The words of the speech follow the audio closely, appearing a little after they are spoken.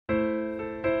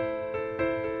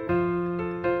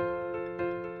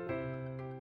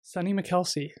Sonny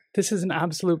McKelsey, this is an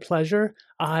absolute pleasure.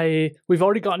 We've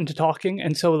already gotten to talking,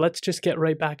 and so let's just get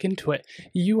right back into it.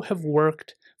 You have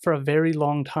worked for a very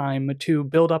long time to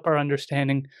build up our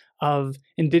understanding of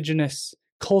Indigenous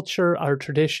culture, our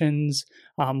traditions,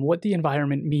 what the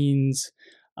environment means,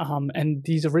 and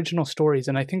these original stories.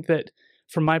 And I think that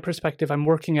from my perspective, I'm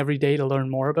working every day to learn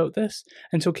more about this.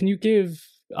 And so can you give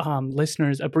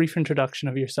listeners a brief introduction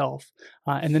of yourself,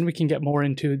 and then we can get more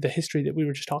into the history that we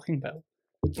were just talking about.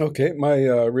 Okay, my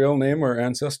real name or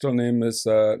ancestral name is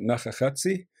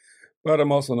Nachachatsi, but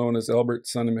I'm also known as Albert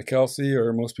Sonny McKelsey,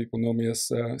 or most people know me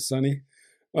as Sonny.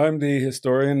 I'm the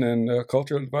historian and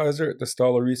cultural advisor at the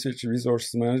Stalo Research and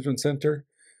Resources Management Center.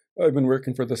 I've been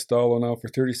working for the Stalo now for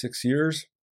 36 years.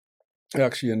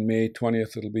 Actually, in May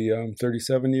 20th, it'll be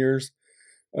 37 years.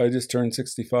 I just turned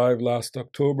 65 last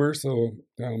October, so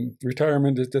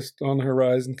retirement is just on the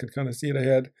horizon, can kind of see it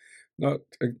ahead. I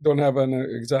don't have an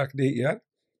exact date yet.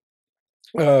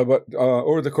 But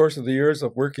over the course of the years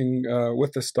of working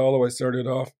with the Stalo, I started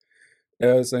off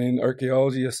as an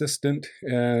archaeology assistant,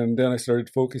 and then I started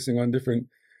focusing on different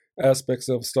aspects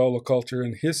of Stalo culture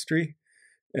and history.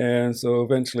 And so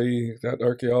eventually that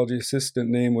archaeology assistant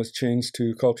name was changed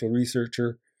to cultural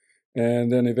researcher.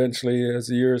 And then eventually, as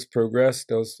the years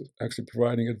progressed, I was actually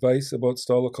providing advice about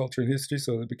Stalo culture and history,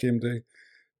 so I became the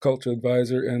cultural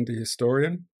advisor and the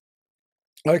historian.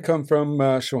 I come from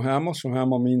Shohamel.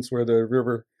 Shohamel means where the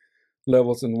river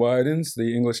levels and widens.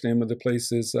 The English name of the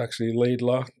place is actually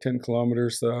Laidlaw, 10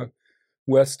 kilometers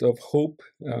west of Hope.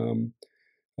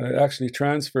 I actually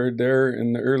transferred there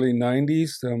in the early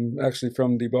 90s, actually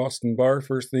from the Boston Bar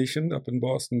First Nation up in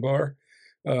Boston Bar.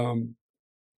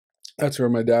 That's where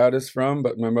my dad is from,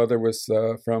 but my mother was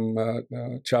from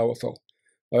Chawathil.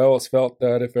 I always felt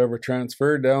that if I ever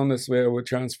transferred down this way, I would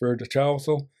transfer to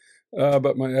Chawathil.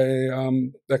 But my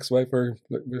ex-wife,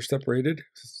 we're separated,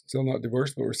 still not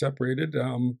divorced, but we're separated,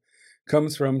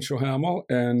 comes from Shohamel,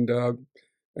 and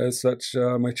as such,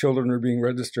 my children were being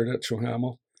registered at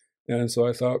Shohamel. And so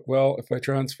I thought, well, if I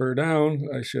transfer down,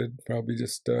 I should probably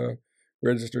just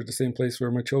register at the same place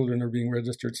where my children are being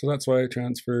registered. So that's why I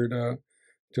transferred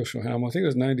to Shohamel. I think it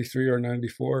was 93 or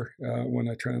 94 when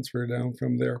I transferred down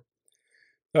from there.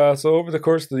 So over the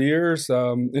course of the years,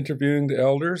 interviewing the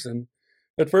elders, and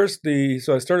at first,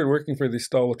 so I started working for the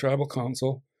Stalo Tribal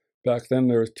Council. Back then,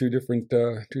 there was two different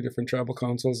tribal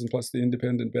councils, and plus the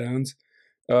independent bands.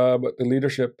 But the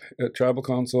leadership at Tribal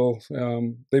Council,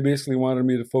 they basically wanted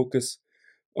me to focus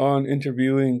on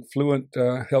interviewing fluent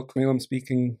Halkmelem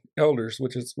speaking elders,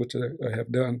 which I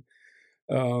have done,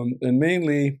 and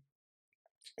mainly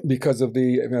because of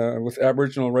with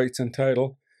Aboriginal rights and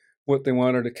title, what they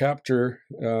wanted to capture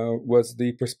was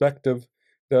the perspective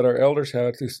that our elders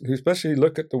had, who especially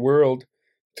look at the world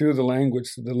through the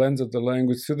language, through the lens of the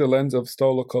language, through the lens of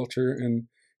Stalo culture and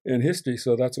history.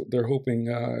 So that's what they're hoping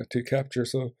to capture.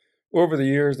 So over the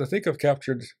years, I think I've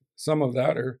captured some of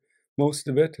that, or most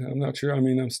of it. I'm not sure. I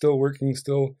mean, I'm still working,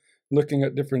 still looking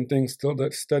at different things, still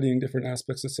studying different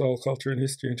aspects of Stalo culture and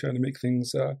history, and trying to make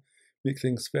things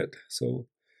fit. So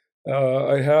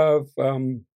I have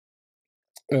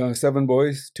 7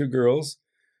 boys, 2 girls.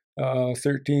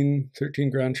 13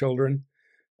 grandchildren.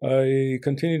 I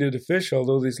continue to fish,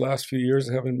 although these last few years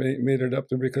I haven't made it up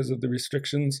there because of the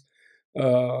restrictions.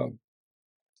 But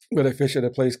I fish at a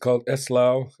place called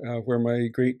Eslau, where my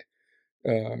great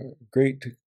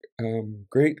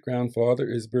grandfather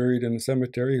is buried in a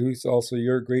cemetery, who's also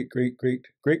your great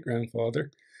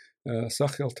grandfather,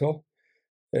 Sachiltil.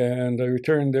 And I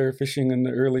returned there fishing in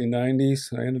the early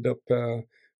 90s. I ended up,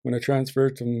 when I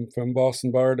transferred from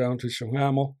Boston Bar down to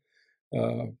Shohamel,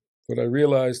 but I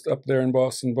realized up there in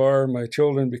Boston Bar, my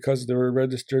children, because they were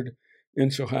registered in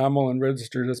Shohamel and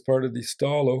registered as part of the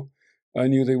Stalo, I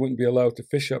knew they wouldn't be allowed to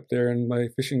fish up there in my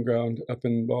fishing ground up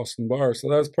in Boston Bar. So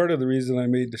that was part of the reason I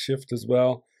made the shift as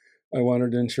well. I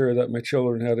wanted to ensure that my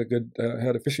children had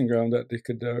a fishing ground that they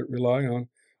could rely on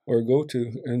or go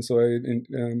to. And so I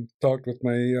talked with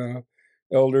my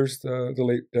elders, the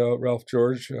late Ralph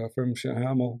George from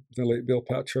Shohamel, the late Bill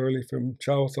Pat Charlie from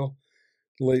Chawathil,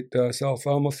 late Sal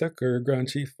Falmouthik, or Grand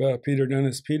Chief Peter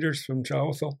Dennis Peters from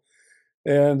Chawathil.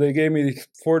 And they gave me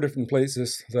 4 different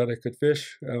places that I could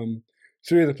fish.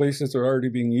 3 of the places are already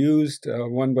being used,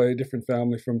 one by a different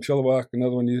family from Chilliwack,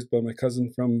 another one used by my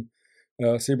cousin from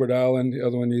Seabird Island, the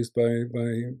other one used by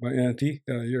my auntie,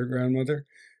 your grandmother.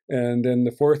 And then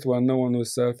the 4th one, no one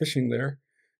was fishing there.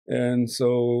 And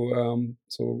so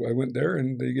I went there,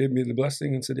 and they gave me the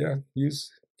blessing and said, yeah, use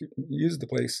the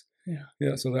place.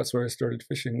 Yeah. So that's where I started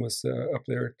fishing, was up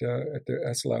there at the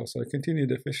Eslau. So I continue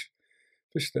to fish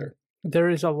there. There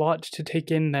is a lot to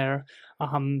take in there.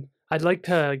 I'd like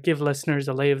to give listeners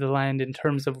a lay of the land in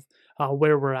terms of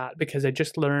where we're at, because I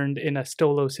just learned in a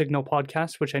Stolo Signal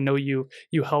podcast, which I know you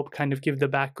help kind of give the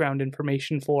background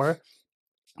information for,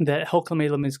 that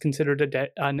Halkomelem is considered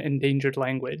an endangered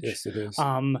language. Yes, it is.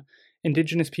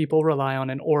 Indigenous people rely on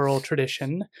an oral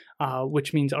tradition,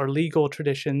 which means our legal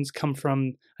traditions come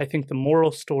from, I think, the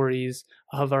moral stories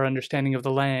of our understanding of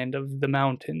the land, of the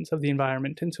mountains, of the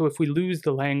environment. And so if we lose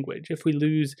the language, if we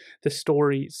lose the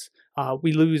stories,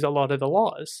 we lose a lot of the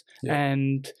laws. Yeah.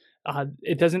 And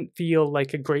it doesn't feel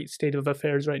like a great state of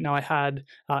affairs right now. I had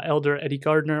Elder Eddie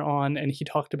Gardner on, and he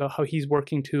talked about how he's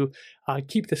working to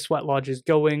keep the sweat lodges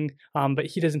going, but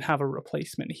he doesn't have a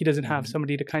replacement. He doesn't have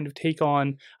somebody to kind of take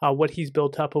on what he's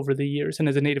built up over the years. And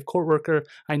as a Native court worker,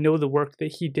 I know the work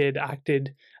that he did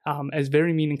acted as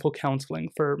very meaningful counseling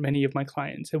for many of my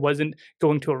clients. It wasn't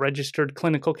going to a registered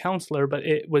clinical counselor, but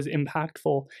it was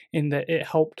impactful in that it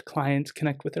helped clients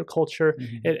connect with their culture.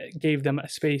 It gave them a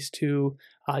space to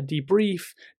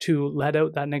debrief, to let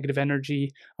out that negative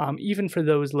energy. Even for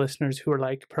those listeners who are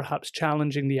like perhaps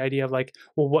challenging the idea of like,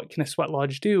 well, what can a sweat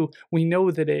lodge do? We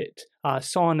know that it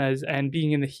saunas and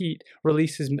being in the heat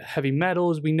releases heavy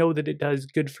metals. We know that it does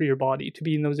good for your body to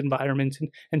be in those environments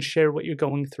and share what you're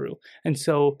going through. And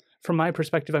so from my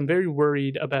perspective, I'm very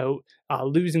worried about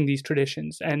losing these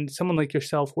traditions. And someone like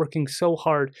yourself working so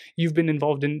hard, you've been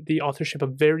involved in the authorship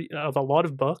of a lot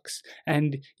of books,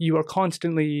 and you are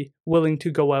constantly willing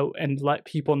to go out and let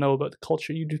people know about the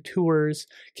culture. You do tours.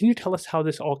 Can you tell us how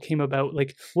this all came about?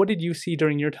 Like, what did you see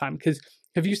during your time? Because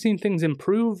have you seen things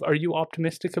improve? Are you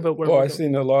optimistic about where we're going? I've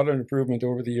seen a lot of improvement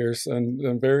over the years, and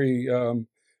I'm very, in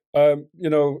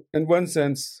one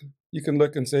sense, you can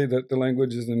look and say that the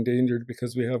language is endangered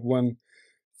because we have one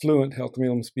fluent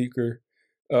Halkomelem speaker,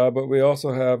 but we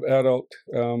also have adult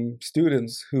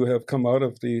students who have come out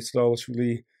of the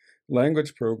Slalishwili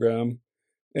language program,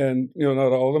 and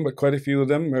not all of them, but quite a few of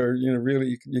them are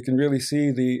really, you can really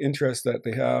see the interest that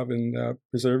they have in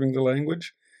preserving the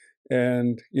language,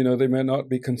 and they may not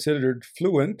be considered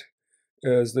fluent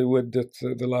as they would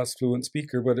the last fluent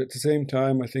speaker, but at the same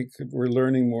time, I think we're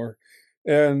learning more.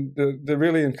 And the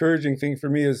really encouraging thing for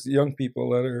me is young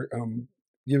people that are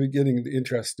getting the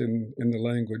interest in the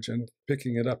language and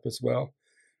picking it up as well.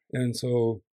 And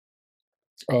so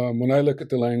when I look at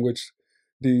the language,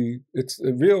 it's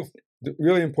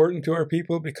really important to our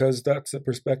people, because that's a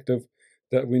perspective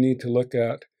that we need to look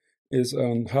at, is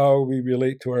on how we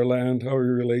relate to our land, how we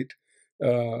relate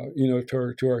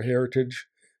to our heritage,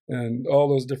 and all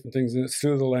those different things. And it's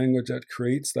through the language that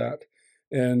creates that.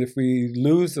 And if we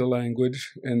lose the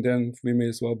language, and then we may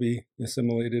as well be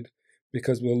assimilated,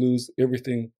 because we'll lose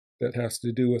everything that has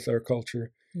to do with our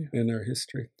culture and our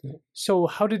history. Yeah. So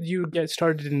how did you get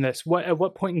started in this? At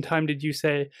what point in time did you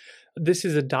say, this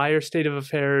is a dire state of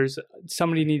affairs,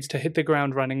 somebody needs to hit the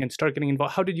ground running and start getting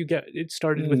involved? How did you get it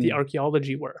started with the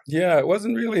archaeology work? Yeah, it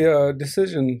wasn't really a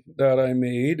decision that I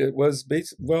made. It was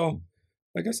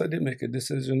I guess I did make a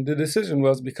decision. The decision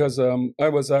was because I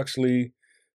was actually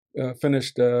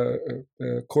finished a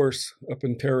course up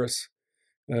in Terrace.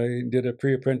 I did a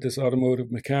pre-apprentice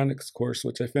automotive mechanics course,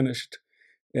 which I finished.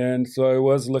 And so I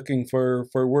was looking for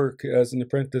work as an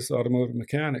apprentice automotive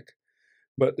mechanic.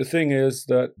 But the thing is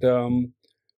that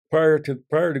prior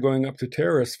to going up to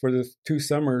Terrace for the 2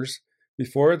 summers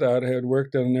before that, I had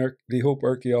worked on the Hope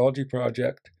Archaeology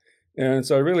Project. And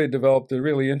so I really developed a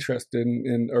really interest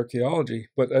in archaeology,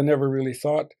 but I never really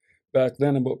thought back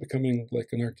then about becoming like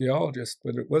an archaeologist,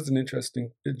 but it was an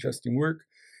interesting work.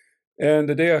 And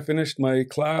the day I finished my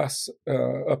class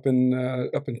up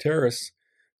in Terrace,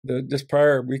 just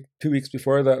prior 2 weeks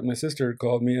before that, my sister had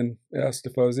called me and asked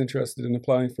if I was interested in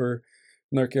applying for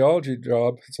an archaeology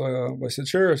job. So I said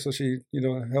sure. So she,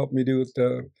 helped me do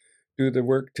the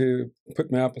work to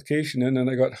put my application in, and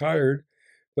I got hired.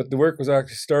 But the work was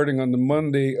actually starting on the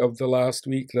Monday of the last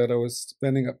week that I was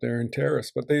spending up there in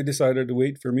Terrace. But they decided to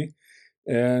wait for me,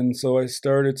 and so I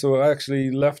started. So I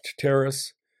actually left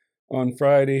Terrace on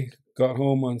Friday, got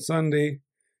home on Sunday,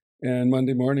 and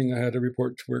Monday morning I had to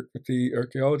report to work with the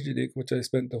archaeology dig, which I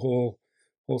spent the whole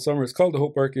summer. It's called the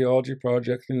Hope Archaeology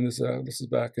Project, and this is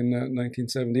back in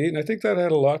 1978. And I think that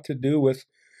had a lot to do with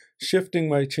shifting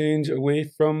my change away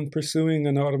from pursuing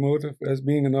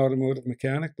being an automotive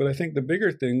mechanic. But I think the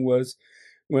bigger thing was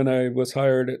when I was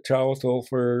hired at Chowethel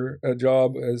for a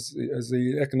job as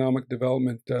the economic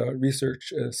development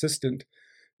research assistant,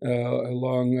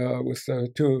 along with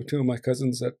two of my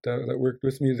cousins that worked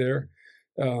with me there,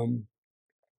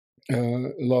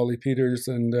 Lolly Peters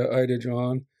and Ida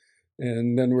John,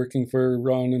 and then working for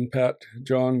Ron and Pat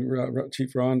John,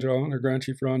 Chief Ron John, or Grand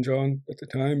Chief Ron John at the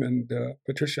time, and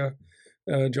Patricia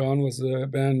John was the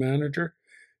band manager.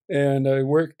 And I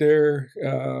worked there,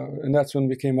 and that's when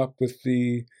we came up with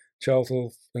the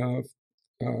Chalthall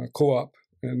co-op,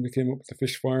 and we came up with the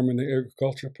fish farm and the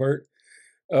agriculture part.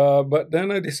 But then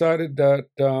I decided that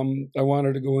I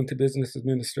wanted to go into business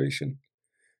administration.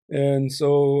 And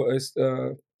so I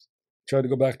tried to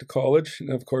go back to college.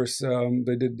 And of course,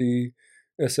 they did the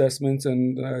assessments,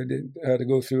 and I had to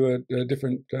go through a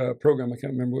different program. I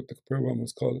can't remember what the program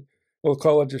was called. Well,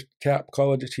 College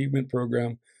Achievement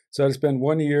Program. So I had to spend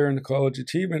 1 year in the College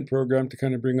Achievement Program to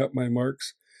kind of bring up my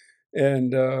marks.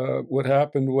 And what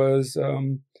happened was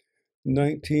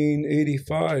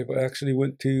 1985, I actually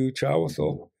went to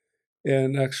Chawathil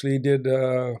and actually did,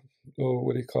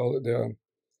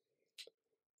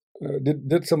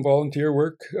 did some volunteer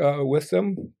work with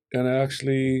them. And I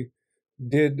actually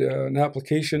did an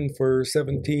application for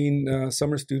 17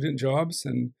 summer student jobs.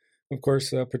 And of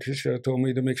course, Patricia told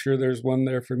me to make sure there's one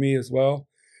there for me as well.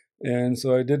 And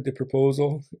so I did the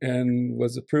proposal and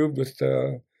was approved with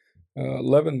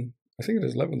 11, I think it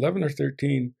is 11 or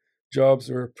 13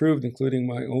 jobs were approved, including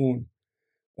my own.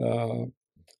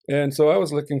 And so I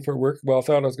was looking for work. Well, I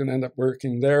thought I was going to end up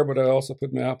working there, but I also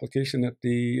put my application at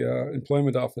the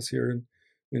employment office here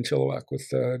in Chilliwack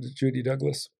with Judy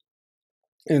Douglas.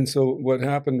 And so what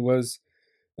happened was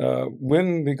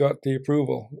when we got the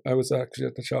approval, I was actually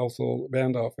at the Chalthall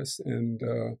band office and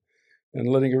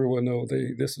letting everyone know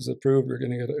this was approved. We're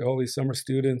going to get all these summer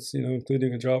students,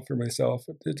 including a job for myself.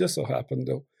 It just so happened,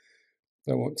 though,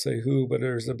 I won't say who, but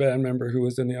there's a band member who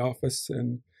was in the office,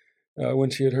 and when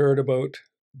she had heard about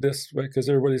this, right, because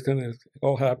everybody's kind of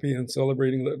all happy and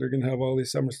celebrating that they're going to have all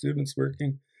these summer students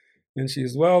working, and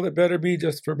she's, well, it better be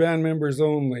just for band members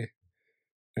only.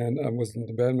 And I wasn't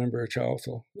a band member of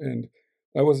Chalthall, and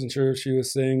I wasn't sure if she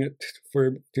was saying it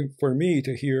for me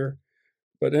to hear.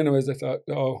 But anyways, I thought,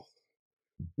 oh,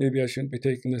 maybe I shouldn't be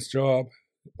taking this job.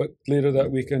 But later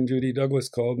that weekend, Judy Douglas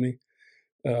called me,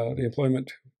 the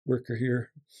employment worker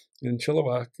here in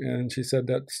Chilliwack, and she said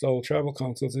that Stawell Tribal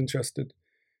Council is interested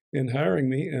in hiring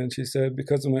me. And she said,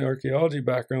 because of my archaeology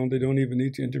background, they don't even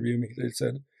need to interview me. They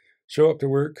said, show up to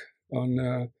work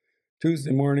on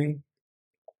Tuesday morning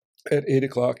at 8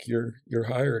 o'clock, you're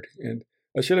hired. And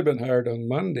I should have been hired on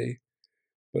Monday,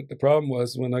 but the problem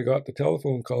was when I got the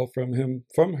telephone call from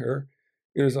her,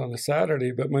 it was on a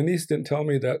Saturday, but my niece didn't tell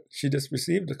me that she just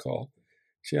received the call.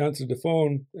 She answered the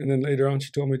phone, and then later on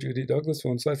she told me Judy Douglas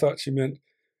phone. So I thought she meant,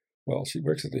 well, she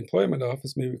works at the employment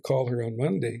office, maybe call her on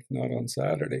Monday, not on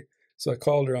Saturday. So I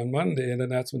called her on Monday, and then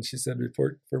that's when she said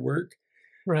report for work.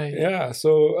 Right. Yeah,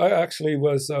 so I actually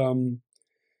was,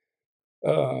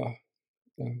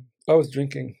 I was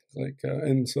drinking,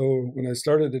 and so when I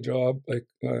started the job, I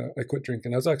quit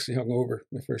drinking. I was actually hungover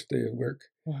my first day of work.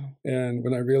 Wow. And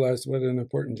when I realized what an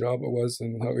important job it was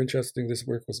and how interesting this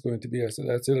work was going to be, I said,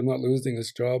 that's it, I'm not losing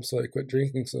this job, so I quit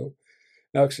drinking. So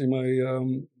actually my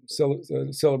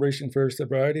celebration for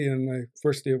sobriety and my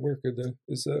first day of work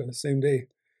is the same day.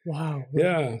 Wow.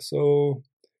 Yeah, so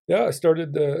yeah, I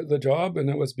started the job, and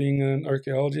it was being an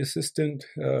archaeology assistant,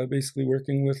 basically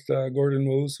working with Gordon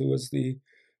Mose, who was the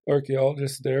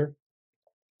archaeologist there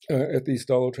at the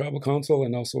Stawell Tribal Council,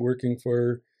 and also working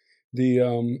for the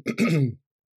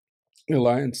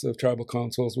Alliance of Tribal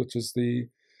Councils, which is the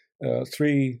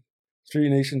three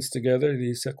nations together,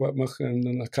 the Secwepemc and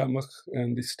the Nakamuc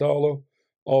and the Stalo,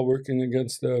 all working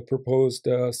against the proposed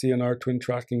CNR twin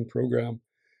tracking program.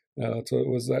 So it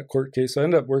was that court case. I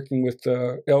ended up working with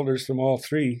elders from all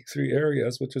three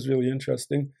areas, which was really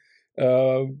interesting.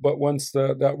 But once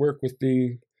that work with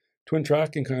the twin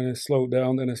tracking kind of slowed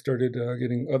down, then I started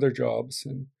getting other jobs.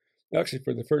 And actually,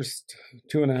 for the first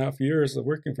 2.5 years of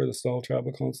working for the Stawell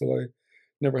Tribal Council, I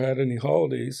never had any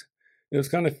holidays. It was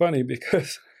kind of funny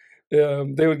because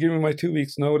they would give me my 2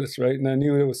 weeks notice, right? And I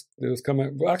knew it was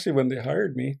coming. Well, actually, when they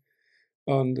hired me,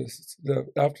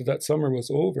 after that summer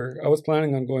was over, I was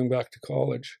planning on going back to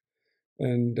college.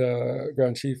 And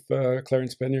Grand Chief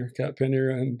Clarence Pennier, Cat Pennier,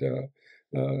 and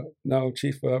now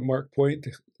Chief Mark Point,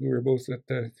 who were both at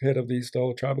the head of the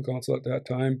Stawell Tribal Council at that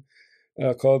time,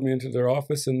 called me into their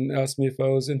office and asked me if I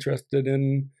was interested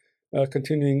in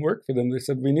continuing work for them. They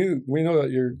said, we know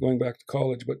that you're going back to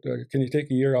college, but can you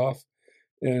take a year off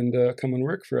and come and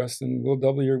work for us, and we'll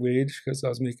double your wage, because I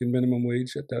was making minimum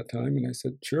wage at that time. And I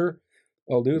said, sure,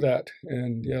 I'll do that.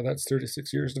 And yeah, that's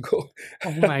 36 years ago.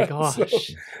 Oh my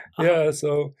gosh.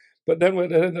 But then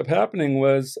what ended up happening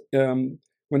was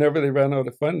whenever they ran out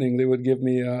of funding, they would give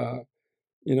me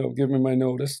my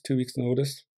notice, 2 weeks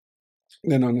notice.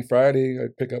 And then on the Friday,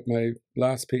 I'd pick up my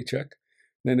last paycheck.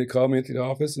 And then they'd call me into the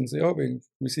office and say, oh, we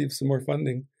received some more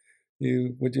funding.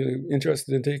 would you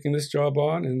interested in taking this job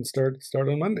on and start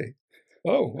on Monday?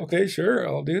 Oh, okay, sure,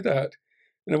 I'll do that.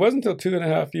 And it wasn't until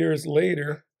 2.5 years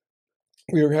later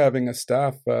we were having a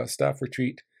staff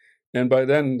retreat. And by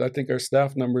then, I think our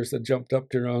staff numbers had jumped up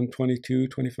to around 22,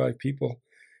 25 people.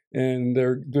 And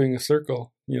they're doing a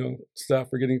circle.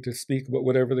 Staff were getting to speak about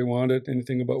whatever they wanted,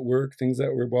 anything about work, things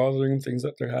that were bothering them, things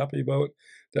that they're happy about,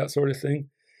 that sort of thing.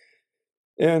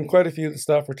 And quite a few of the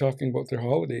staff were talking about their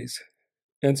holidays.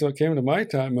 And so it came to my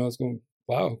time, I was going,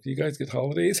 wow, do you guys get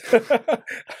holidays?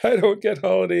 I don't get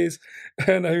holidays.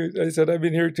 And I said, I've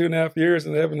been here 2.5 years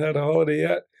and I haven't had a holiday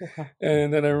yet.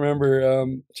 And then I remember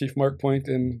Chief Mark Point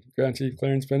and Grand Chief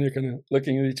Clarence Penny kind of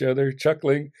looking at each other,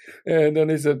 chuckling. And then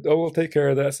they said, oh, we'll take care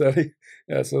of that, Sally.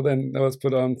 Yeah, so then I was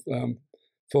put on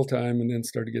full time and then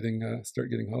start getting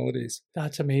holidays.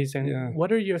 That's amazing. Yeah.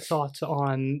 What are your thoughts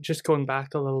on, just going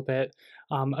back a little bit,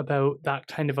 about that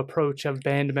kind of approach of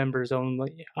band members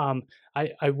only?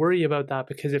 I worry about that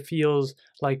because it feels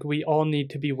like we all need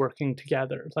to be working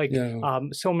together.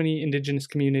 So many Indigenous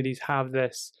communities have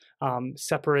this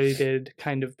separated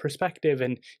kind of perspective,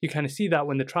 and you kind of see that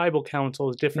when the tribal council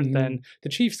is different than the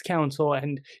chief's council,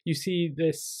 and you see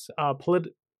this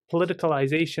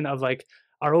politicalization of like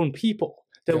our own people.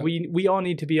 That we all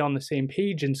need to be on the same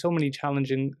page in so many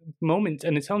challenging moments.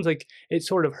 And it sounds like it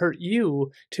sort of hurt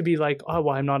you to be like, oh,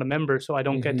 well, I'm not a member, so I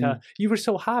don't get to. You were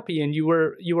so happy and you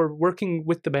were working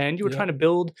with the band. You were trying to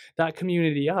build that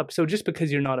community up. So just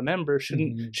because you're not a member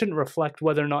shouldn't reflect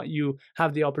whether or not you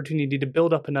have the opportunity to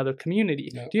build up another community.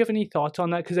 Do you have any thoughts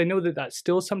on that? Because I know that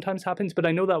still sometimes happens, but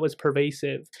I know that was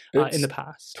pervasive in the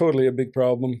past. Totally a big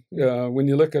problem. When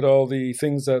you look at all the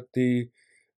things that the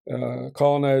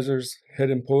colonizers had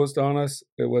imposed on us,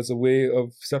 it was a way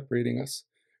of separating us,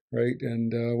 right?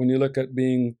 And when you look at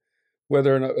being,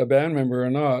 whether or not a band member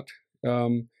or not,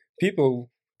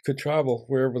 people could travel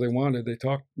wherever they wanted.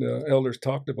 The elders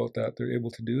talked about that. They're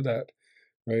able to do that,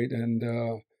 right?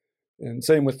 And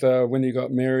same with when you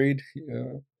got married,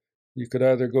 you could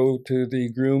either go to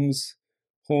the groom's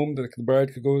home, the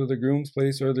bride could go to the groom's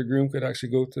place, or the groom could actually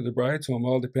go to the bride's home,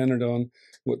 all depended on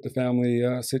what the family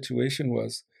situation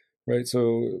was. Right,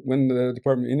 so when the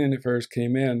Department of Indian Affairs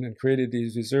came in and created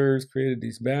these reserves, created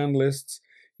these band lists,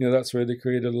 that's where they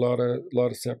created a lot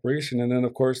of separation. And then,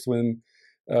 of course, when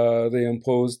they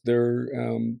imposed their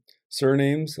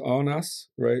surnames on us,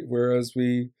 right, whereas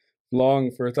we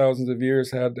long for thousands of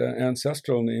years had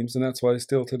ancestral names, and that's why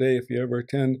still today, if you ever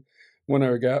attend one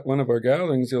of our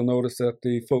gatherings, you'll notice that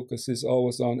the focus is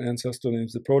always on ancestral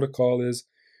names. The protocol is,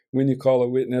 when you call a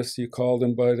witness, you call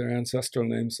them by their ancestral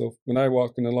name. So when I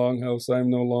walk in the longhouse, I'm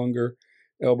no longer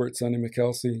Albert Sonny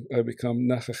McKelsey. I become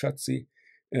Nachachatsi.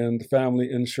 And the family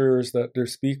ensures that their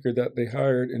speaker that they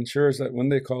hired ensures that when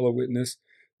they call a witness,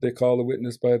 they call the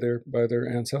witness by their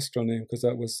ancestral name, because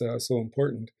that was so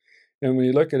important. And when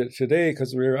you look at it today,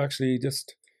 because we're actually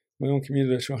just, my own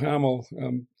community, Shohamel,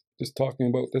 just talking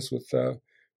about this with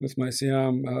my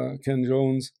Siam, Ken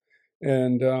Jones,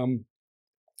 and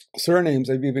surnames,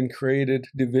 I've even created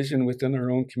division within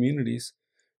our own communities,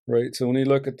 right? So when you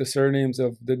look at the surnames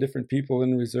of the different people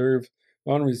in reserves,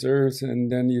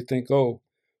 and then you think, oh,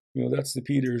 that's the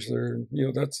Peters, or,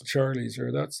 that's the Charlies,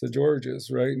 or that's the Georges,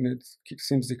 right? And it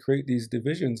seems to create these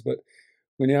divisions. But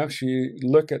when you actually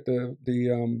look at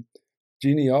the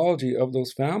genealogy of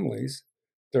those families,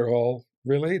 they're all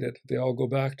related. They all go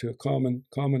back to a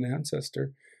common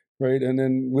ancestor, right? And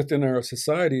then within our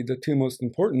society, the two most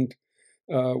important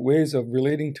ways of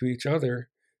relating to each other,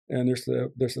 and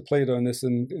there's a plate on this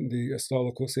in the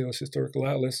Estalo Salish Historical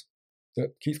Atlas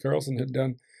that Keith Carlson had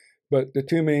done. But the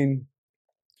two main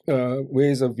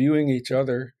ways of viewing each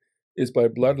other is by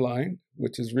bloodline,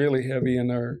 which is really heavy in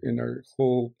our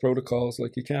whole protocols.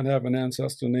 Like, you can't have an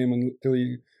ancestral name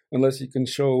unless you can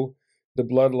show the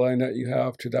bloodline that you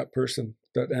have to that person,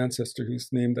 that ancestor whose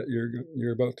name that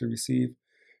you're about to receive.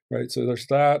 Right, so there's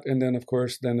that, and then of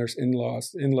course, there's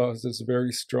in-laws. In-laws is a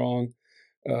very strong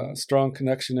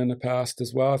connection in the past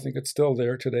as well. I think it's still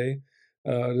there today.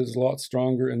 It is a lot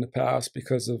stronger in the past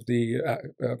because of the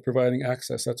providing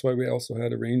access. That's why we also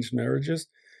had arranged marriages.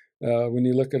 When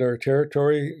you look at our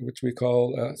territory, which we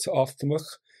call S'Oftamach,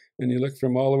 and you look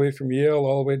all the way from Yale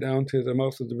all the way down to the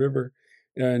mouth of the river,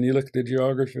 and you look at the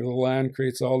geography of the land,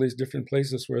 creates all these different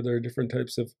places where there are different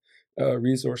types of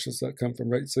resources that come from,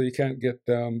 right? So you can't get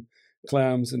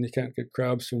clams and you can't get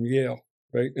crabs from Yale,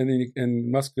 right? And then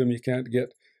in Musqueam, you can't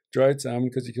get dried salmon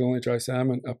because you can only dry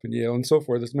salmon up in Yale, and so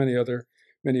forth. There's many other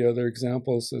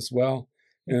examples as well.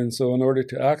 And so in order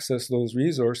to access those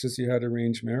resources, you had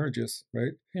arranged marriages,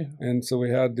 right? Yeah. And so we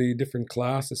had the different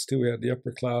classes too. We had the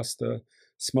upper class, the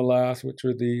Smalath, which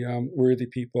were the worthy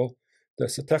people. the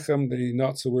Setechem, the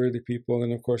not-so-worthy people,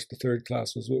 and of course the third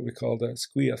class was what we call the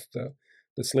Squiath,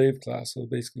 the slave class. So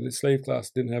basically the slave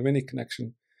class didn't have any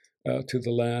connection to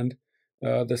the land.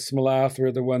 The Smalath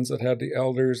were the ones that had the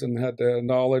elders and had the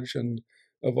knowledge and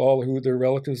of all who their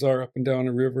relatives are up and down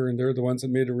a river, and they're the ones that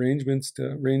made arrangements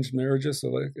to arrange marriages so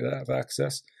they could have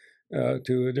access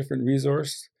to a different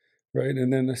resource, right?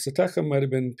 And then the Setechem might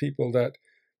have been people that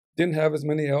didn't have as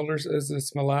many elders as the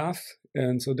Smalath,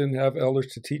 and so didn't have elders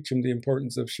to teach them the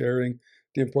importance of sharing,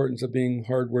 the importance of being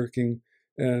hardworking,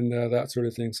 and that sort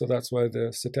of thing. So that's why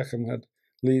the Setechem had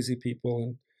lazy people.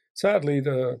 And sadly,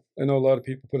 I know a lot of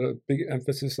people put a big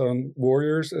emphasis on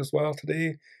warriors as well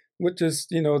today, which is,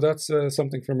 that's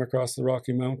something from across the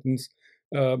Rocky Mountains.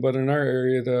 But in our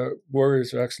area, the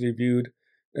warriors are actually viewed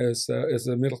as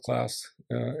a middle class,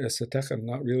 as Setechem,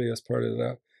 not really as part of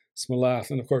the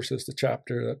Smalath. And of course, there's the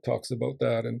chapter that talks about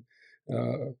that. And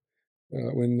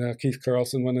when Keith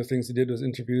Carlson, one of the things he did was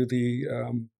interview the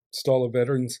Stala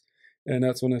veterans. And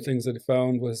that's one of the things that he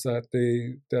found was that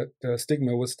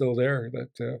stigma was still there,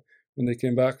 that when they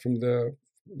came back from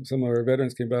some of our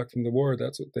veterans came back from the war,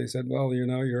 that's what they said. Well,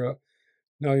 you're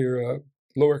a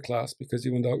lower class because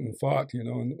you went out and fought,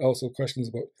 and also questions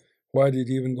about why did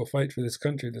you even go fight for this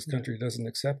country? This country doesn't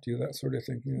accept you, that sort of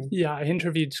thing. Yeah, I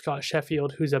interviewed Scott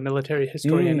Sheffield, who's a military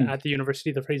historian at the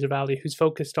University of the Fraser Valley, who's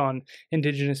focused on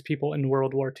Indigenous people in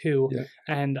World War II. Yeah.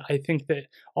 And I think that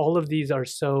all of these are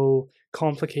so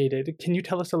complicated. Can you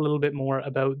tell us a little bit more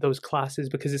about those classes?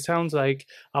 Because it sounds like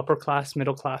upper class,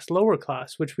 middle class, lower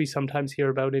class, which we sometimes hear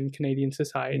about in Canadian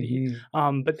society.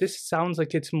 Mm-hmm. But this sounds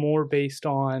like it's more based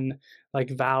on like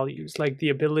values, like the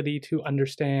ability to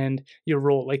understand your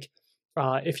role. Like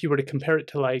if you were to compare it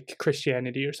to like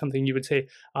Christianity or something, you would say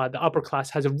the upper class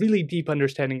has a really deep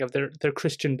understanding of their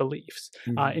Christian beliefs.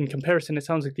 Mm-hmm. In comparison, it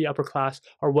sounds like the upper class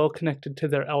are well connected to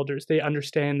their elders. They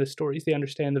understand the stories, they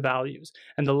understand the values,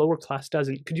 and the lower class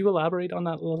doesn't. Could you elaborate on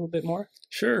that a little bit more?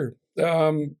 Sure.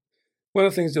 One of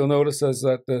the things you'll notice is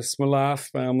that the Smalath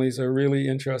families are really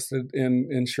interested in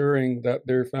ensuring that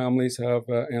their families have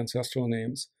ancestral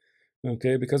names.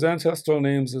 Okay, because ancestral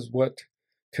names is what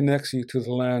connects you to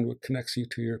the land, what connects you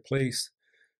to your place.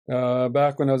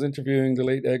 Back when I was interviewing the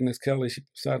late Agnes Kelly, she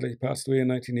sadly passed away in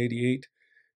 1988,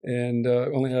 and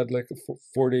only had like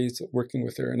 4 days working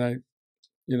with her, and I,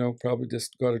 probably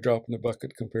just got a drop in the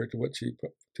bucket compared to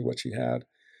what she had.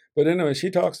 But anyway, she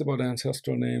talks about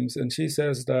ancestral names, and she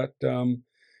says that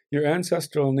your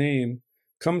ancestral name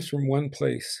comes from one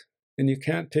place, and you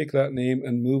can't take that name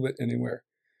and move it anywhere.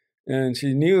 And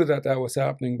she knew that was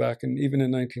happening even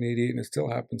in 1988, and it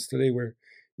still happens today, where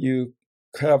you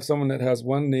have someone that has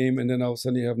one name, and then all of a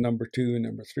sudden you have number 2,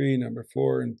 number 3, number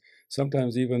 4, and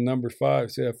sometimes even number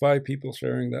 5. So you have 5 people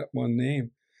sharing that one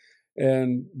name.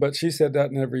 But she said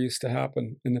that never used to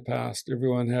happen in the past.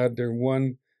 Everyone had their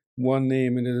one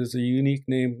name, and it is a unique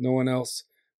name. No one else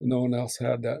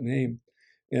had that name.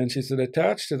 And she said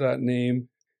attached to that name,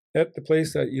 at the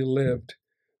place that you lived,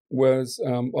 was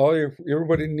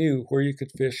everybody knew where you could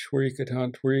fish, where you could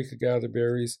hunt, where you could gather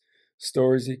berries,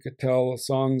 stories you could tell,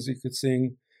 songs you could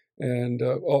sing, and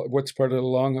which part of the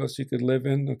longhouse you could live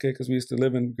in. Okay, because we used to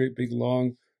live in great big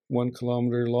long 1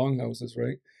 kilometer longhouses,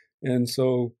 right? And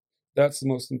so that's the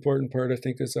most important part, I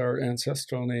think, is our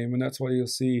ancestral name, and that's why you'll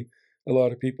see a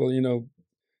lot of people,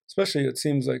 especially it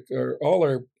seems like all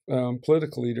our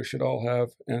political leaders should all have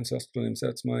ancestral names.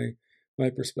 That's my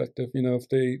perspective. If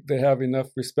they have enough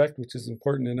respect, which is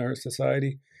important in our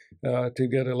society, to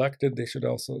get elected, they should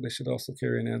also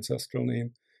carry an ancestral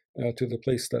name to the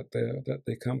place that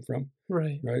they come from.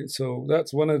 Right. So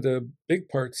that's one of the big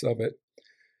parts of it.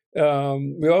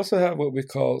 We also have what we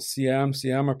call Siam.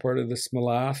 Siam are part of the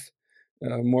Smalath,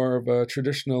 more of a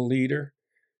traditional leader,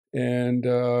 and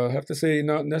I have to say,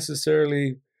 not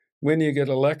necessarily when you get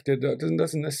elected, it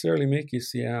doesn't necessarily make you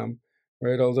Siam,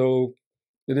 right? Although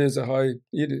it is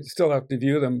you still have to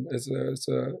view them as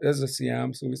a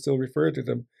Siam, so we still refer to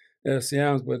them as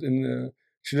Siams, but in the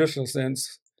traditional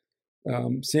sense,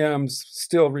 Siams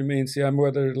still remain Siam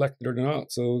whether elected or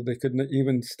not, so they could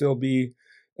even still be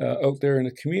out there in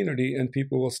the community, and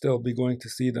people will still be going to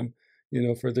see them,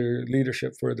 for their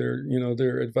leadership, for their,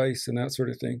 their advice and that sort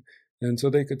of thing. And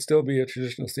so they could still be a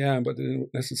traditional Siam, but they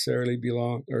don't necessarily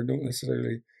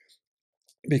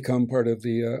become part of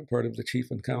the chief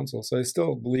and council. So I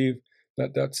still believe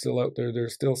that that's still out there.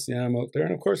 There's still Siam out there,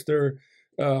 and of course there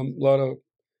are a lot of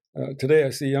today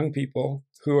I see young people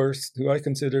who I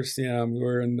consider Siam, who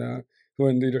are in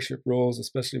leadership roles,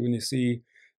 especially when you see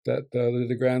that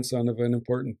the grandson of an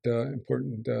important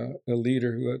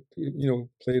leader who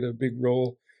played a big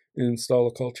role in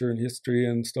Stalo culture and history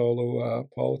and Stalo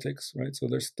politics, right? So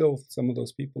there's still some of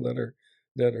those people that are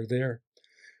there.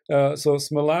 So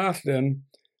Smalath then,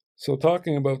 so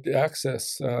talking about the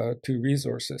access to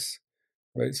resources,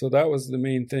 right? So that was the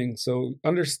main thing. So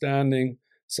understanding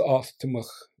Sa'ath Tamuch,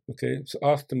 okay?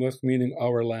 Sa'ath Tamuch meaning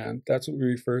our land. That's what we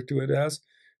refer to it as.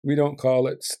 We don't call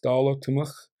it Stalo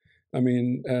Tamuch. I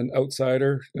mean, an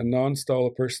outsider, a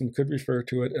non-Stalo person could refer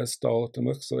to it as Stalo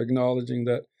Tamuch. So acknowledging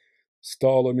that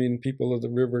Stalo meaning people of the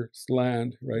river's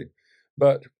land, right?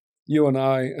 But you and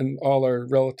I and all our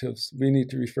relatives, we need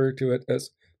to refer to it as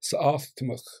Sa'ath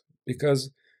Tamuch,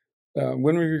 because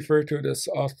when we refer to it as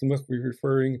Sa'ath Tamuch, we're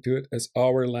referring to it as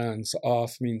our land.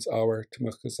 Sa'ath means our,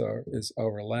 Tamuch is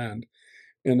our land.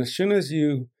 And as soon as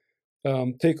you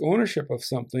take ownership of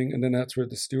something, and then that's where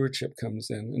the stewardship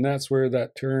comes in, and that's where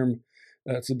that term,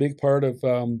 that's a big part of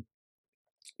our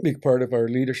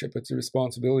leadership. It's a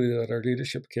responsibility that our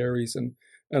leadership carries, and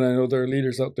I know there are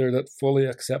leaders out there that fully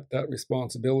accept that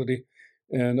responsibility.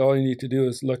 And all you need to do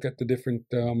is look at the different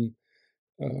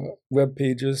web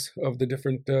pages of the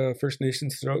different First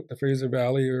Nations throughout the Fraser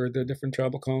Valley, or the different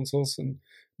tribal councils and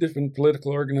different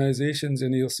political organizations,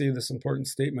 and you'll see this important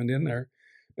statement in there.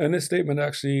 And this statement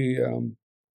actually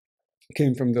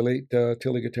came from the late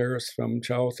Tilly Gutierrez from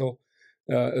Chawathil.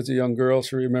 As a young girl,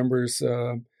 she remembers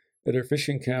at her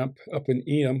fishing camp up in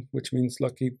Eyam, which means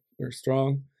lucky or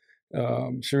strong.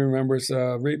 She remembers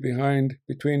right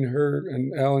between her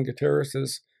and Alan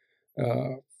Gutierrez's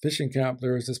fishing camp,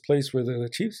 there was this place where the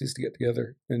chiefs used to get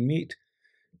together and meet.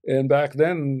 And back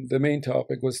then, the main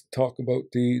topic was to talk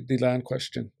about the land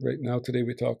question. Right now, today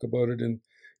we talk about it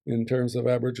in terms of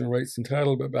Aboriginal rights and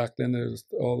title, but back then there was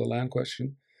all the land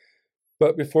question.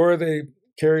 But before they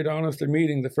carried on with their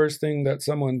meeting, the first thing that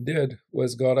someone did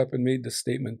was got up and made the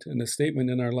statement, and the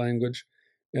statement in our language,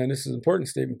 and this is an important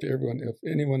statement to everyone, if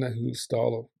anyone who's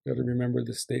Stalo, you got to remember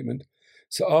this statement.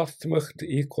 Sa'ath Tamuch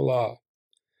T'Equala.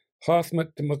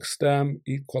 Hathmat Tamukstam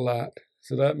Equalat.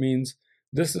 So that means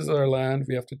this is our land.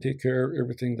 We have to take care of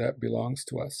everything that belongs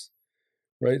to us,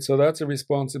 right? So that's a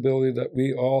responsibility that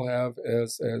we all have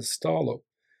as Stalo.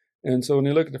 And so when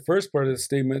you look at the first part of the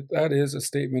statement, that is a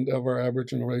statement of our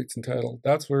Aboriginal rights and title.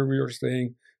 That's where we are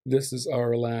saying this is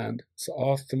our land.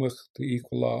 Sa'ath Tamuch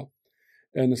T'Equala.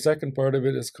 And the second part of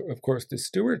it is, of course, the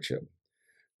stewardship.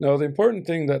 Now, the important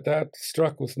thing that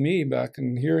struck with me back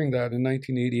in hearing that in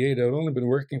 1988, I'd only been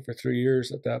working for 3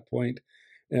 years at that point,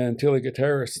 and Tilly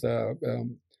Gutierrez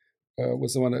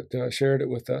was the one that shared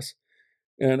it with us.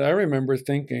 And I remember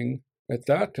thinking at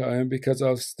that time, because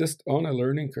I was just on a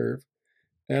learning curve,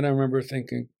 and I remember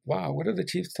thinking, wow, what are the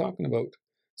chiefs talking about?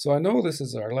 So I know this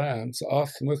is our land, so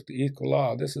Sa'ath Tamuch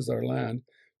T'Equala, this is our land,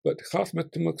 but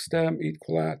Chafmet Tamukstam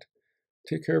Equalat,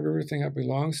 take care of everything that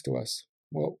belongs to us.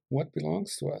 Well, what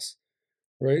belongs to us,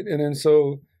 right? And then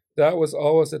so that was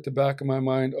always at the back of my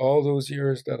mind all those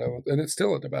years and it's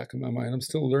still at the back of my mind. I'm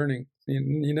still learning.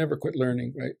 You never quit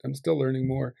learning, right? I'm still learning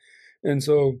more. And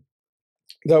so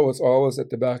that was always at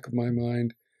the back of my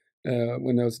mind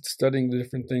when I was studying the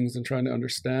different things and trying to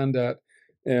understand that.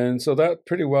 And so that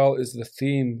pretty well is the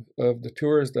theme of the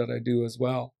tours that I do as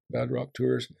well, Bad Rock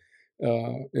Tours,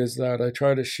 is that I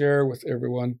try to share with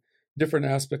everyone different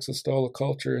aspects of Stalo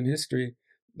culture and history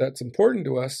that's important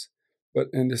to us,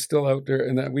 and is still out there,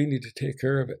 and that we need to take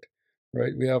care of it,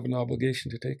 right? We have an obligation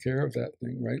to take care of that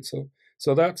thing, right? So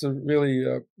that's a really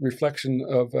reflection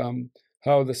of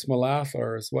how the Smalath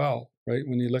are as well, right?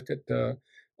 When you look at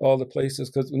all the places,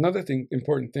 because another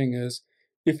important thing is,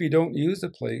 if you don't use a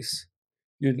place,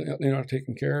 you're not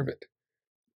taking care of it.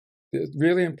 The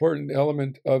really important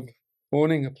element of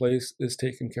owning a place is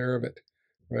taking care of it,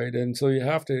 right? And so you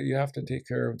have to take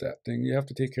care of that thing. You have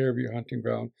to take care of your hunting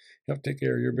ground. You have to take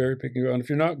care of your berry picking ground. If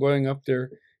you're not going up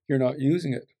there, you're not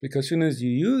using it, because as soon as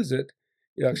you use it,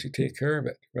 you actually take care of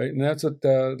it, right? And that's what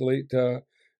the late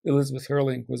Elizabeth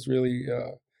Hurling was really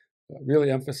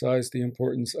emphasized the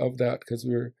importance of that, because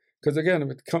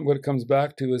again, what it comes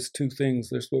back to is two things.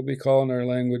 There's what we call in our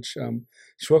language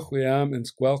Shwachwiam and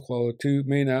Squelquel, the two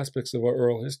main aspects of our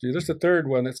oral history. There's a third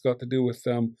one that's got to do with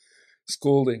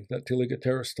scolding that Tilly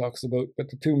Gutierrez talks about, but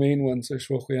the two main ones are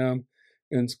Shwachwiam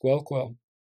and Squelquel.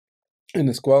 And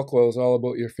the Squelquel is all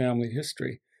about your family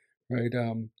history, right?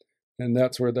 And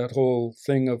that's where that whole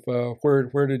thing of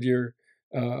where did your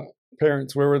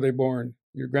parents, where were they born?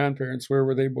 Your grandparents, where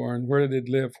were they born? Where did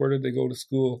they live? Where did they go to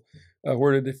school?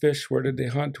 Where did they fish? Where did they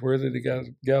hunt? Where did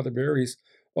they gather berries?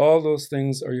 All those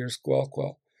things are your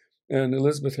Squelquel. And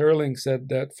Elizabeth Hurling said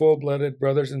that full-blooded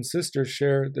brothers and sisters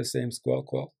share the same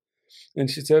Squelquel. And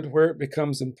she said where it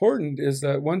becomes important is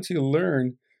that once you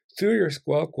learn through your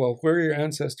squawk well, where your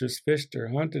ancestors fished or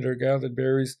hunted or gathered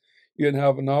berries, you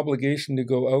have an obligation to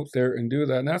go out there and do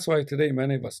that. And that's why today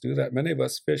many of us do that. Many of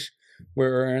us fish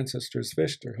where our ancestors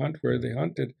fished or hunt where they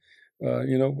hunted,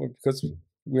 because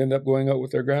we end up going out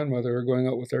with our grandmother or going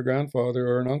out with our grandfather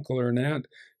or an uncle or an aunt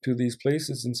to these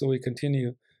places. And so we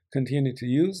continue to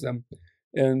use them.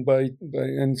 And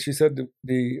and she said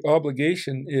the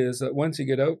obligation is that once you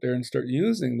get out there and start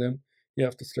using them, you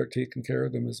have to start taking care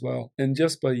of them as well. And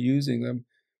just by using them,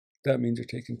 that means you're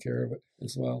taking care of it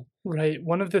as well. Right.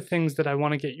 One of the things that I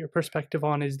want to get your perspective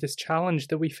on is this challenge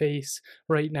that we face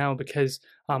right now, because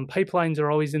pipelines are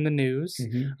always in the news,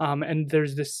 and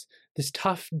there's this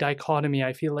tough dichotomy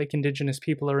I feel like Indigenous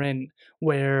people are in,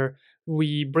 where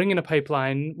we bring in a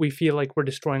pipeline, we feel like we're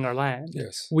destroying our land.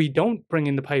 Yes. We don't bring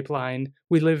in the pipeline,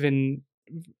 we live in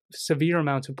severe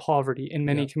amounts of poverty in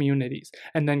many communities,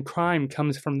 and then crime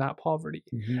comes from that poverty.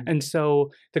 And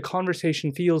so the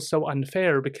conversation feels so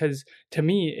unfair, because to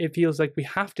me it feels like we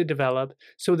have to develop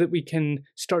so that we can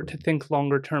start to think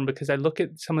longer term, because I look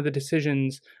at some of the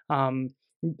decisions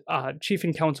chief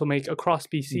and council make across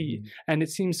BC, and it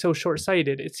seems so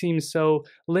short-sighted. It seems so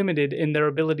limited in their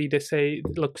ability to say,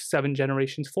 look 7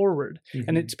 generations forward.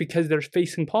 And it's because they're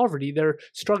facing poverty. They're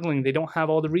struggling. They don't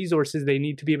have all the resources they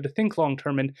need to be able to think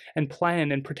long-term and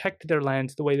plan and protect their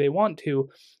lands the way they want to.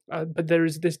 But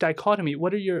there's this dichotomy.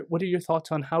 What are your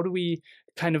thoughts on how do we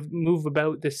kind of move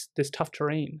about this tough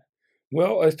terrain?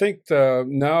 Well, I think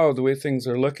now the way things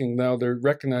are looking now, they're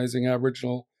recognizing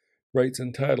Aboriginal rights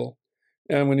and title.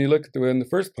 And when you look at when the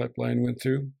first pipeline went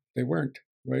through, they weren't,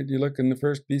 right? You look in the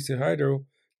first BC Hydro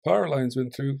power lines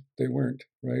went through, they weren't,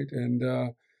 right?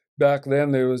 And back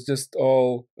then, there was just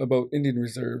all about Indian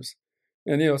reserves.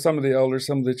 And, some of the elders,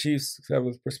 some of the chiefs have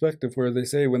a perspective where they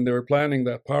say when they were planning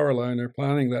that power line or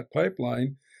planning that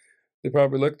pipeline, they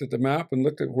probably looked at the map and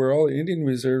looked at where all the Indian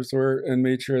reserves were and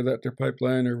made sure that their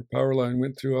pipeline or power line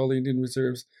went through all the Indian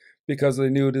reserves, because they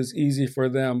knew it was easy for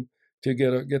them to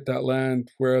get that land,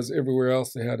 whereas everywhere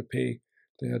else they had to pay.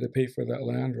 They had to pay for that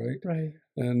land, right? Right.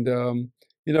 And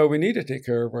we need to take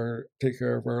care of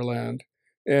our land.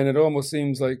 And it almost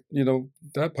seems like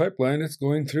that pipeline is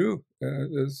going through.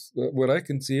 Is what I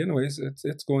can see, anyways.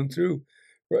 It's going through.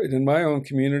 Right in my own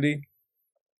community,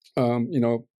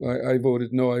 I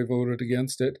voted no. I voted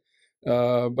against it,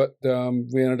 but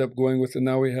we ended up going with it.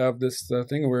 Now we have this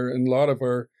thing where a lot of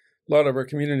our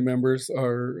community members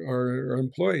are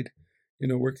employed.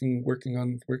 Working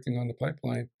on the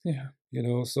pipeline. Yeah.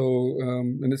 So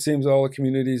and it seems all the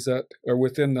communities that are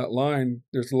within that line,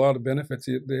 there's a lot of benefits.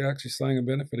 They actually sign a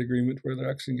benefit agreement where they're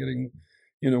actually getting,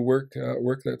 work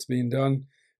that's being done,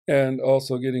 and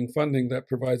also getting funding that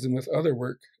provides them with other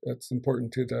work that's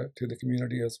important to the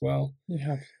community as well.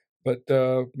 Yeah. But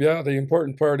the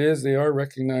important part is they are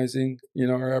recognizing,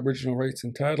 our Aboriginal rights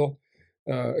and title.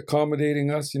 Accommodating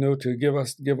us, to give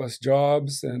us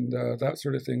jobs and that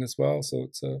sort of thing as well. So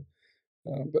it's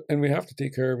and we have to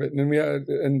take care of it.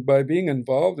 And by being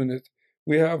involved in it,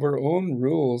 we have our own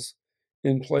rules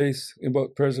in place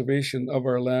about preservation of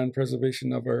our land,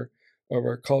 preservation of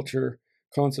our culture,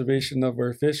 conservation of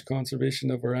our fish,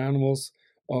 conservation of our animals.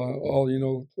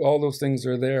 All those things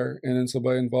are there, and so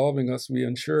by involving us, we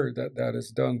ensure that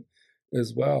is done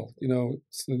as well.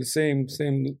 It's the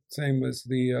same as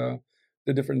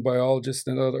the different biologists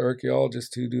and other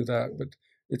archaeologists who do that. But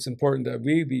it's important that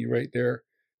we be right there,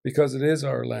 because it is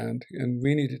our land and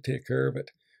we need to take care of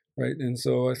it, right? And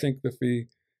so I think if we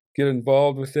get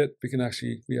involved with it,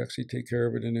 we actually take care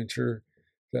of it and ensure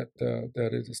that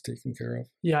it is taken care of.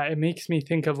 Yeah, it makes me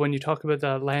think of when you talk about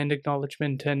the land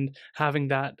acknowledgement and having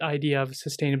that idea of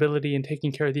sustainability and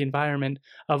taking care of the environment,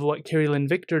 of what Carrie Lynn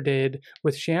Victor did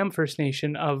with Sham First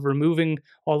Nation, of removing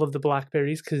all of the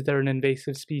blackberries because they're an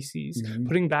invasive species,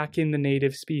 putting back in the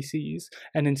native species,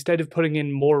 and instead of putting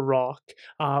in more rock,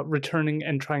 returning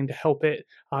and trying to help it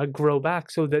grow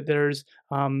back so that there's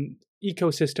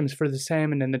ecosystems for the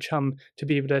salmon and the chum to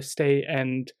be able to stay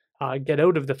and get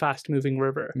out of the fast-moving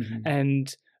river.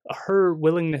 And her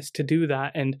willingness to do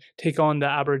that and take on the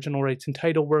Aboriginal rights and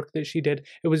title work that she did,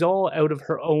 it was all out of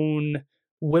her own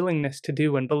willingness to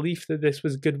do and belief that this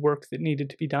was good work that needed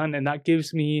to be done. And that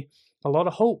gives me a lot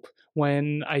of hope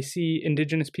when I see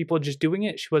Indigenous people just doing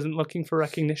it. She wasn't looking for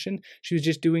recognition. She was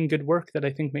just doing good work that I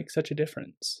think makes such a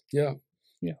difference. Yeah,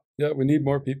 we need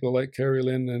more people like Carrie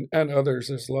Lynn and others.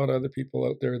 There's a lot of other people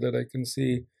out there that I can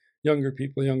see, younger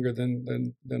people, younger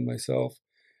than myself,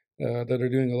 that are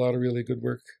doing a lot of really good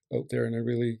work out there. And I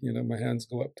really, my hands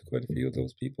go up to quite a few of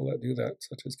those people that do that,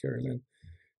 such as Carrie Lynn.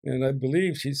 And I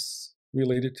believe she's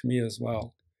related to me as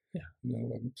well. Yeah.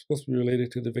 I'm supposed to be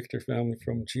related to the Victor family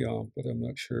from Chiam, but I'm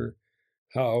not sure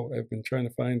how. I've been trying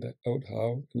to find out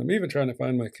how, and I'm even trying to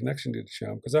find my connection to the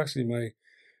Cham, because actually my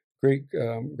great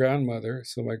grandmother,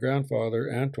 so my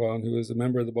grandfather Antoine, who was a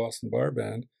member of the Boston Bar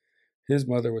Band, his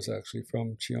mother was actually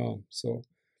from Chiam. So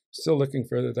still looking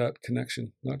for that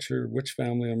connection. Not sure which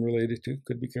family I'm related to.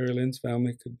 Could be Carrie Lynn's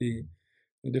family, could be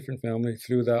a different family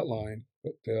through that line.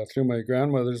 But through my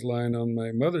grandmother's line on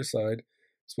my mother's side,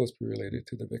 supposed to be related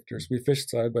to the Victors. We fished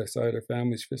side by side. Our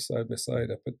families fished side by side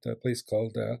up at a place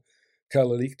called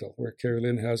Kalaliktal, where Carrie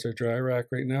Lynn has her dry rack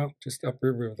right now. Just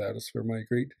upriver of that is where my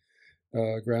great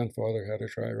grandfather had a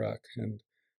dry rack, and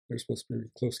they're supposed to be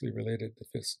closely related to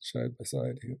fish side by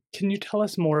side. Yeah. Can you tell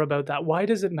us more about that? Why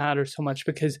does it matter so much?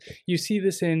 Because you see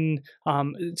this in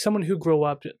someone who grew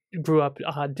up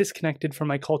disconnected from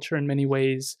my culture in many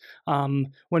ways.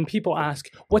 When people ask,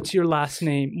 "What's your last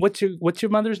name? What's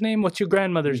your mother's name? What's your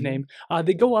grandmother's name?"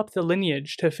 They go up the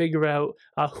lineage to figure out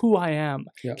who I am.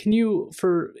 Yeah. Can you,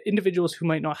 for individuals who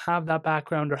might not have that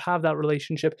background or have that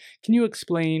relationship, can you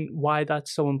explain why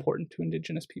that's so important to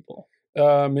Indigenous people?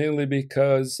 Mainly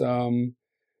because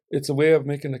it's a way of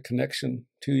making a connection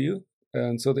to you.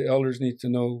 And so the elders need to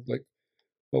know, like,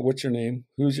 well, what's your name,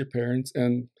 who's your parents,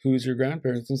 and who's your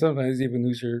grandparents, and sometimes even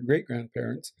who's your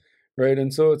great-grandparents, right?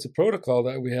 And so it's a protocol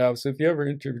that we have. So if you ever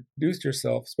introduce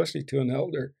yourself, especially to an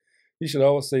elder, you should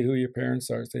always say who your parents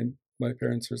are. Say, my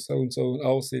parents are so-and-so, and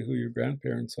always say who your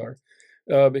grandparents are,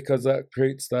 because that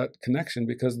creates that connection,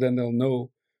 because then they'll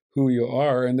know who you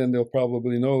are, and then they'll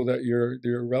probably know that you're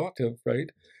a relative,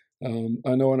 right?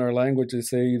 I know in our language they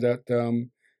say that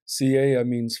Siea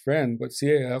means friend, but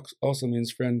Siea also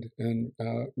means friend and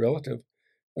relative.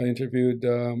 I interviewed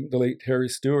the late Harry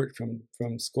Stewart from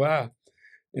Squaw,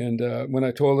 and when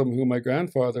I told him who my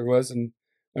grandfather was, and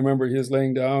I remember he was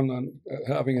laying down on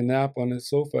having a nap on his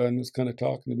sofa and was kind of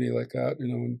talking to me like that,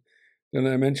 and then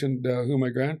I mentioned who my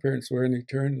grandparents were, and he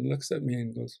turned and looks at me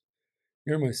and goes,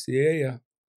 "You're my Siea."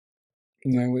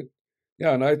 And I went,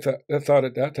 yeah, and I thought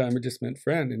at that time it just meant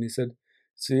friend. And he said,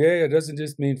 Siea doesn't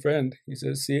just mean friend. He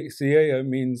says, Siea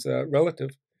means relative.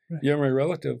 Right. You're my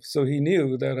relative. So he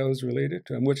knew that I was related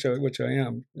to him, which I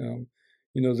am.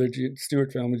 The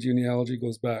Stewart family genealogy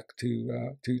goes back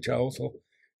to Chowthal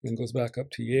and goes back up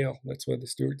to Yale. That's why the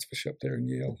Stewarts fish up there in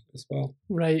Yale as well.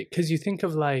 Right, because you think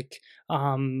of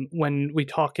when we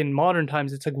talk in modern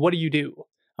times, it's like, what do you do?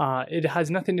 It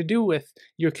has nothing to do with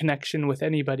your connection with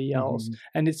anybody else.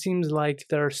 And it seems like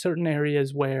there are certain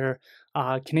areas where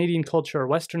Canadian culture or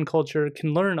Western culture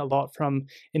can learn a lot from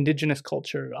Indigenous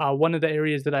culture. One of the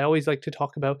areas that I always like to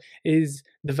talk about is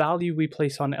the value we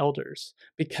place on elders,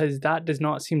 because that does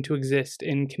not seem to exist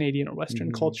in Canadian or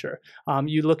Western culture.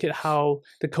 You look at how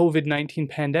the COVID-19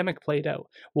 pandemic played out.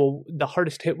 Well, the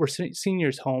hardest hit were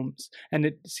seniors' homes, and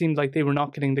it seemed like they were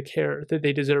not getting the care that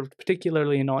they deserved,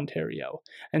 particularly in Ontario.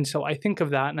 And so I think of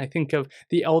that, and I think of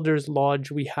the Elders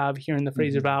Lodge we have here in the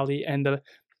Fraser Valley, and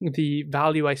the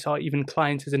value I saw even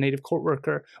clients as a native court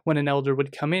worker when an elder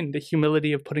would come in, the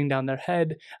humility of putting down their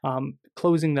head,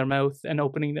 closing their mouth and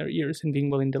opening their ears and being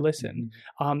willing to listen.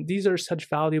 These are such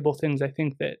valuable things, I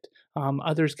think, that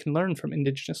others can learn from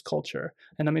Indigenous culture.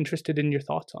 And I'm interested in your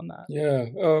thoughts on that. Yeah.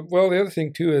 Well, the other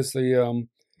thing too is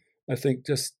I think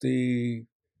just the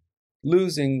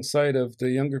losing sight of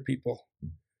the younger people.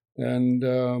 And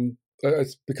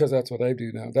it's because that's what I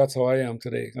do now. That's how I am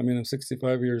today. I mean, I'm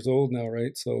 65 years old now,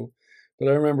 right? So, but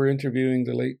I remember interviewing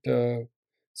the late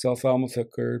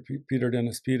Salthalmathuk or Peter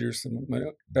Dennis Peterson,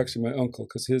 my uncle,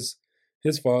 because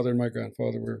his father and my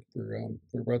grandfather were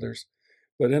brothers.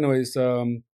 But anyways,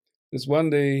 this one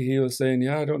day he was saying,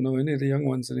 "Yeah, I don't know any of the young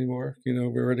ones anymore. We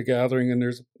were at a gathering and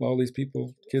there's all these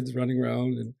people, kids running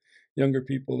around and younger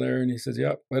people there." And he says,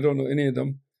 "Yeah, I don't know any of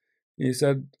them." He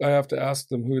said, I have to ask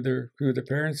them who their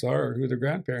parents are or who their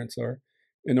grandparents are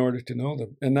in order to know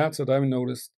them. And that's what I've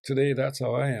noticed today. That's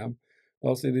how I am.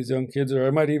 I'll see these young kids, or I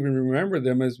might even remember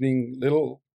them as being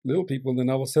little people.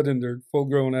 Then all of a sudden they're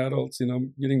full-grown adults,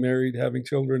 getting married, having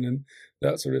children, and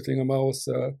that sort of thing. I'm always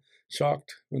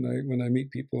shocked when I meet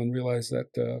people and realize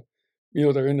that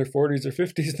they're in their 40s or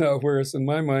 50s now, whereas in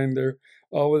my mind they're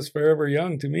always forever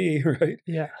young to me, right?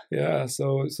 Yeah.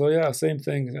 So yeah, same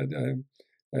thing.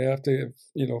 I have to,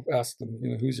 ask them,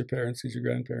 who's your parents, who's your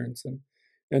grandparents,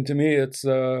 and to me, it's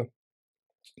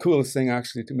coolest thing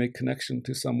actually to make connection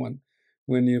to someone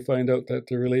when you find out that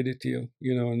they're related to you,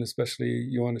 and especially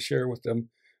you want to share with them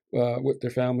what their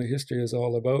family history is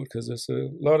all about, because there's a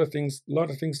lot of things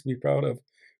to be proud of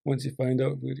once you find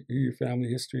out who your family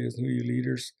history is and who your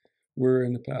leaders were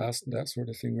in the past and that sort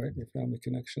of thing, right? Your family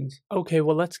connections. Okay,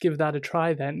 well, let's give that a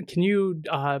try then. Can you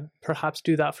perhaps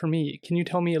do that for me? Can you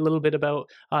tell me a little bit about,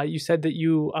 you said that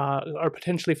you are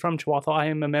potentially from Chawathal. I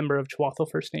am a member of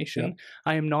Chawathal First Nation. Yeah.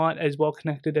 I am not as well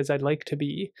connected as I'd like to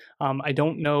be. I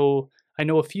don't know, I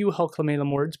know a few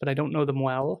Halklamelam words, but I don't know them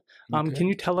well. Okay. Can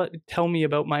you tell me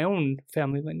about my own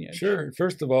family lineage? Sure.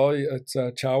 First of all, it's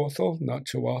Chawathal, not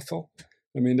Chawathal.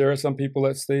 I mean, there are some people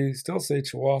that still say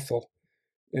Chawathal.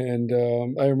 And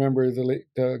I remember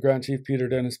the Grand Chief Peter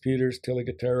Dennis Peters, Tilly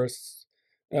Gutierrez,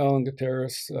 Alan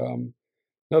Gutierrez,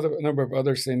 another number of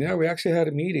others saying, yeah, we actually had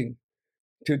a meeting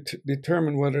to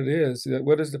determine what it is,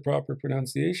 what is the proper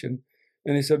pronunciation.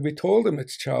 And he said, we told them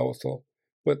it's Chawathal,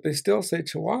 but they still say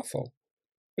Chawathal.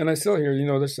 And I still hear,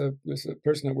 there's a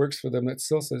person that works for them that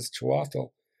still says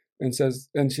Chawathal and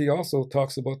she also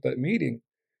talks about that meeting,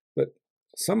 but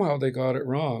somehow they got it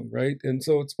wrong, right? And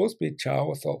so it's supposed to be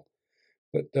Chawathal.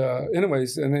 But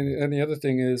anyways, and the other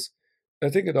thing is, I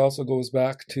think it also goes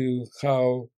back to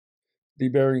how the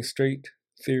Bering Strait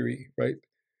theory, right,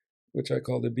 which I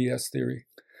call the BS theory,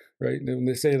 right? And when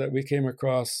they say that we came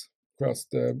across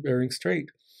the Bering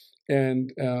Strait,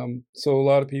 and so a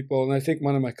lot of people, and I think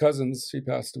one of my cousins, she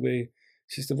passed away.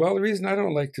 She said, "Well, the reason I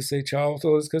don't like to say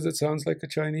Chawathal is because it sounds like a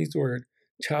Chinese word,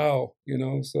 Chow."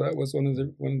 So that was one of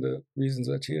the reasons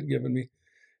that she had given me.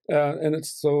 And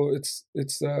it's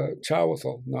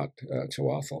Chawathal, not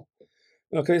Chawathal.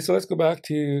 Okay, so let's go back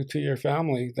to your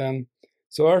family then.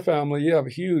 So our family, you have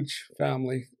a huge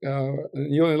family.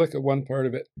 You only look at one part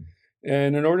of it.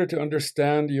 And in order to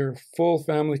understand your full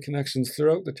family connections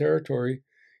throughout the territory,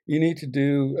 you need to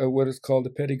do what is called a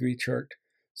pedigree chart.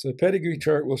 So the pedigree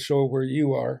chart will show where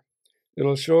you are.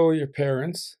 It'll show your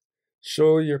parents,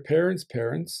 show your parents'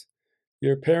 parents,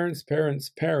 your parents' parents'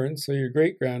 parents, so your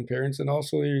great-grandparents, and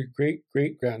also your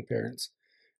great-great-grandparents.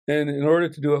 And in order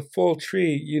to do a full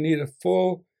tree, you need a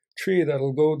full tree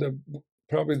that'll go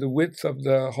probably the width of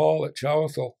the hall at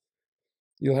Chawathal.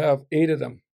 You'll have 8 of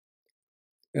them.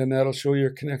 And that'll show your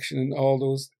connection in all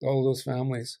those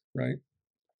families, right?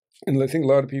 And I think a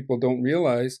lot of people don't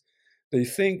realize, they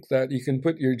think that you can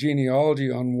put your genealogy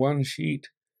on one sheet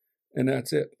and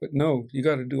that's it. But no, you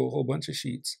got to do a whole bunch of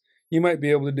sheets. You might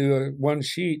be able to do one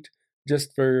sheet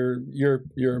just for your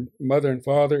mother and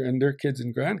father and their kids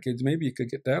and grandkids. Maybe you could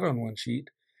get that on one sheet.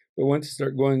 But once you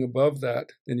start going above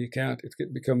that, then you can't.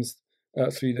 It becomes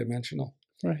 3-dimensional.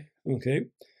 Right. Okay.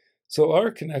 So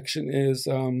our connection is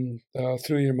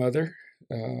through your mother,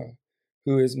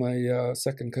 who is my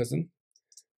second cousin,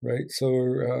 right?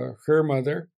 So her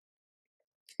mother,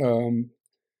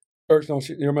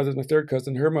 your mother's my third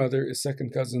cousin. Her mother is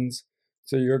second cousins.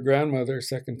 So your grandmother is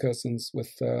second cousins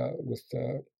with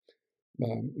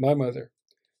my mother.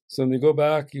 So when you go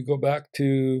back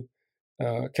to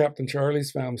Captain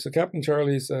Charlie's family. So Captain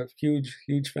Charlie's a huge,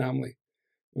 huge family.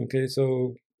 Okay,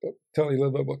 so I'll tell you a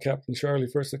little bit about Captain Charlie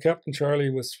first. So Captain Charlie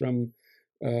was from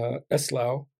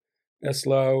Eslau,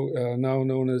 now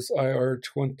known as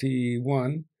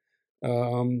IR-21,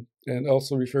 and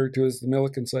also referred to as the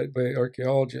Milliken site by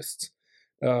archaeologists.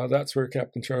 That's where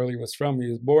Captain Charlie was from. He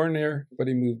was born there, but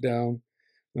he moved down.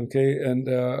 Okay, and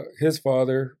his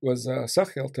father was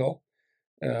Sachiltil,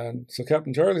 and so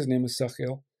Captain Charlie's name is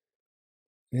Sachil.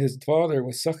 His father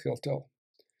was Sachiltil.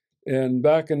 And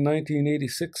back in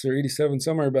 1986 or 87,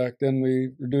 somewhere back then,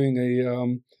 we were doing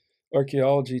a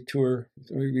archaeology tour.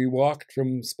 We walked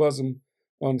from Spuzzum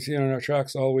on CNR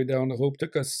tracks all the way down to Hope.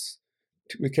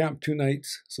 We camped 2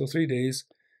 nights, so 3 days.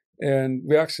 And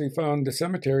we actually found the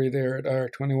cemetery there at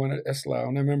IR-21 at Eslau.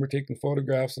 And I remember taking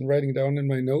photographs and writing down in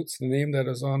my notes the name that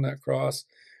was on that cross.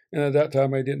 And at that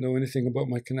time, I didn't know anything about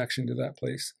my connection to that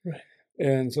place. Right.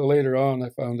 And so later on, I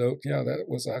found out, that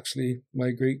was actually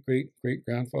my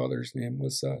great-great-great-grandfather's name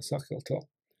was Sachiltil.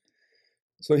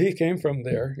 So he came from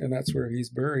there, and that's where he's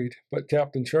buried. But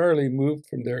Captain Charlie moved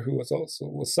from there, who was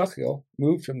Sachil,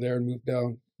 moved from there and moved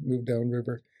down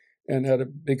river, and had a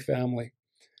big family.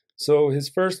 So his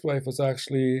first wife was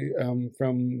actually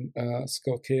from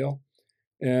Skelkale,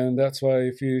 and that's why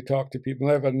if you talk to people,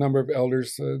 I've had a number of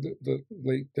elders, the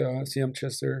late C.M.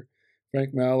 Chester,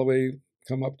 Frank Malloway,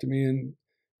 come up to me, and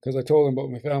because I told him about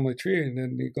my family tree, and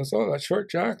then he goes, "Oh, that's Short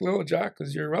Jack, Little Jack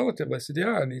is your relative." I said,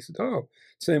 "Yeah," and he said, "Oh."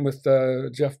 Same with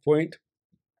Jeff Point.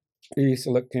 He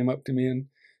came up to me and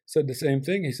said the same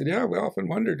thing. He said, "Yeah, we often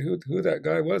wondered who that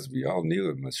guy was. We all knew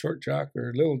him as Short Jack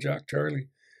or Little Jack Charlie."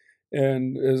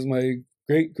 And it was my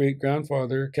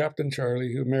great-great-grandfather, Captain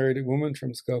Charlie, who married a woman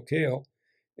from Skelkale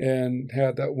and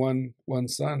had that one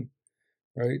son,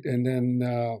 right? And then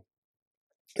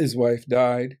his wife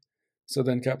died. So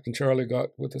then Captain Charlie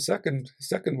got with a second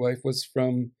wife was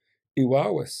from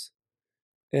Iwawis.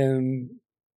 and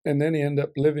then he ended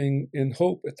up living in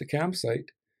Hope at the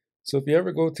campsite. So if you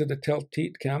ever go to the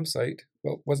Telteet campsite,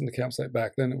 well, it wasn't a campsite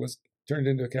back then, it was turned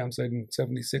into a campsite in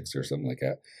 76 or something like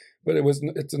that. But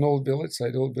it's an old village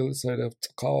site of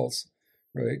Tkals,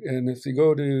 right? And if you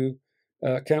go to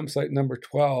campsite number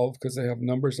 12, because they have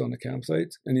numbers on the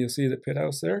campsites, and you'll see the pit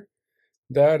house there,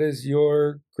 that is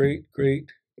your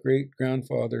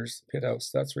great-great-great-grandfather's pit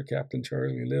house. That's where Captain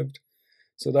Charlie lived.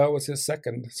 So that was his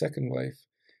second wife.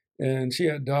 And she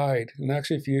had died. And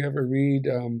actually, if you ever read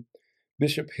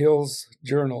Bishop Hill's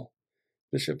journal,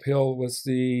 Bishop Hill was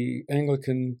the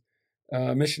Anglican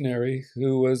missionary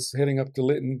who was heading up to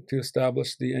Lytton to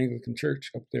establish the Anglican Church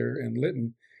up there in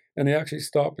Lytton. And he actually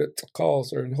stopped at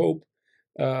Calls or in Hope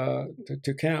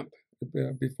to camp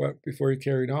before he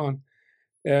carried on.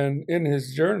 And in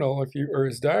his journal, or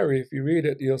his diary, if you read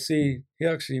it, you'll see he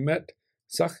actually met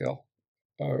Sachel,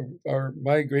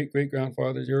 my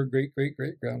great-great-grandfather, your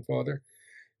great-great-great-grandfather.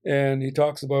 And he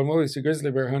talks about him, he's a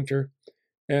grizzly bear hunter.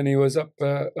 And he was up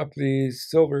the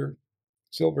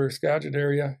Silver Skagit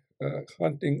area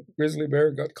hunting grizzly bear,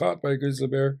 got caught by a grizzly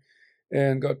bear,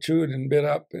 and got chewed and bit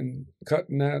up and cut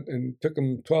in that, and took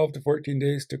him 12 to 14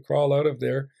 days to crawl out of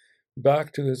there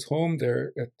back to his home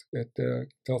there at the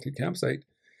Telteet campsite.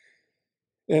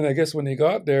 And I guess when he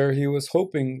got there, he was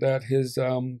hoping that his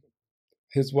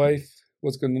wife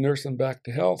was going to nurse him back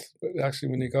to health. But actually,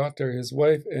 when he got there, his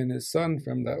wife and his son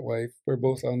from that wife were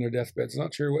both on their deathbeds.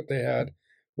 Not sure what they had,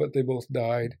 but they both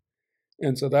died.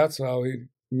 And so that's how he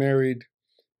married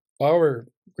our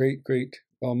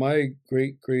my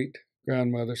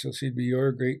great-great-grandmother. So she'd be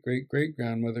your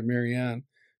great-great-great-grandmother, Mary Ann,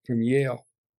 from Yale.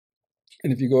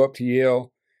 And if you go up to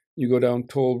Yale, you go down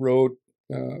Toll Road,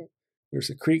 there's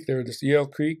a creek there, there's Yale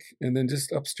Creek, and then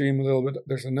just upstream a little bit,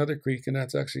 there's another creek, and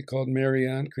that's actually called Mary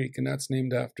Ann Creek, and that's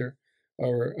named after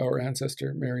our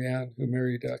ancestor, Mary Ann, who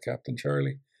married Captain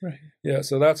Charlie. Right. Yeah,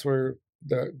 so that's where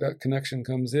that connection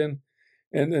comes in.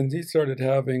 And then he started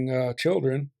having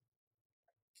children,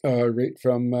 right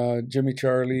from Jimmy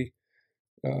Charlie,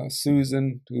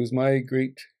 Susan, who's my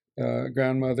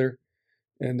great-grandmother,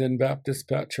 and then Baptist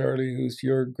Pat Charlie, who's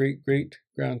your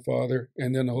great-great-grandfather,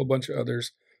 and then a whole bunch of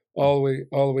others, all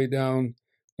the way down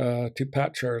to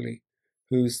Pat Charlie,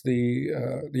 who's the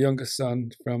youngest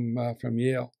son from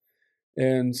Yale.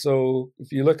 And so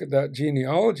if you look at that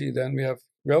genealogy, then we have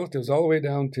relatives all the way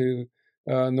down to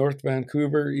North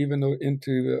Vancouver, even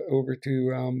over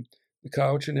to the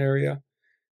Cowichan area,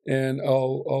 and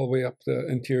all the way up the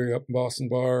interior, up in Boston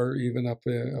Bar, even up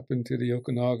into the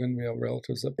Okanagan. We have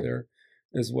relatives up there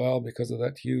as well because of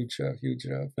that huge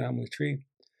family tree.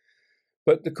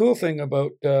 But the cool thing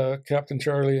about Captain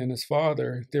Charlie and his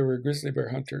father, they were grizzly bear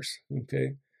hunters,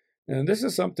 okay? And this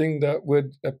is something that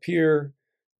would appear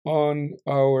on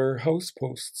our house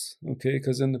posts, okay?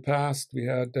 Because in the past, we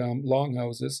had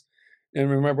longhouses. And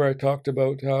remember, I talked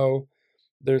about how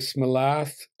there's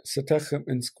Smalath, Setechem,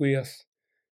 and Squeath.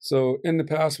 So in the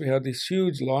past, we had these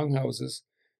huge longhouses.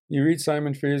 You read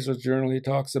Simon Fraser's journal, he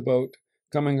talks about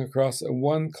coming across a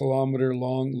 1 kilometer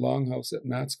long longhouse at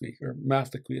Matsqui, or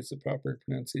Mathaqui is the proper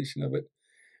pronunciation of it.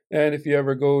 And if you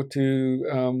ever go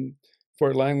to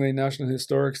Fort Langley National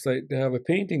Historic Site, they have a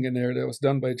painting in there that was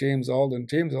done by James Alden.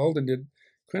 James Alden did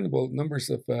incredible numbers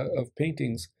of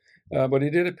paintings, but he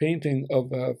did a painting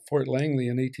of Fort Langley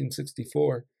in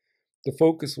 1864. The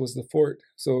focus was the fort,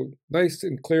 so nice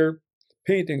and clear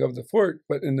painting of the fort,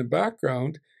 but in the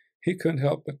background, he couldn't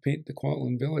help but paint the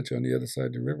Kwantlen village on the other side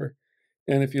of the river.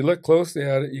 And if you look closely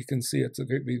at it, you can see it's a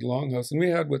great big longhouse. And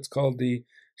we had what's called the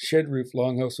shed roof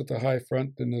longhouse with a high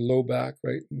front and a low back,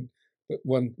 right? But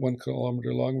 1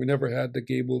 kilometer long. We never had the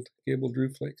gabled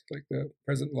roof like the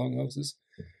present longhouses.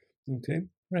 Okay.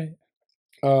 Right.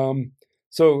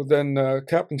 So then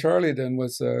Captain Charlie then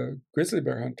was a grizzly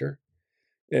bear hunter,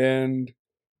 and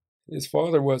his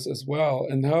father was as well.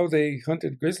 And how they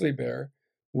hunted grizzly bear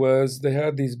was they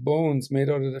had these bones made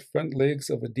out of the front legs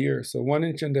of a deer, so 1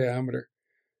 inch in diameter.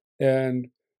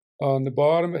 And on the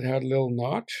bottom, it had a little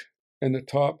notch, and the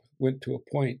top went to a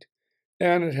point.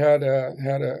 And it had a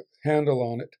handle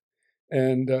on it,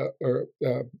 and or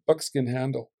a buckskin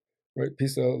handle, right?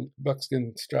 Piece of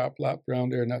buckskin strap lapped around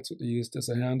there, and that's what they used as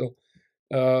a handle.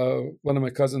 One of my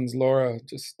cousins, Laura,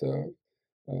 just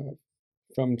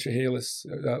from Chehalis,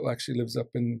 actually lives up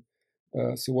in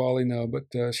Suwali now,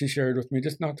 but she shared with me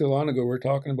just not too long ago, we were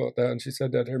talking about that, and she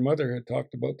said that her mother had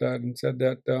talked about that and said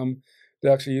that they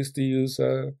actually used to use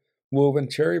woven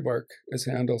cherry bark as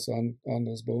handles on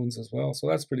those bones as well. So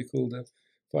that's pretty cool to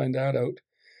find that out.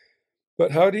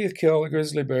 But how do you kill a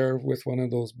grizzly bear with one of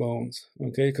those bones?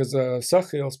 Okay, because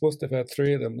Sachel is supposed to have had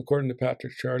 3 of them, according to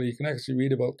Patrick Charlie. You can actually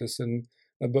read about this in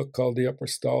a book called The Upper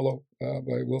Stalo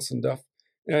by Wilson Duff.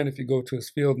 And if you go to his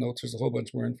field notes, there's a whole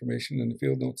bunch more information in the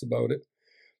field notes about it.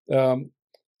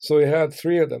 So he had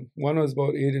 3 of them. One was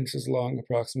about 8 inches long,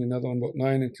 approximately. Another one about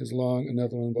 9 inches long.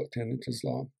 Another one about 10 inches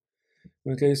long.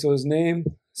 Okay, so his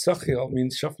name, Sachiel,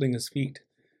 means shuffling his feet,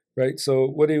 right? So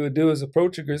what he would do is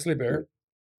approach a grizzly bear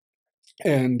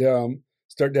and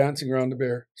start dancing around the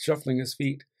bear, shuffling his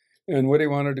feet. And what he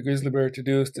wanted the grizzly bear to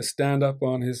do is to stand up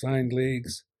on his hind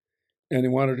legs. And he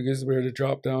wanted the grizzly bear to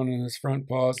drop down on his front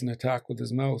paws and attack with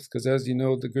his mouth. Because as you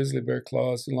know, the grizzly bear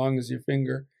claws as long as your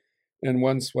finger, and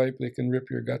one swipe, they can rip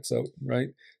your guts out, right?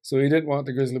 So he didn't want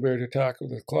the grizzly bear to attack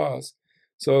with his claws.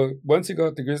 So once he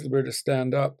got the grizzly bear to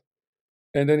stand up,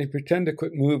 and then he pretended to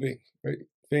quit moving, right?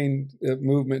 Feigned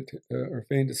movement or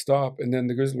feigned to stop, and then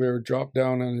the grizzly bear would drop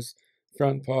down on his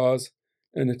front paws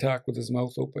and attack with his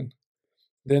mouth open.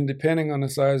 Then, depending on the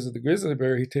size of the grizzly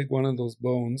bear, he'd take one of those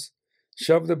bones,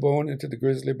 shove the bone into the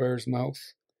grizzly bear's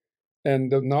mouth,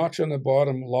 and the notch on the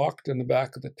bottom locked in the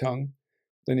back of the tongue.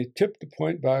 Then he tipped the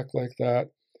point back like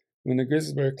that. When the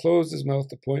grizzly bear closed his mouth,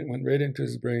 the point went right into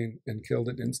his brain and killed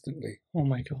it instantly. Oh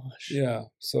my gosh. Yeah.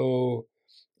 So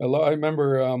I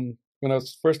remember when I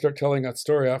first started telling that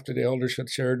story after the elders had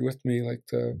shared with me, like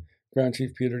the Grand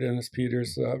Chief Peter, Dennis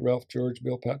Peters, Ralph George,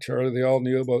 Bill, Pat, Charlie, they all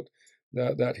knew about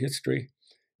that history.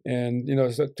 And,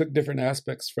 so it took different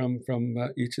aspects from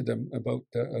each of them about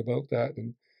that.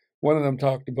 And one of them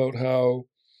talked about how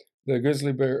the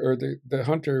grizzly bear or the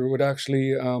hunter would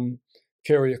actually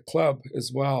carry a club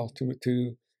as well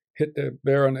to hit the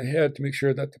bear on the head to make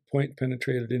sure that the point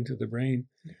penetrated into the brain.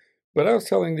 But I was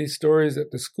telling these stories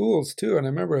at the schools too, and I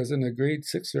remember I was in a grade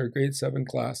 6 or a grade 7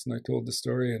 class, and I told the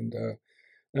story, and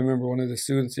I remember one of the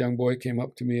students, a young boy, came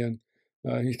up to me, and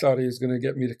he thought he was going to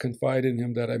get me to confide in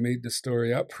him that I made the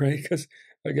story up, right? Because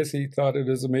I guess he thought it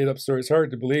was a made-up story. It's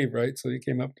hard to believe, right? So he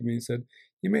came up to me and said,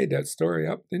 "You made that story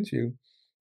up, didn't you?"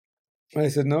 I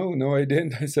said, No, I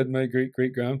didn't. I said, my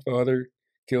great-great-grandfather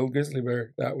killed grizzly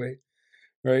bear that way,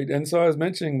 right? And so I was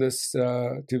mentioning this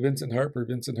to Vincent Harper.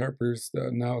 Vincent Harper's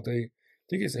now, I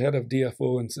think he's the head of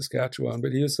DFO in Saskatchewan,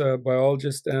 but he was a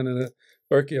biologist and an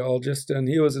archaeologist, and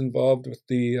he was involved with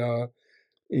the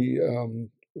the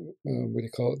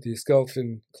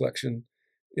skeleton collection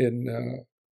in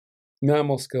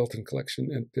mammal skeleton collection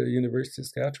at the University of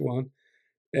Saskatchewan.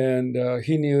 And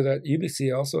he knew that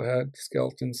UBC also had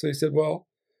skeletons. So he said, well,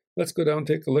 let's go down and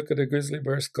take a look at a grizzly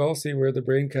bear skull, see where the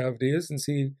brain cavity is, and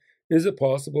see, is it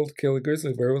possible to kill a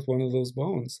grizzly bear with one of those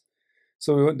bones?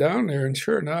 So we went down there, and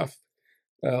sure enough,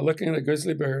 looking at a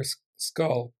grizzly bear's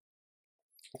skull,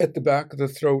 at the back of the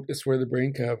throat is where the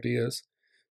brain cavity is.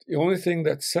 The only thing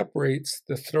that separates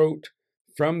the throat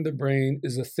from the brain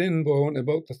is a thin bone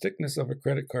about the thickness of a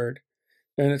credit card.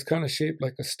 And it's kind of shaped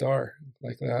like a star,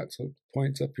 like that. So it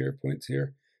points up here, points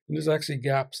here. And there's actually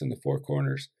gaps in the 4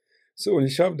 corners. So when you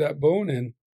shoved that bone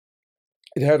in,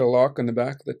 it had a lock on the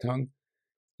back of the tongue.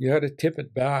 You had to tip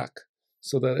it back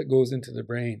so that it goes into the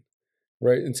brain,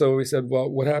 right? And so we said, well,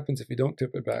 what happens if you don't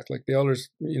tip it back? Like the elders,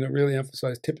 really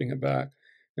emphasized tipping it back.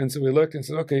 And so we looked and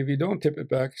said, okay, if you don't tip it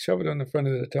back, shove it on the front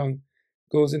of the tongue,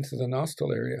 goes into the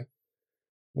nostril area.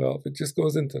 Well, if it just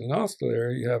goes into the nostril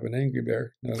area, you have an angry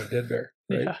bear, not a dead bear,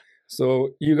 right? Yeah. So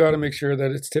you got to make sure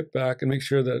that it's tipped back and make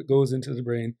sure that it goes into the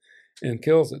brain and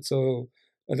kills it. So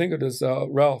I think it was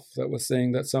Ralph that was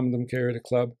saying that some of them carried a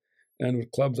club and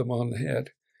would club them on the head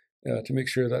to make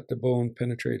sure that the bone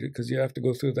penetrated, because you have to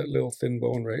go through that little thin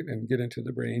bone, right, and get into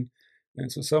the brain.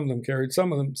 And so some of them carried,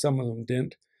 some of them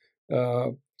didn't.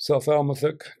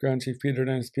 Self-Almathuk, Grand Chief Peter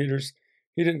Dennis Peters,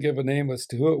 he didn't give a name as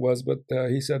to who it was, but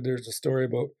he said there's a story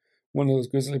about one of those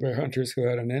grizzly bear hunters who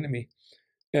had an enemy,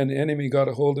 and the enemy got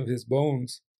a hold of his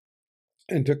bones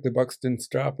and took the buckskin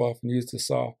strap off and used a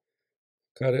saw,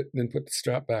 cut it, then put the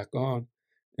strap back on.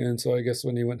 And so I guess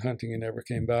when he went hunting, he never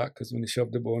came back, because when he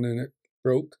shoved the bone in, it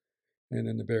broke, and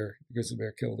then the grizzly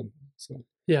bear killed him. So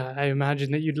yeah, I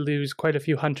imagine that you'd lose quite a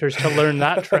few hunters to learn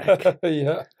that trick.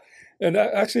 Yeah. And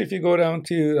actually, if you go down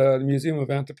to the Museum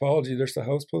of Anthropology, there's a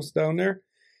house post down there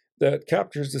that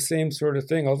captures the same sort of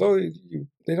thing. Although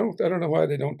they don't, I don't know why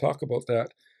they don't talk about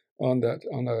that on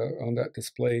that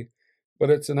display,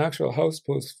 but it's an actual house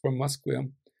post from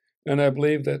Musqueam, and I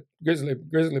believe that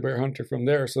grizzly bear hunter from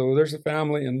there. So there's a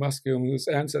family in Musqueam whose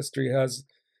ancestry has,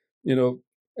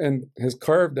 and has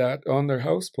carved that on their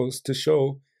house post to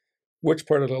show which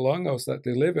part of the longhouse that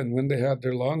they live in when they had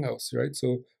their longhouse, right?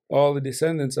 So all the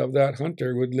descendants of that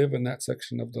hunter would live in that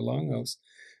section of the longhouse.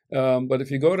 But if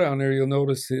you go down there, you'll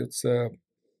notice it's a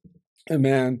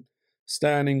man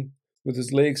standing with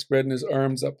his legs spread and his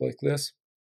arms up like this.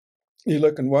 You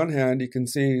look in one hand, you can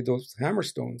see those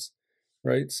hammerstones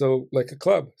right? So like a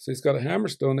club. So he's got a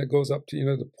hammerstone that goes up to,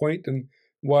 the point and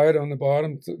wide on the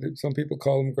bottom. Some people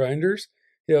call them grinders.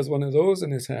 He has one of those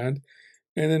in his hand.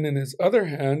 And then in his other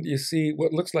hand, you see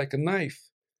what looks like a knife.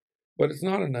 But it's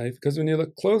not a knife, because when you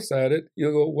look close at it,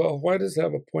 you'll go, well, why does it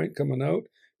have a point coming out?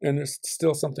 And there's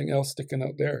still something else sticking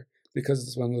out there, because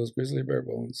it's one of those grizzly bear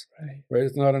bones, right?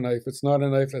 It's not a knife. It's not a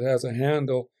knife that has a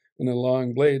handle and a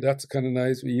long blade. That's the kind of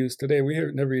knives we use today. We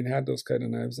never even had those kind of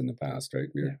knives in the past, right?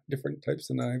 We had different types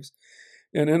of knives.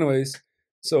 And anyways,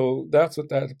 so that's what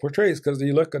that portrays, because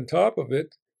you look on top of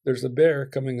it, there's a bear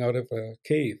coming out of a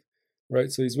cave,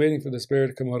 right? So he's waiting for this bear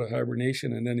to come out of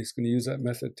hibernation, and then he's going to use that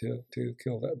method to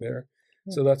kill that bear.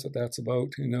 So that's what that's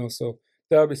about, So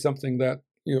that would be something that,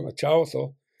 a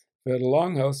Chawathil, if we had a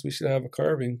longhouse, we should have a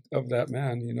carving of that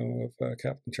man, of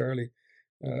Captain Charlie,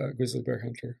 grizzly bear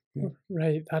hunter. Yeah.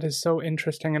 Right. That is so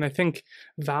interesting. And I think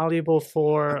valuable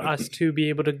for us to be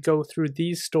able to go through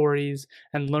these stories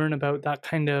and learn about that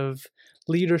kind of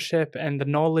leadership and the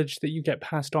knowledge that you get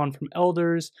passed on from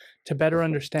elders to better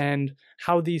understand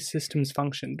how these systems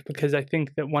functioned. Because I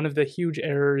think that one of the huge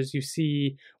errors you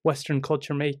see Western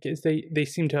culture make is they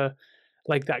seem to,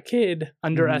 like that kid,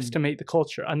 underestimate the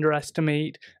culture,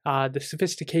 underestimate the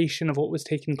sophistication of what was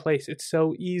taking place. It's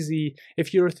so easy,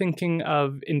 if you're thinking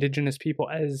of Indigenous people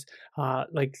as,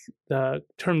 like the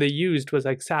term they used was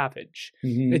like savage.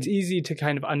 It's easy to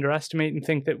kind of underestimate and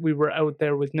think that we were out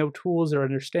there with no tools or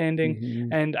understanding.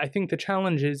 And I think the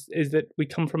challenge is that we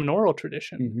come from an oral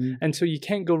tradition. And so you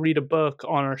can't go read a book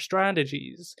on our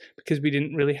strategies, because we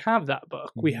didn't really have that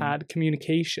book. We had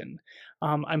communication.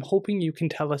 I'm hoping you can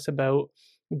tell us about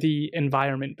the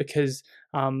environment, because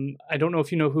I don't know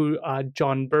if you know who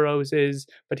John Burroughs is,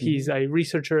 but he's a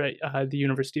researcher at the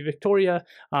University of Victoria,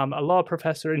 a law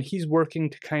professor, and he's working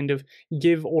to kind of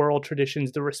give oral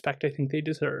traditions the respect I think they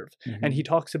deserve. And he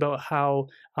talks about how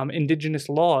Indigenous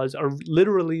laws are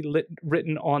literally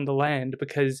written on the land,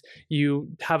 because you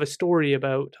have a story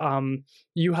about,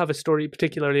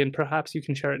 particularly, and perhaps you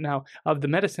can share it now, of the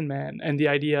medicine man, and the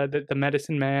idea that the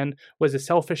medicine man was a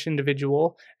selfish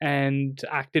individual and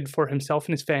acted for himself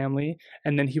and his family,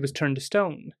 and then he was turned to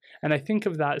stone. And I think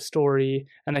of that story,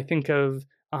 and I think of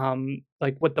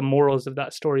like what the morals of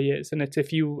that story is. And it's,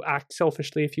 if you act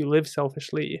selfishly, if you live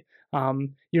selfishly,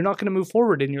 you're not going to move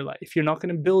forward in your life. You're not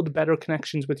going to build better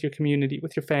connections with your community,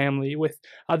 with your family, with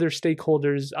other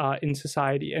stakeholders in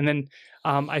society. And then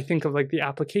I think of like the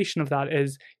application of that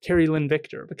is Carrie Lynn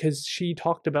Victor, because she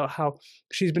talked about how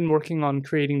she's been working on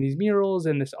creating these murals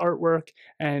and this artwork.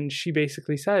 And she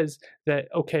basically says that,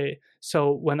 okay,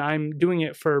 so when I'm doing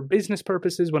it for business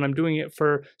purposes, when I'm doing it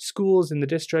for schools in the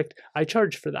district, I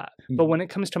charge for that. But when it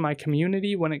comes to my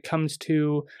community, when it comes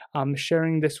to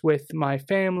sharing this with my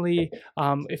family,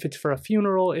 if it's for a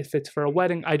funeral, if it's for a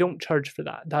wedding, I don't charge for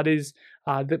that. That is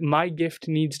that my gift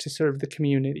needs to serve the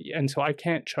community. And so I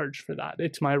can't charge for that.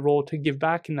 It's my role to give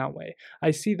back in that way. I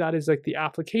see that as like the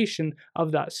application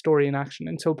of that story in action.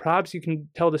 And so perhaps you can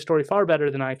tell the story far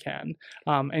better than I can,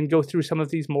 and go through some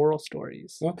of these moral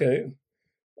stories. Okay.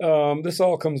 This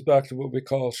all comes back to what we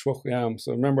call Shwokwam.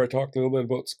 So remember I talked a little bit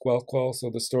about Squelquel, so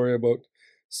the story about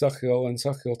Sachiel and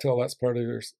Sachiel Till, that's part of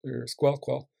your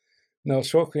Squelquel. Now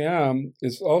Shwokwam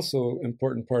is also an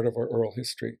important part of our oral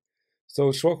history. So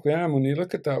Shwokwam, when you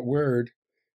look at that word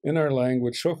in our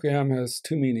language, Shwokwam has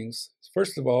two meanings.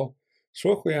 First of all,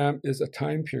 Shwokwam is a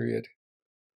time period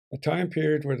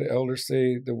where the elders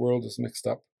say the world is mixed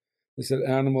up. They said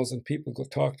animals and people could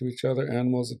talk to each other,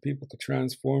 animals and people could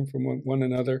transform from one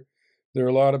another. There are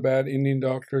a lot of bad Indian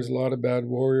doctors, a lot of bad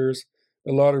warriors,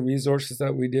 a lot of resources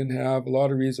that we didn't have, a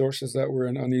lot of resources that were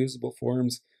in unusable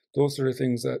forms. Those sort of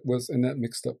things that was in that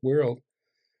mixed up world.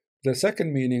 The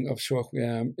second meaning of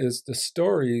Shwokwam is the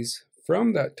stories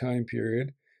from that time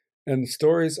period and the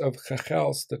stories of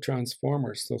Chachals, the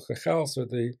transformers. So Chachals are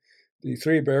the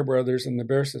three bear brothers and the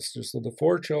bear sisters. So the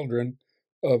four children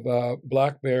of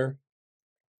Black Bear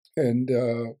and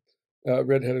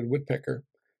Red-Headed Woodpecker.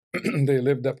 They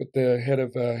lived up at the head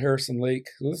of Harrison Lake.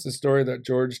 So this is a story that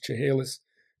George Chehalis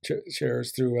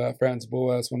shares through Franz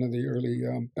Boas, one of the early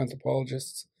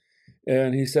anthropologists.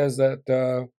 And he says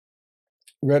that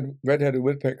Red-Headed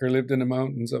Woodpecker lived in the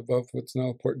mountains above what's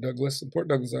now Port Douglas. And Port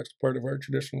Douglas is actually part of our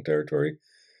traditional territory.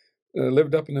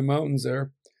 Lived up in the mountains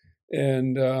there.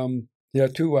 And he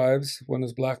had two wives. One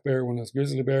was Black Bear, one was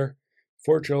Grizzly Bear.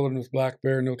 4 children with Black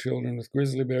Bear, no children with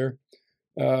Grizzly Bear.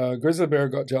 Grizzly Bear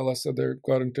got jealous, so they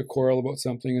got into a quarrel about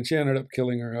something, and she ended up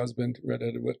killing her husband,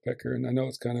 Red-Headed Woodpecker. And I know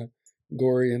it's kind of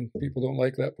gory, and people don't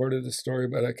like that part of the story,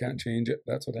 but I can't change it.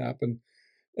 That's what happened.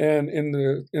 And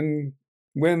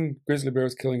when Grizzly Bear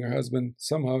was killing her husband,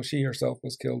 somehow she herself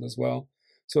was killed as well.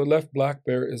 So it left Black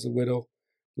Bear as a widow,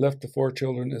 left the 4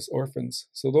 children as orphans.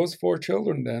 So those 4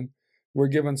 children then were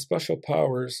given special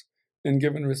powers and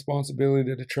given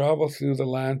responsibility to travel through the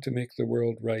land to make the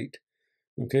world right.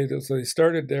 Okay, so they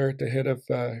started there at the head of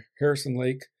Harrison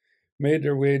Lake, made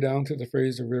their way down to the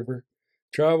Fraser River,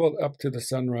 traveled up to the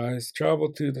sunrise,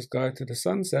 traveled through the sky to the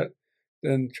sunset,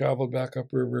 then traveled back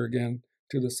upriver again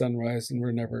to the sunrise, and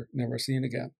were never seen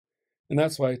again. And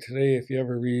that's why today, if you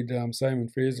ever read Simon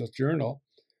Fraser's journal,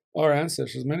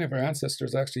 many of our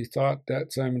ancestors actually thought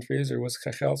that Simon Fraser was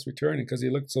Chachel's returning because he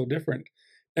looked so different,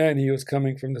 and he was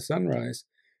coming from the sunrise.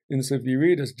 And so if you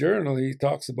read his journal, he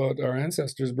talks about our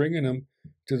ancestors bringing him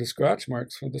to the scratch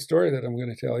marks from the story that I'm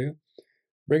going to tell you,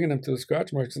 bringing him to the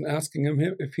scratch marks and asking him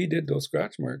if he did those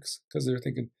scratch marks, because they're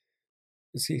thinking,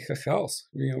 is he Chachel's,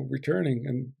 returning,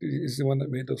 and he's the one that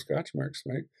made those scratch marks,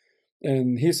 right?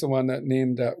 And he's the one that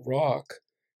named that rock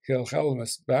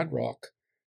Helchelamis, Bad Rock,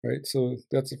 right? So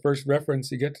that's the first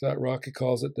reference you get to that rock. He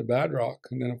calls it the Bad Rock.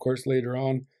 And then, of course, later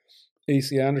on,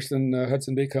 A.C. Anderson,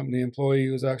 Hudson Bay Company employee,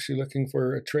 was actually looking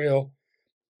for a trail,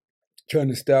 trying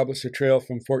to establish a trail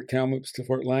from Fort Kamloops to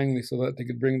Fort Langley so that they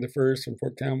could bring the furs from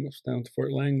Fort Kamloops down to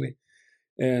Fort Langley.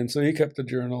 And so he kept the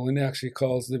journal, and he actually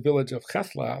calls the village of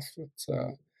Chatlath, it's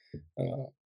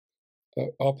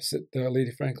opposite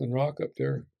Lady Franklin Rock up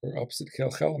there, or opposite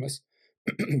Helchelamis.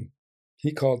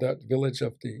 He called that village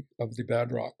of the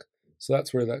Bad Rock. So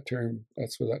that's where that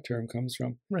term comes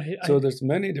from. Right. So there's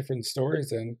many different stories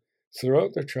then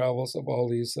throughout their travels of all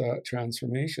these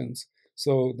transformations.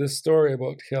 So this story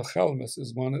about Helchelamis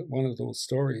is one of those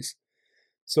stories.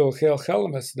 So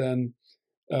Helchelamis then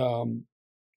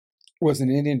was an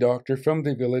Indian doctor from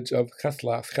the village of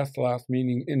Chatlath. Chatlath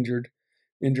meaning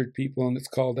injured people, and it's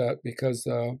called that because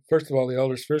first of all, the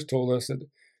elders first told us it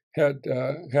had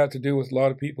to do with a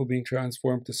lot of people being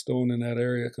transformed to stone in that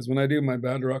area. Because when I do my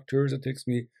Bad Rock tours, it takes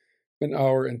me an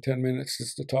hour and 10 minutes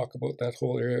just to talk about that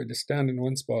whole area. Just stand in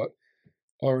one spot,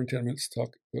 hour and 10 minutes to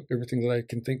talk about everything that I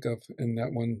can think of in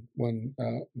that one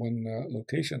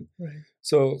location. Right.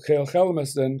 So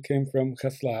Helchelamis then came from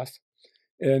Chatlath,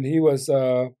 and he was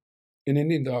an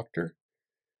Indian doctor.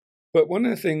 But one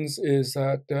of the things is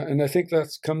that, and I think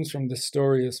that comes from this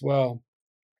story as well,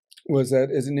 was that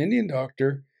as an Indian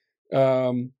doctor,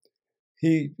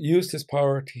 he used his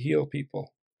power to heal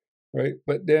people, right?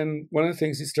 But then one of the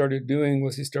things he started doing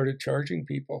was he started charging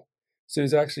people. So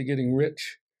he's actually getting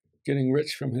rich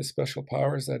from his special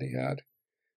powers that he had.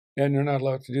 And you're not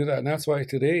allowed to do that. And that's why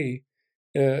today,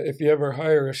 if you ever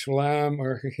hire a shlam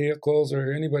or vehicles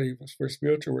or anybody for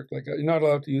spiritual work like that, you're not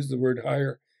allowed to use the word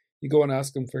hire. You go and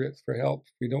ask them for help.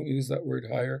 You don't use that word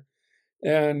hire.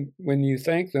 And when you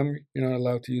thank them, you're not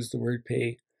allowed to use the word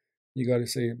pay. You got to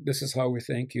say, this is how we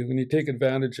thank you. When you take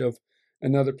advantage of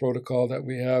another protocol that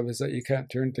we have is that you can't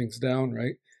turn things down,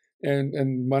 right?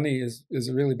 And money is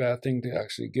a really bad thing to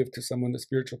actually give to someone, a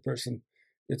spiritual person.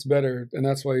 It's better. And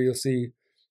that's why you'll see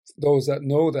those that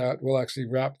know that will actually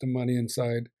wrap the money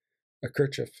inside a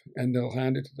kerchief and they'll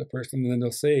hand it to the person and then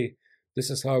they'll say, this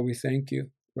is how we thank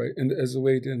you, right? And as a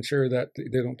way to ensure that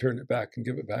they don't turn it back and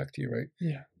give it back to you, right?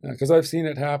 Yeah. Because I've seen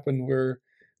it happen where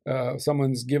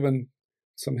someone's given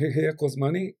some vehicles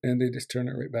money and they just turn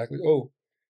it right back. Like, oh,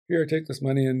 here, take this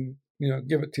money and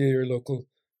give it to your local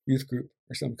youth group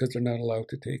or something, because they're not allowed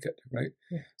to take it, right?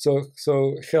 Yeah. So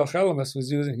Helchelamis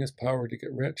was using his power to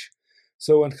get rich.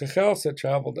 So when Chachel had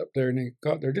traveled up there and he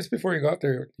got there, just before he got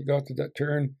there, he got to that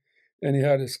turn and he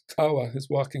had his kawa, his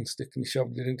walking stick, and he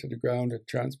shoved it into the ground and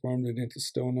transformed it into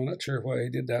stone. I'm not sure why he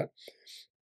did that.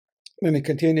 Then he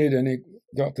continued and he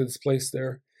got to this place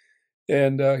there.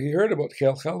 And he heard about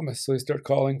Helchelamis, so he started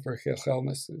calling for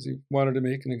Helchelamis as he wanted to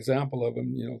make an example of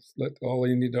him. Let all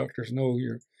Indian doctors know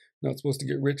you're not supposed to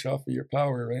get rich off of your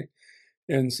power, right?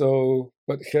 And so,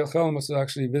 but Helchelamis was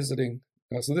actually visiting.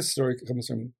 So this story comes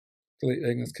from the late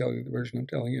Agnes Kelly, the version I'm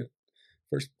telling you.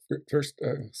 First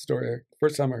story.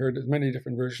 First time I heard it, many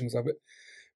different versions of it.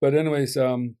 But anyways,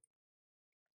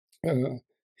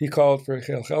 he called for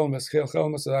Helchelamis.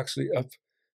 Helchelamis was actually up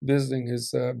visiting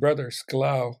his brother,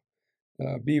 Sklau,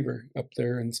 Beaver, up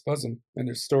there in Spuzzum. And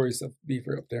there's stories of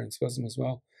Beaver up there in Spuzzum as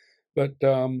well. But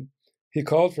he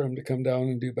called for him to come down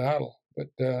and do battle. But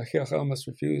Helchelamis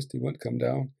refused. He wouldn't come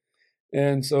down.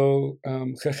 And so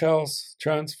Chachel's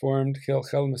transformed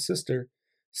Helchelamis' sister,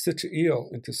 Sichael,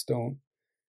 into stone.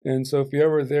 And so if you're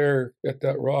ever there at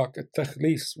that rock at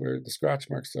Techlis, where the scratch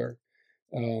marks are,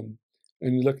 and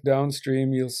you look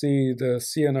downstream, you'll see the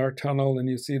CNR tunnel and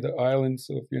you see the island.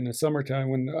 So if you're in the summertime,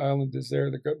 when the island is there,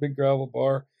 the big gravel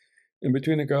bar, and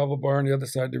between the gravel bar and the other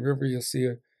side of the river, you'll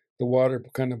see the water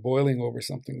kind of boiling over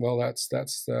something. Well, that's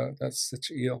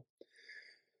Sichael.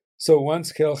 So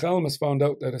once Caelchelmus found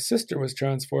out that his sister was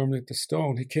transformed into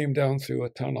stone, he came down through a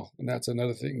tunnel. And that's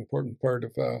another thing, important part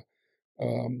of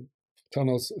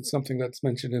tunnels. It's something that's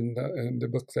mentioned in the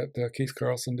book that Keith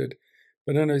Carlson did.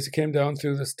 But anyways, he came down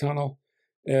through this tunnel,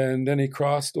 and then he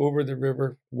crossed over the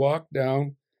river, walked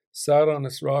down, sat on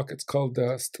this rock. It's called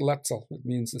Stelitzel. It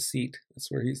means the seat.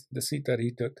 That's where the seat that he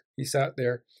took. He sat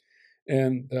there.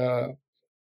 And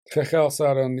Chechel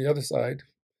sat on the other side,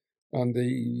 on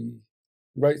the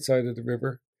right side of the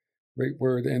river, right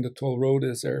where the end of Toll Road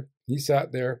is there. He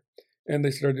sat there, and they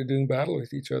started doing battle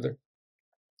with each other.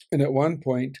 And at one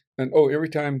point, every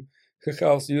time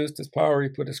Chechel used his power, he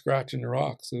put a scratch in the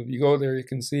rock. So if you go there, you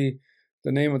can see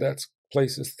the name of that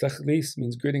place is Techlis,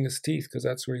 means gritting his teeth, because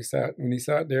that's where he sat. When he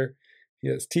sat there,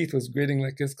 his teeth was gritting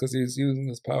like this because he was using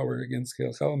his power against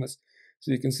Caelchelmus.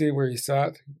 So you can see where he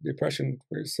sat, depression,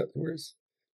 where his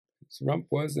rump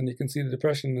was, and you can see the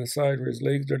depression in the side where his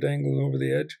legs are dangling over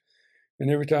the edge. And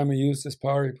every time he used his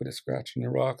power, he put a scratch in the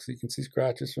rock. So you can see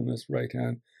scratches from his right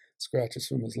hand, scratches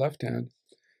from his left hand.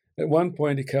 At one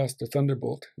point, he cast a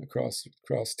thunderbolt across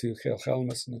to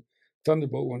Caelchelmus, and the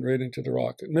thunderbolt went right into the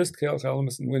rock. It missed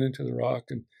Caelchelmus and went into the rock.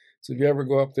 And so if you ever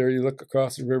go up there, you look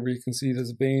across the river, you can see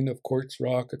this vein of quartz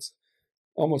rock. It's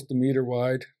almost a meter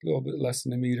wide, a little bit less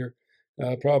than a meter,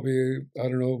 probably,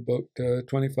 about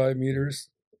 25 meters,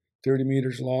 30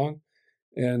 meters long.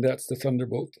 And that's the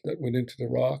thunderbolt that went into the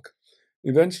rock.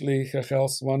 Eventually, Chechel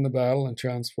won the battle and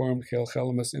transformed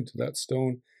Caelchelmus into that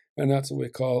stone. And that's what we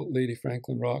call Lady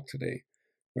Franklin Rock today,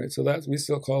 right? So we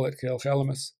still call it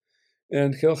Caelchelmus.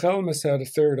 And Caelchelmus had a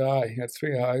third eye. He had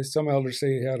 3 eyes. Some elders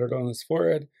say he had it on his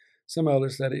forehead. Some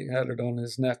elders said he had it on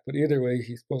his neck. But either way,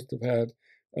 he's supposed to have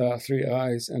had 3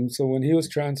 eyes. And so when he was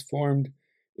transformed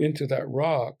into that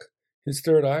rock, his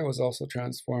third eye was also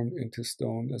transformed into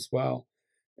stone as well.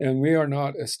 And we are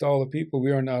not, as Stala people,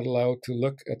 we are not allowed to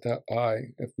look at that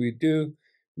eye. If we do,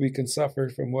 we can suffer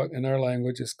from what in our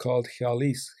language is called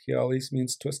chialis. Chialis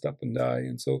means twist up and die.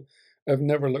 And so I've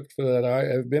never looked for that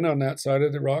eye. I've been on that side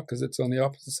of the rock because it's on the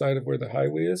opposite side of where the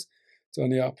highway is. It's on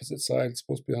the opposite side. It's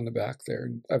supposed to be on the back there.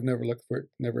 And I've never looked for it.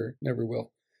 Never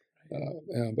will.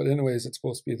 But anyways, it's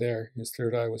supposed to be there. His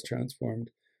third eye was transformed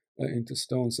into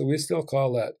stone. So we still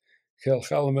call that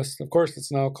Caelchelmus. Of course,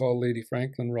 it's now called Lady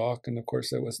Franklin Rock. And of course,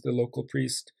 that was the local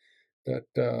priest that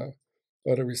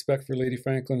out of respect for Lady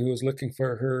Franklin, who was looking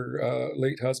for her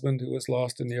late husband who was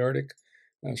lost in the Arctic.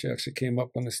 She actually came up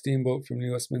on a steamboat from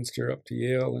New Westminster up to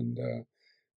Yale, and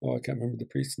I can't remember the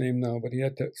priest's name now, but he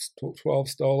had 12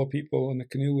 Stala people in the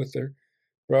canoe with her,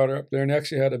 brought her up there, and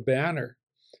actually had a banner.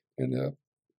 And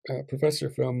a professor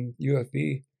from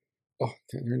UFB,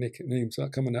 her name's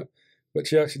not coming up, but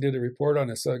she actually did a report on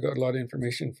this, so I got a lot of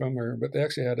information from her. But they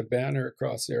actually had a banner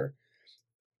across there,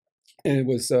 and it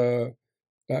was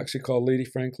actually called Lady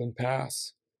Franklin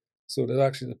Pass. So that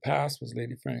actually the pass was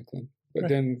Lady Franklin. But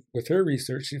then with her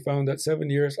research, she found that 7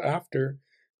 years after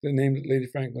they named it Lady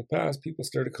Franklin Pass, people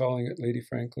started calling it Lady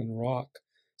Franklin Rock.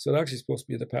 So it actually supposed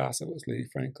to be the pass. It was Lady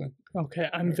Franklin. Okay,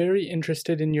 I'm very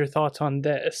interested in your thoughts on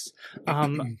this.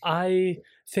 I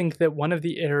think that one of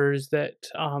the errors that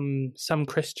some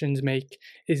Christians make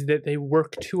is that they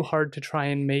work too hard to try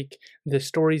and make the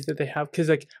stories that they have. Because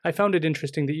I found it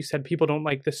interesting that you said people don't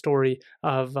like the story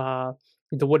of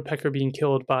the woodpecker being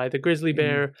killed by the grizzly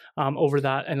bear over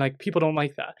that, and people don't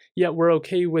like that. Yet we're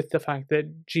okay with the fact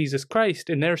that Jesus Christ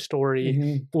in their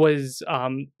story was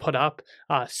put up,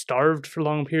 starved for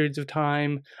long periods of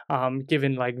time,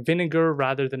 given vinegar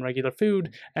rather than regular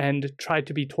food, and tried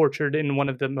to be tortured in one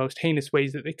of the most heinous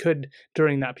ways that they could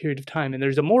during that period of time. And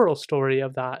there's a moral story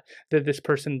of that this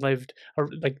person lived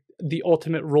the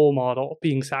ultimate role model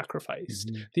being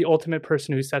sacrificed, the ultimate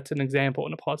person who sets an example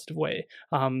in a positive way,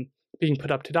 being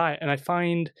put up to die. And I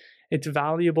find it's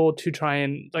valuable to try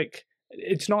and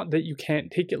it's not that you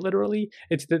can't take it literally,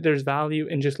 it's that there's value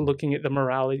in just looking at the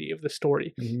morality of the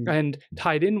story. And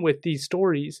tied in with these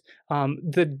stories,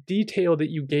 the detail that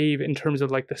you gave in terms of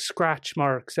the scratch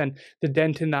marks and the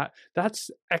dent in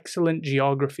that's excellent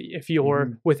geography if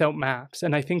you're without maps.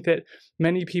 And I think that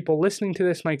many people listening to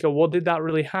this might go, well, did that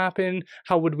really happen?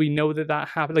 How would we know that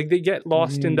happened? They get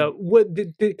lost in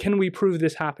can we prove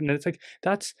this happened? And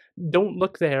it's don't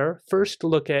look there. First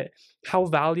look at how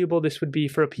valuable this would be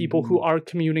for people who are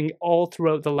commuting all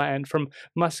throughout the land, from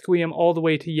Musqueam all the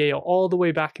way to Yale, all the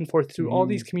way back and forth through all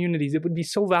these communities. It would be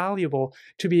so valuable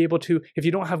to be able to, if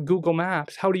you don't have Google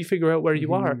Maps, how do you figure out where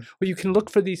you are? Well, you can look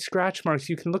for these scratch marks.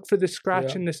 You can look for this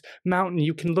scratch in this mountain.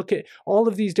 You can look at all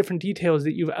of these different details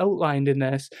that you've outlined in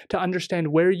this to understand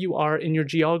where you are in your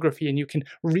geography. And you can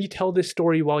retell this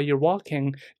story while you're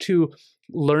walking to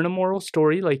learn a moral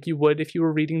story like you would if you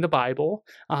were reading the Bible,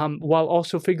 while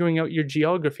also figuring out your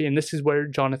geography. And this is where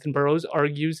Jonathan Burrows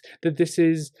argues that this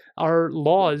is our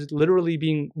laws literally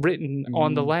being written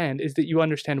on the land, is that you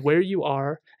understand where you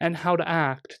are and how to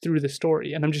act through the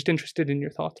story. And I'm just interested in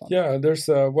your thoughts on that. Yeah, there's,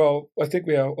 well, I think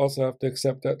we also have to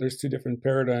accept that there's two different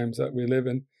paradigms that we live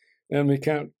in, and we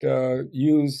can't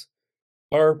use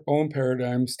our own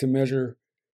paradigms to measure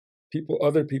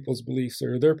other people's beliefs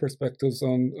or their perspectives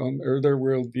on or their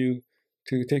worldview,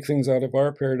 to take things out of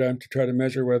our paradigm to try to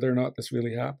measure whether or not this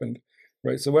really happened,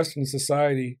 right? So Western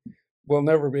society will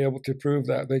never be able to prove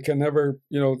that. They can never,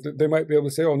 they might be able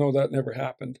to say, oh, no, that never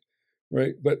happened,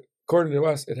 right? But according to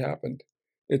us, it happened.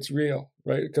 It's real,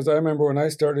 right? Because I remember when I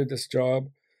started this job,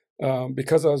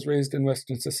 because I was raised in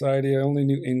Western society, I only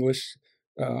knew English.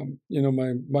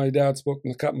 My dad spoke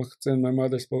Nakatmakatsin, my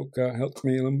mother spoke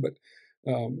Hilkmeelim, but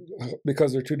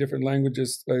because they're two different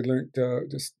languages, I learned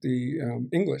just the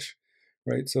English,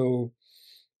 right? So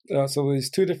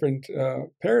these two different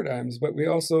paradigms, but we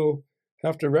also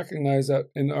have to recognize that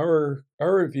in our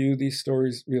view, these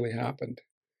stories really happened.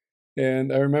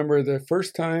 And I remember the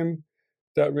first time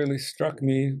that really struck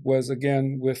me was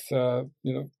again with the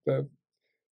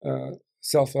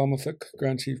Self-Elmathuk,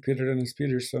 Grand Chief Peter Dennis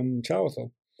Peters from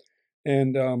Chawathil.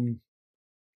 And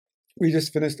we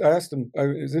just finished, I asked him, I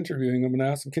was interviewing him and I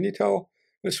asked him, can you tell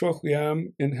the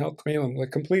Shwachliam in Hilkmeelim,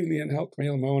 like completely in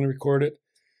Hilkmeelim, I want to record it.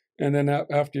 And then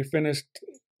after you finished,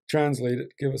 translate it,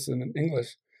 give us in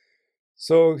English.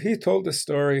 So he told the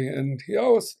story, and he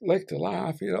always liked to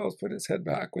laugh. He'd always put his head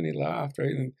back when he laughed,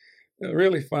 right? And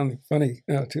really funny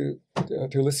to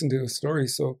listen to his story.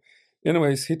 So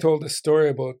anyways, he told a story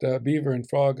about Beaver and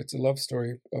Frog. It's a love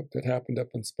story that happened up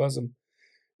in Spuzzum.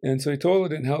 And so he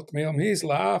told it in Hilkmeelim. He's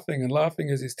laughing and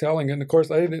laughing as he's telling it. And of course,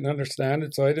 I didn't understand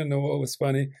it, so I didn't know what was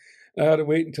funny. I had to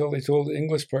wait until they told the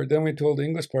English part. Then we told the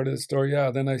English part of the story. Yeah,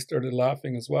 then I started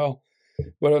laughing as well.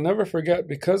 But I'll never forget,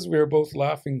 because we were both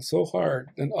laughing so hard,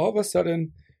 and all of a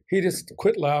sudden, he just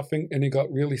quit laughing and he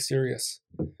got really serious,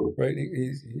 right?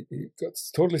 He got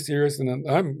totally serious, and then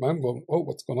I'm going, oh,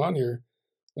 what's going on here?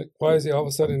 Like, why is he all of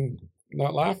a sudden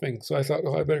not laughing? So I thought,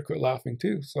 oh, I better quit laughing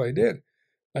too. So I did.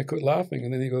 I quit laughing.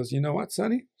 And then he goes, you know what,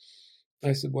 Sonny?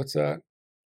 I said, what's that?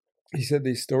 He said,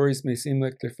 these stories may seem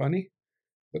like they're funny,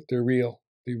 but they're real.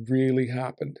 They really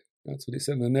happened. That's what he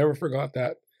said. And I never forgot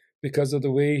that, because of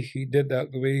the way he did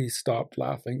that, the way he stopped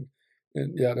laughing.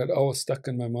 And yeah, that always stuck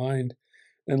in my mind.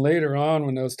 And later on,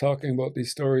 when I was talking about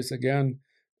these stories again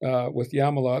with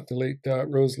Yamalot, the late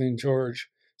Rosaline George,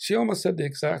 she almost said the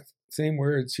exact same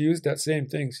words. She used that same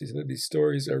thing. She said, these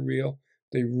stories are real.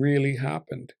 They really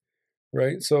happened.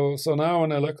 Right. So now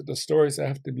when I look at the stories, I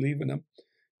have to believe in them.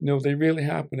 They really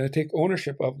happen. I take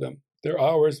ownership of them. They're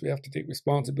ours. We have to take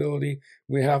responsibility.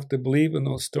 We have to believe in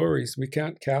those stories. We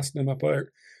can't cast them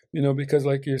apart, because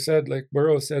like you said, like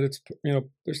Burrows said, it's,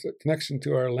 there's a connection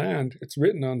to our land. It's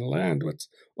written on the land. What's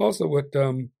also what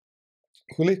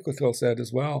Huliquatil said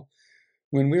as well.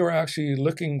 When we were actually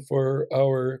looking for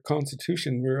our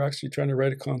constitution, we were actually trying to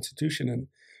write a constitution and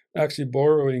actually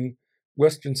borrowing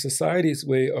Western society's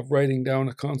way of writing down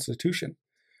a constitution,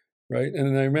 right?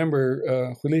 And I remember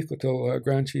Huliquatil,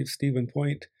 Grand Chief Stephen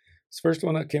Point, was the first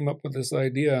one that came up with this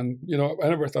idea. And, I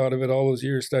never thought of it all those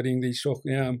years studying the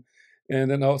Shokliam.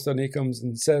 And then all of a sudden he comes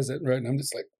and says it, right? And I'm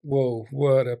just like, whoa,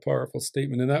 what a powerful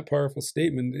statement. And that powerful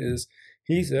statement is,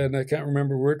 he said, and I can't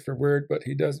remember word for word, but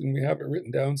he does, and we have it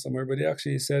written down somewhere, but he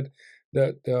actually said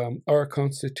that our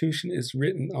constitution is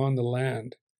written on the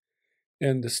land.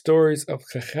 And the stories of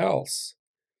Chachals,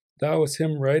 that was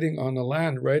him writing on the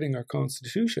land, writing our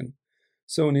constitution.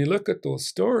 So when you look at those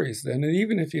stories then, and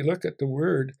even if you look at the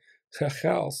word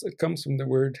Chachals, it comes from the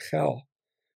word Chel.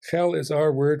 Chel is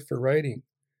our word for writing,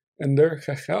 and they're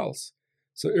Chachals.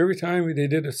 So every time they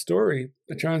did a story,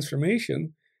 a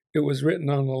transformation, it was written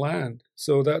on the land.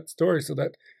 So that story,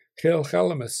 that Chel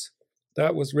Chalamis,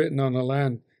 that was written on the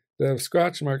land. The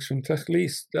scratch marks from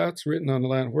Techlis, that's written on the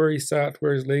land, where he sat,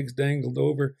 where his legs dangled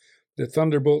over, the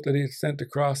thunderbolt that he sent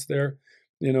across there,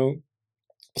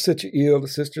 Sitchael, the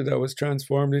sister that was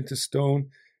transformed into stone.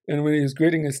 And when he was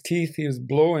gritting his teeth, he was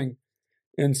blowing.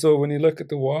 And so when you look at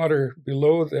the water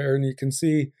below there, and you can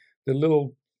see the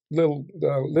little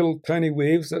tiny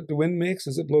waves that the wind makes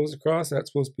as it blows across,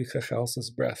 that's supposed to be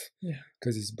Chachal's breath. Yeah.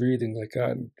 Because he's breathing like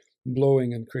that and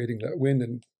blowing and creating that wind.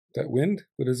 And that wind,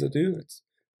 what does it do?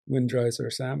 Wind dries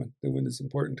our salmon. The wind is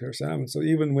important to our salmon. So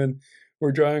even when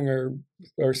we're drying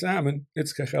our salmon,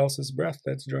 it's Chachal's breath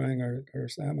that's drying our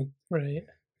salmon. Right.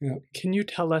 Yeah. Can you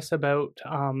tell us about,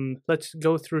 let's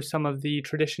go through some of the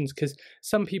traditions, because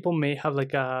some people may have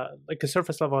like a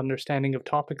surface level understanding of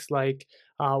topics like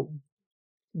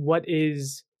what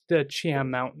is the Chiam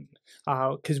Mountain?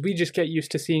 Because we just get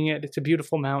used to seeing it. It's a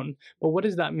beautiful mountain. But what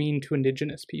does that mean to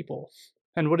Indigenous people?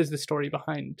 And what is the story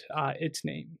behind its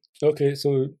name? Okay,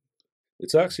 so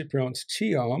it's actually pronounced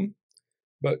Chiam,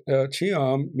 but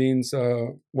Chiam means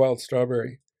wild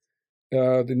strawberry.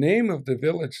 The name of the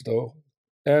village, though,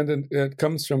 and it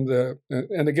comes from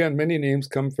and again, many names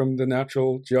come from the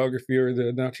natural geography or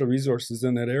the natural resources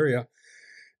in that area.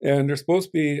 And there's supposed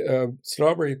to be a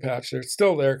strawberry patch there. It's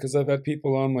still there because I've had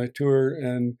people on my tour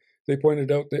and they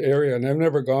pointed out the area, and I've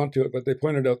never gone to it, but they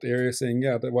pointed out the area saying,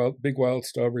 yeah, the big wild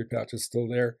strawberry patch is still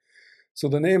there. So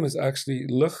the name is actually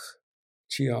Luch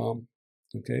Chiam,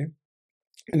 okay?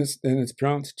 And it's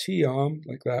pronounced Chiam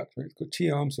like that, right?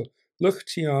 Chiam, so Luch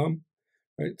Chiam,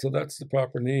 right? So that's the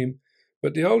proper name.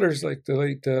 But the elders, like the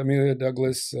late Amelia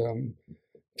Douglas,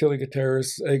 Tilly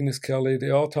Gutierrez, Agnes Kelly, they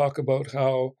all talk about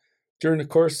how during the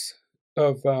course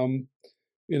of the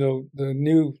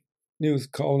new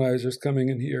colonizers coming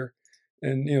in here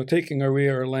and taking away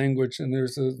our language, and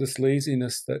there's this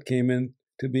laziness that came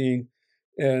into being,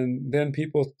 and then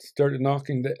people started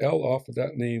knocking the L off of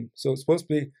that name. So it's supposed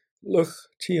to be Luch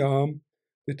Chiam.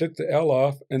 They took the L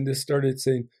off and they started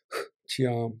saying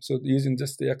Chiam, so using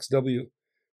just the XW,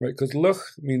 right? Because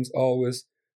Luch means always,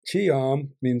 Chiam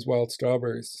means wild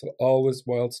strawberries, so always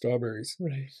wild strawberries.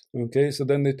 Right. Okay, so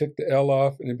then they took the L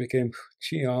off and it became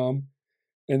Chiam.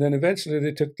 And then eventually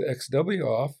they took the XW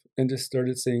off and just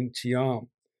started saying Chiam.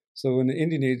 So when the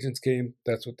Indian agents came,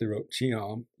 that's what they wrote,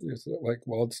 Chiam. It's like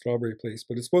wild strawberry place,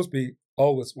 but it's supposed to be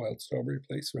always wild strawberry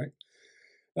place, right?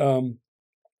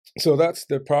 So that's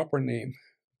the proper name.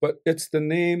 But it's the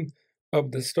name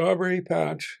of the strawberry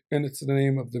patch and it's the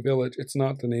name of the village. It's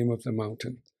not the name of the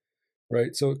mountain.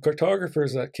 Right, so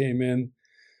cartographers that came in,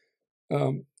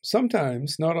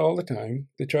 sometimes, not all the time,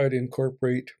 they try to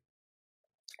incorporate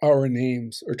our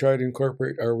names or try to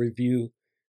incorporate our review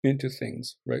into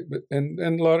things, right? But and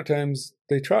a lot of times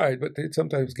they tried, but they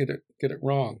sometimes get it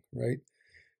wrong, right?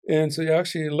 And so you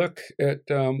actually look at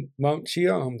Mount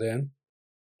Chiam then,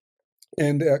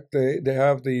 and they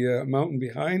have the mountain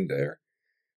behind there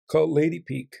called Lady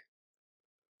Peak.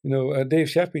 Dave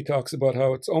Sheppy talks about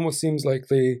how it almost seems like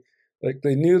they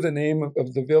knew the name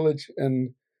of the village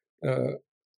and they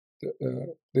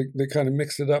kind of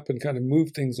mixed it up and kind of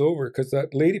moved things over because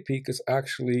that Lady Peak is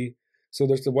actually, so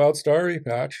there's the wild starry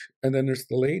patch and then there's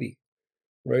the lady,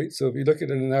 right? So if you look at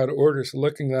it in out of order, so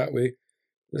looking that way,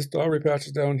 the starry patch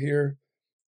is down here,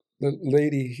 the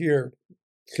lady here,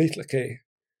 Cleithlake,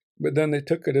 but then they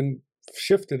took it and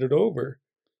shifted it over.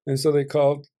 And so they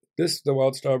called this the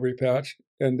wild strawberry patch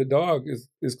and the dog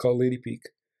is called Lady Peak,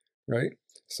 right?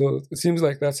 So it seems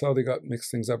like that's how they got mixed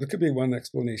things up. It could be one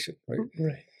explanation, right?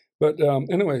 Right. But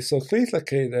anyway, so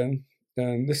Cleithlake then,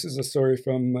 and this is a story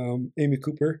from Amy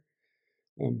Cooper.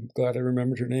 I'm glad I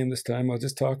remembered her name this time. I was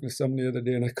just talking to somebody the other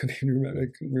day and I couldn't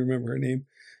remember her name.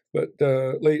 But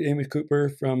late Amy Cooper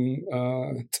from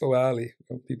Tsawwaile.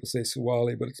 People say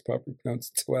Suwali, but it's properly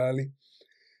pronounced Tsawwaile.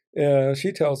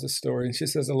 She tells this story, and she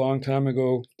says a long time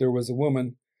ago there was a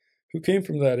woman who came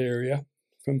from that area,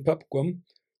 from Pepquam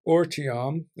or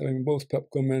Chiam. I mean, both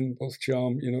Pepquam and both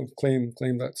Chiam,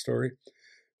 claim that story,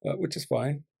 which is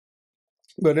fine.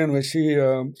 But anyway, she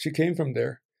came from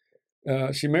there.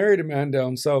 She married a man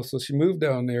down south, so she moved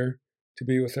down there to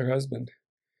be with her husband.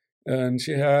 And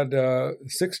she had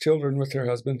 6 children with her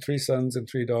husband, 3 sons and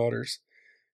 3 daughters.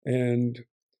 And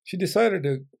she decided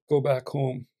to go back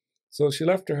home. So she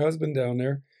left her husband down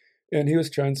there, and he was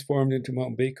transformed into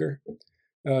Mount Baker.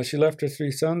 She left her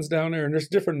 3 sons down there, and there's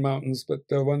different mountains, but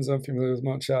the ones I'm familiar with,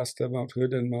 Mount Shasta, Mount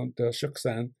Hood, and Mount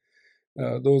Shuksan.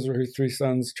 Those were her 3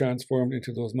 sons transformed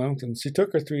into those mountains. She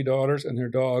took her 3 daughters and her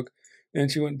dog,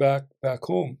 and she went back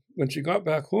home. When she got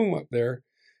back home up there,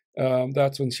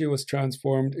 that's when she was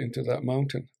transformed into that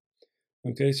mountain.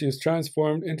 Okay, she was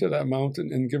transformed into that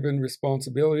mountain and given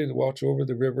responsibility to watch over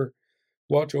the river,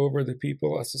 watch over the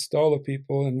people, as a stall of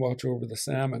people, and watch over the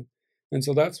salmon. And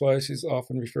so that's why she's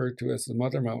often referred to as the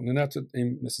Mother Mountain. And that's what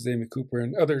Mrs. Amy Cooper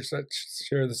and others that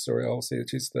share the story all say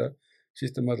that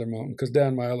she's the Mother Mountain, because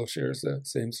Dan Milo shares the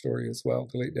same story as well,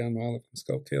 the late Dan Milo from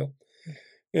Scout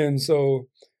And so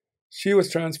she was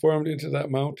transformed into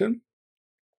that mountain.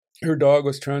 Her dog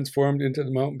was transformed into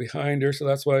the mountain behind her. So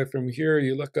that's why from here,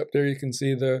 you look up there, you can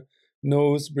see the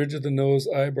nose, bridge of the nose,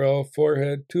 eyebrow,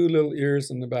 forehead, 2 little ears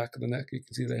in the back of the neck. You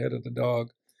can see the head of the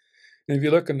dog. And if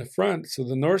you look in the front, so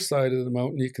the north side of the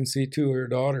mountain, you can see 2 of her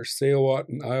daughters, Seowat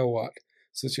and Iowat.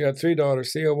 So she had 3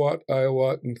 daughters, Seowat,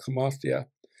 Iowat, and Kamathia.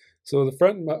 So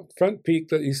the front peak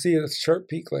that you see, a sharp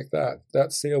peak like that,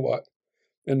 that's Seowat.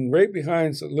 And right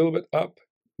behind, so a little bit up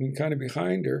and kind of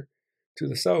behind her to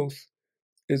the south,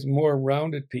 is more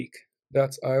rounded peak.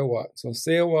 That's Iowat. So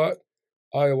Sayawat,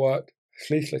 Iowat,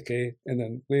 Schlichlake, and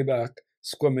then way back,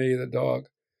 Squamay, the dog.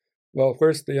 Well,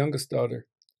 where's the youngest daughter?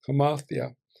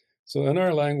 Hamathia. So in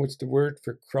our language, the word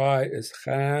for cry is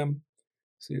cham.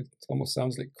 See, it almost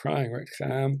sounds like crying, right?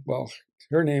 Cham. Well,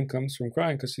 her name comes from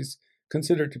crying because she's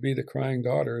considered to be the crying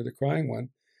daughter, or the crying one.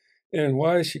 And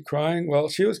why is she crying? Well,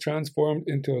 she was transformed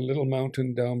into a little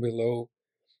mountain down below.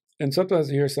 And sometimes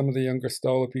I hear some of the younger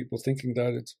Stala people thinking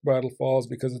that it's Brattle Falls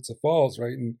because it's a falls,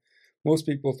 right? And most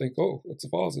people think, oh, it's a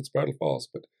falls, it's Brattle Falls.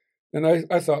 And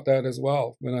I thought that as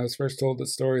well when I was first told the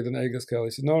story. Then Agus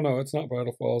Kelly said, no, it's not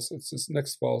Brattle Falls. It's this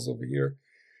next falls over here.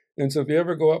 And so if you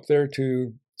ever go up there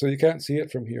so you can't see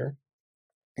it from here,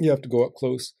 you have to go up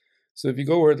close. So if you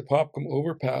go where the Popcombe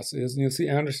overpass is, and you'll see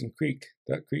Anderson Creek,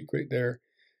 that creek right there,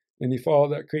 and you follow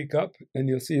that creek up, and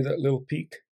you'll see that little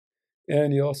peak.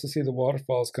 And you also see the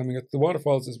waterfalls coming up. The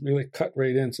waterfalls is really cut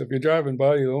right in. So if you're driving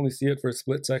by, you'll only see it for a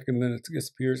split second, and then it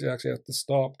disappears. You actually have to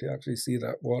stop to actually see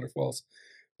that waterfalls.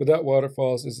 But that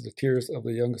waterfalls is the tears of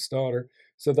the youngest daughter.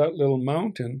 So that little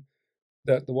mountain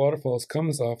that the waterfalls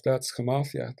comes off, that's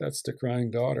Hamathia. That's the crying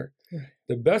daughter. Right.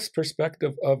 The best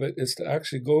perspective of it is to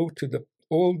actually go to the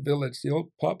old village, the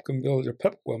old Popcombe village, or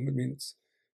Pepquam. It means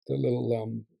the little,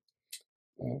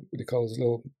 what do you call those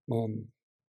little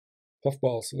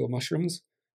puffballs, little mushrooms.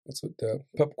 That's what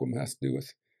Pepquam has to do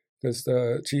with. Because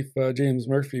Chief James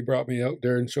Murphy brought me out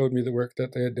there and showed me the work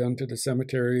that they had done to the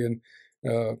cemetery, and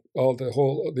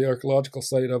the archaeological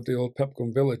site of the old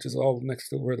Pepquam village is all next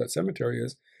to where that cemetery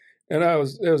is. And it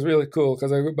was really cool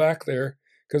because I went back there,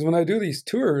 because when I do these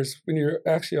tours, when you're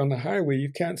actually on the highway,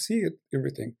 you can't see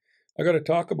everything. I got to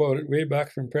talk about it way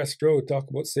back from Prest Road, talk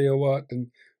about Sayawat and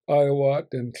Iowat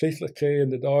and Cleithlake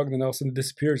and the dog, and then all of a sudden it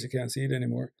disappears. You can't see it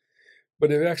anymore.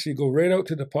 But if you actually go right out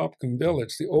to the Popcombe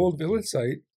village, the old village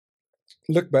site,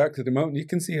 look back to the mountain, you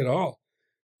can see it all.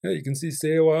 Yeah, you can see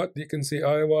Sayawat, you can see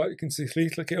Iowat, you can see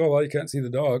Cleithlake. Well, you can't see the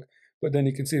dog, but then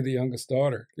you can see the youngest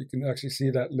daughter. You can actually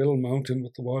see that little mountain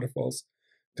with the waterfalls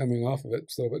coming off of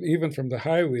it. So, but even from the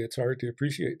highway, it's hard to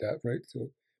appreciate that, right?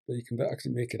 So, but you can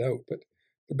actually make it out. But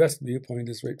the best viewpoint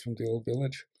is right from the old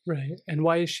village. Right. And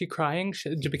why is she crying?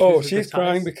 She's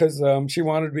crying because she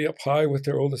wanted to be up high with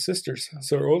her oldest sisters. Okay.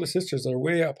 So her oldest sisters are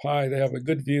way up high. They have a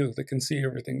good view. They can see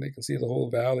everything. They can see the whole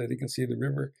valley. They can see the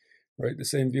river, right? The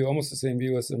same view, almost the same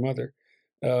view as their mother.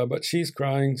 But she's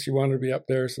crying. She wanted to be up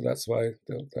there. So that's why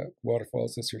that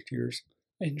waterfalls is her tears.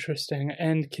 Interesting.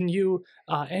 And can you,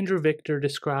 Andrew Victor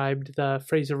described the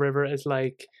Fraser River as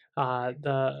like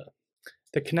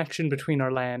the connection between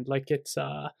our land, like it's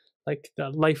like the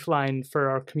lifeline for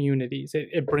our communities.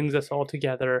 It brings us all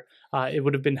together. It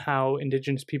would have been how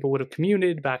Indigenous people would have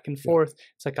commuted back and forth. Yeah.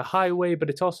 It's like a highway, but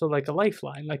it's also like a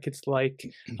lifeline. Like it's like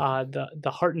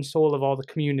the heart and soul of all the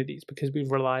communities, because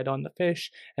we've relied on the fish,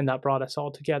 and that brought us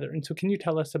all together. And so can you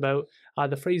tell us about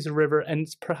the Fraser River, and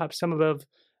perhaps some of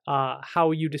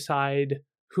how you decide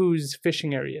whose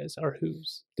fishing areas are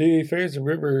whose? The Fraser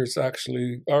River is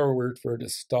actually our word for it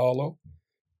is Stalo.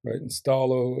 Right, and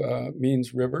Stalo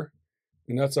means river,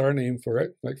 and that's our name for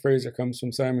it. Like Fraser comes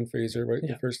from Simon Fraser, right,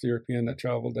 the first European that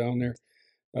traveled down there.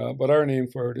 But our name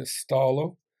for it is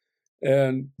Stalo,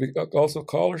 and we also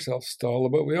call ourselves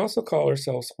Stalo, but we also call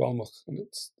ourselves Huelmuch. And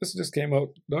this just came out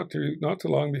not too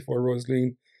long before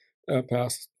Rosaleen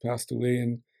passed away,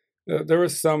 and there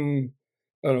was some,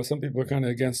 I don't know, some people are kind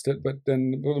of against it, but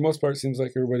then for the most part, it seems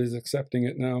like everybody's accepting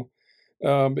it now,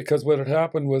 because what had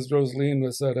happened was Rosaleen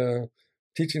was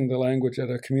teaching the language at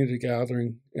a community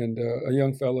gathering, and a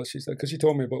young fellow, she said, because she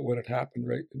told me about what had happened,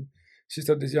 right? And she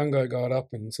said this young guy got up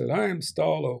and said, I am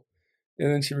Stalo. And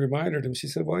then she reminded him, she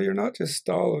said, well, you're not just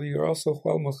Stalo, you're also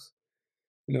Huelmuch.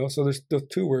 So there's the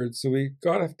two words. So we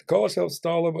got to call ourselves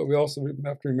Stalo, but we also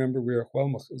have to remember we are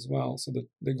Huelmuch as well, so that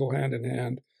they go hand in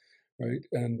hand, right?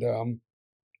 And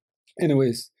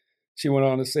anyways, she went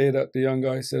on to say that the young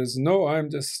guy says, no, I'm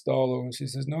just Stalo. And she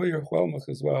says, no, you're Huelmuch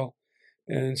as well.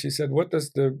 And she said, what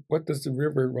does the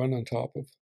river run on top of?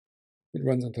 It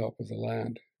runs on top of the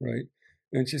land, right?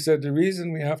 And she said, the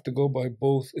reason we have to go by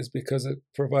both is because it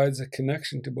provides a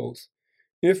connection to both.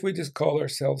 If we just call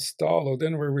ourselves Stalo,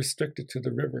 then we're restricted to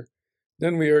the river.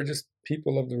 Then we are just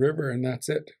people of the river, and that's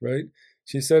it, right?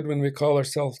 She said, when we call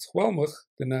ourselves Huelmuch,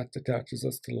 then that attaches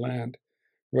us to land,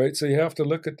 right? So you have to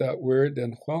look at that word,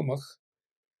 then Huelmuch.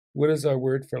 What is our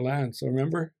word for land? So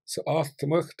remember, so oth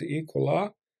temuch to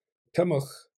equala, temuch,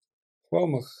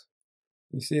 Huelmuch.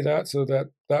 You see that? So that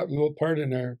little part in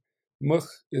there, much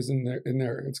is in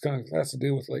there. It's kind of has to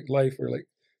do with like life, or like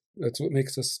that's what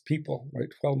makes us people, right?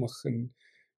 Huelmuch. And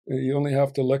you only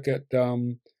have to look at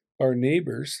our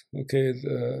neighbors. Okay,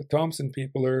 the Thompson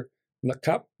people are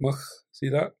Nakapmach, see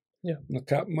that? Yeah.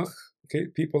 Nakapmach, okay,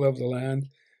 people of the land.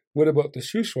 What about the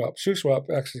Shuswap? Shuswap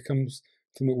actually comes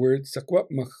from the word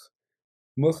Sakwapmach.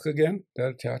 Much again, that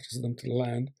attaches them to the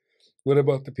land. What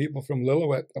about the people from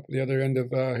Lillooet, up the other end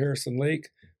of Harrison Lake?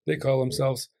 They call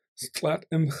themselves Sklat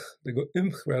Imch. They go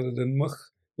Imch rather than Much,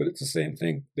 but it's the same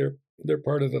thing. They're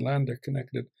part of the land. They're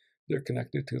connected. They're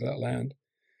connected to that land.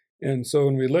 And so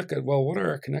when we look at, well, what are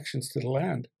our connections to the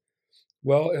land?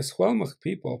 Well, as Huelmach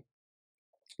people,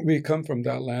 we come from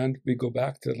that land. We go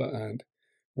back to the land,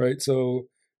 right? So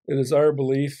it is our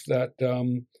belief that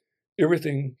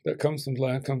everything that comes from the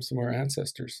land comes from our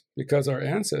ancestors, because our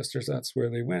ancestors, that's where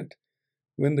they went.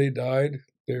 When they died,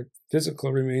 their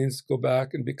physical remains go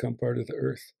back and become part of the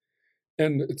earth.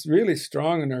 And it's really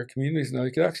strong in our communities now.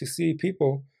 You can actually see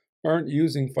people aren't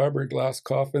using fiberglass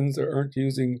coffins or aren't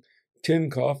using tin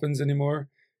coffins anymore.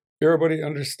 Everybody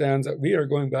understands that we are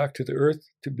going back to the earth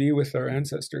to be with our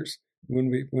ancestors when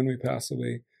we pass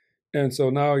away. And so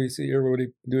now you see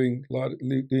everybody doing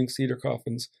cedar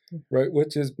coffins, right,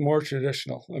 which is more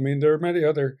traditional. I mean, there are many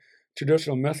other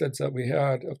traditional methods that we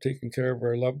had of taking care of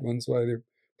our loved ones, whether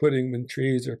putting them in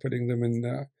trees or putting them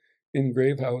in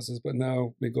grave houses. But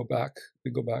now we go back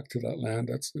to that land.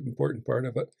 That's the important part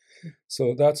of it.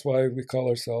 So that's why we call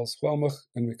ourselves Huelmach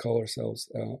and we call ourselves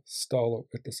Stalo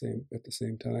at the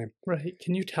same time. Right.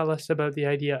 Can you tell us about the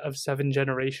idea of 7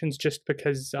 generations, just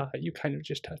because you kind of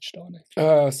just touched on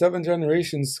it? 7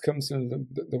 generations comes from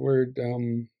the word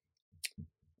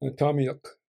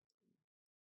Tomyuk.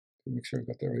 Make sure I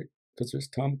got that right, because there's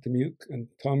Tom Tomyuk and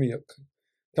Tomyuk.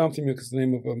 Tom Tomyuk is the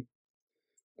name of a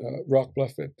rock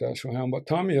bluff at Shoham, but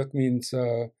Tomyuk means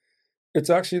it's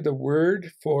actually the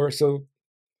word for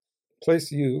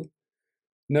place you.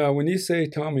 Now, when you say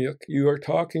Tomyuk, you are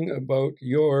talking about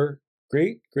your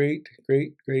great,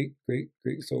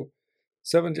 so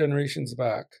 7 generations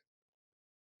back.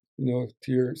 To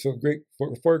your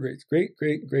four greats, great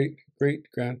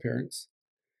grandparents.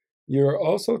 You're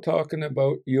also talking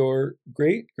about your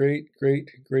great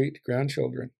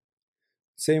grandchildren.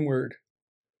 Same word.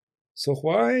 So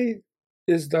why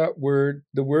is that word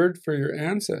the word for your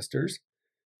ancestors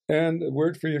and the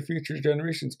word for your future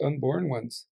generations, unborn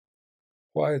ones?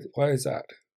 Why is that?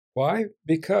 Why?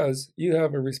 Because you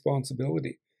have a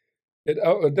responsibility.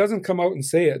 It doesn't come out and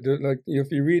say it. Like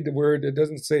if you read the word, it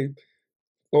doesn't say,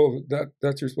 "Oh,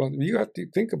 that's your responsibility." You have to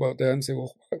think about that and say,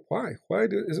 "Well, why? Why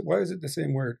is it the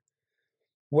same word?"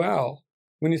 Well,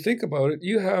 when you think about it,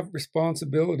 you have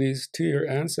responsibilities to your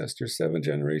ancestors 7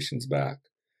 generations back.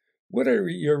 What are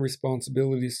your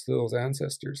responsibilities to those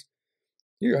ancestors?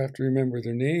 You have to remember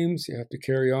their names. You have to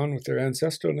carry on with their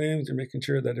ancestral names. You're making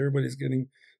sure that everybody's getting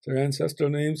their ancestral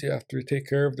names. You have to take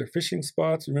care of their fishing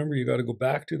spots. Remember, you got to go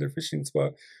back to their fishing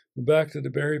spot, go back to the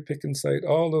berry picking site,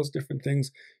 all those different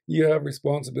things. You have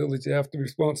responsibilities. You have the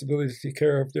responsibility to take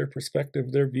care of their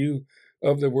perspective, their view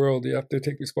of the world. You have to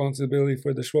take responsibility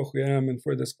for the Shwochuyam and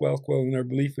for the Squelquel and our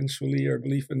belief in Shuli, our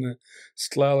belief in the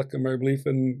Stlalakam, our belief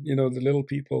in, the little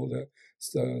people, the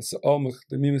Almach,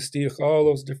 the Mimistich, all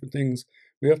those different things.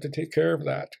 We have to take care of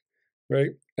that,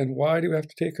 right? And why do we have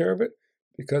to take care of it?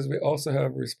 Because we also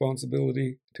have a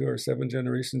responsibility to our 7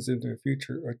 generations into the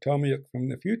future, or Tomyuk from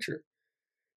the future.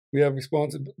 We have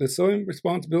the same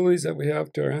responsibilities that we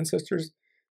have to our ancestors.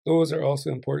 Those are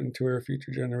also important to our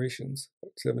future generations,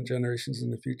 7 generations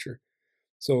in the future.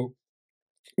 So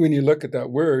when you look at that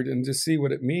word and just see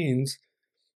what it means,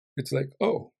 it's like,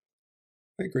 oh,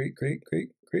 my great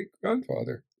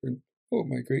grandfather, and oh,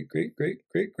 my great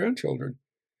grandchildren.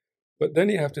 But then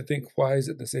you have to think, why is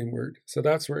it the same word? So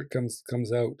that's where it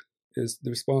comes out, is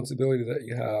the responsibility that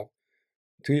you have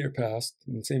to your past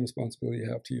and the same responsibility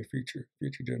you have to your future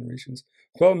generations.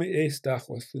 Kwalmi Ace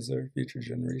Dachwith is our future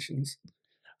generations.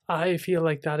 I feel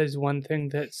like that is one thing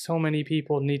that so many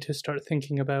people need to start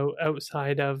thinking about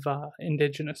outside of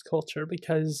Indigenous culture,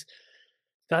 because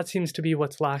that seems to be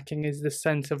what's lacking, is the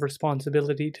sense of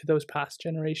responsibility to those past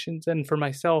generations. And for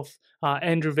myself,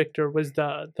 Andrew Victor was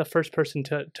the first person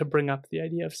to bring up the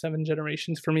idea of 7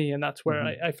 generations for me, and that's where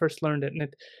I first learned it.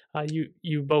 And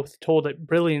you both told it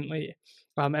brilliantly.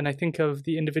 And I think of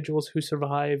the individuals who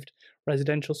survived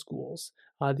residential schools,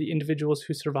 the individuals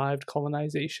who survived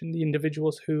colonization, the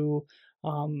individuals who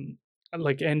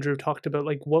like Andrew talked about,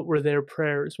 like, what were their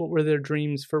prayers, what were their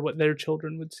dreams for what their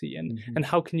children would see, and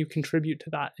how can you contribute to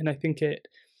that? And I think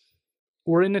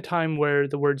we're in a time where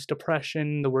the words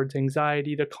depression, the words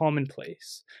anxiety, they're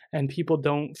commonplace, and people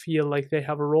don't feel like they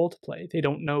have a role to play. They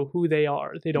don't know who they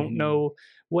are. They don't know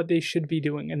what they should be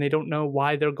doing, and they don't know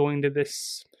why they're going to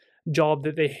this job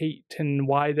that they hate and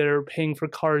why they're paying for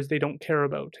cars they don't care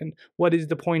about and what is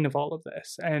the point of all of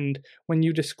this. And when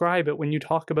you describe it, when you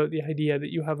talk about the idea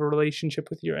that you have a relationship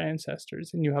with your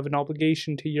ancestors and you have an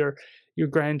obligation to your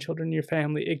grandchildren, your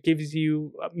family, it gives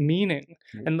you meaning.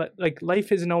 And like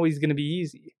life isn't always going to be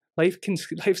easy.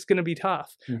 Life's going to be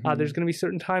tough. There's going to be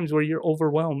certain times where you're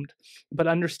overwhelmed, but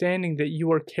understanding that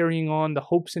you are carrying on the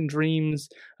hopes and dreams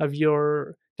of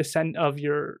your descent of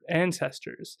your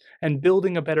ancestors and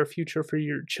building a better future for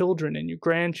your children and your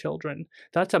grandchildren,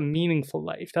 that's a meaningful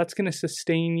life. That's going to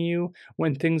sustain you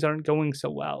when things aren't going so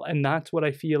well. And that's what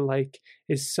I feel like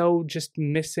is so just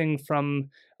missing from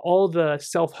all the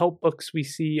self-help books we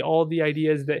see, all the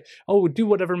ideas that, oh, do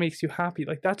whatever makes you happy.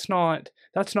 Like that's not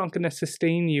going to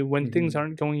sustain you when things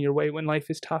aren't going your way, when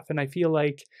life is tough. And I feel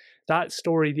like that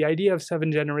story, the idea of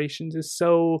 7 generations, is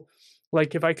so,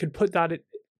 like, if I could put that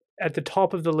at the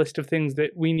top of the list of things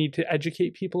that we need to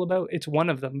educate people about, it's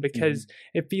one of them, because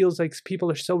it feels like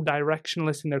people are so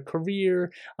directionless in their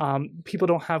career. People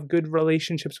don't have good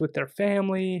relationships with their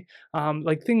family.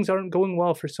 Like things aren't going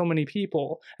well for so many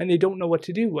people and they don't know what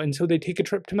to do. And so they take a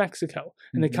trip to Mexico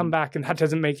and they come back and that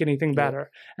doesn't make anything better.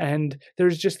 And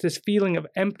there's just this feeling of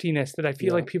emptiness that I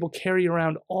feel like people carry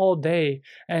around all day.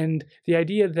 And the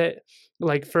idea that,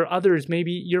 like, for others,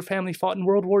 maybe your family fought in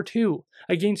World War II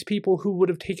against people who would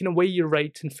have taken away your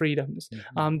rights and freedoms.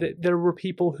 That there were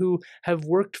people who have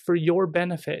worked for your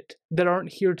benefit that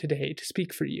aren't here today to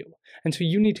speak for you. And so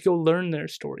you need to go learn their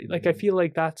story. Like, I feel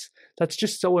like that's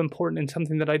just so important and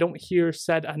something that I don't hear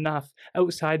said enough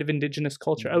outside of Indigenous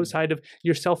culture, outside of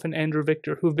yourself and Andrew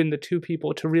Victor, who've been the two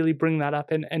people to really bring that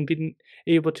up and been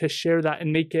able to share that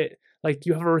and make it like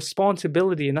you have a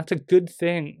responsibility, and that's a good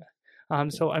thing.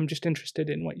 So I'm just interested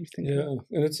in what you think. Yeah,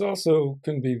 and it's also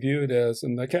can be viewed as,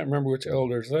 and I can't remember which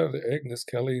elders, Agnes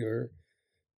Kelly or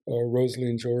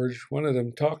Rosalie George, one of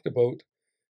them talked about,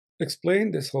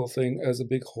 explained this whole thing as a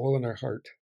big hole in our heart.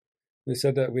 They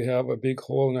said that we have a big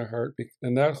hole in our heart,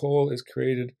 and that hole is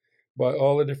created by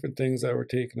all the different things that were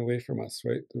taken away from us,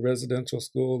 right? The residential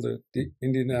school, the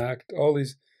Indian Act, all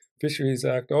these Fisheries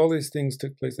Act, all these things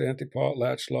took place, the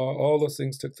anti-potlatch law, all those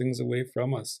things took things away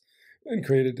from us and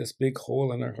created this big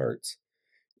hole in our hearts.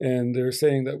 And they're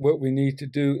saying that what we need to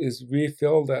do is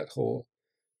refill that hole,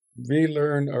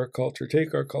 relearn our culture,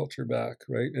 take our culture back,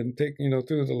 right? And take,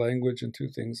 through the language and through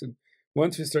things. And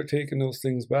once we start taking those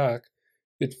things back,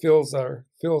 it fills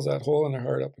that hole in our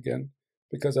heart up again,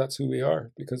 because that's who we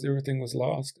are, because everything was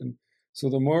lost. And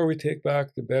so the more we take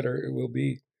back, the better it will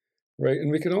be, right? And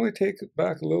we can only take it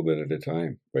back a little bit at a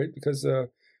time, right? Because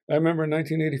I remember in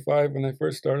 1985 when I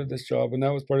first started this job, and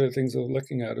that was part of the things I was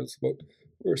looking at. It was about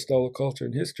Stala culture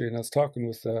and history, and I was talking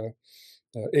with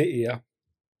AEA,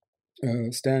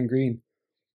 Stan Green,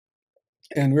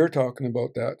 and we were talking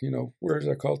about that. Where's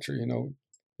our culture? And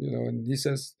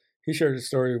he shared a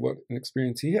story about an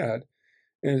experience he had.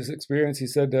 In his experience, he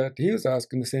said that he was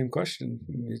asking the same question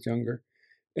when he was younger,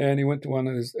 and he went to one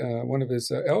of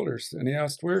his elders, and he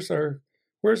asked, "Where's our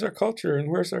culture and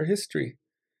where's our history?"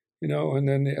 And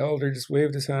then the elder just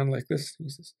waved his hand like this. He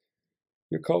says,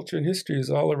 "Your culture and history is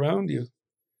all around you."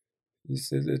 He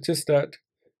says, "It's just that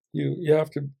you have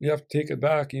to take it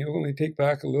back. You only take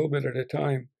back a little bit at a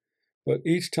time, but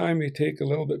each time you take a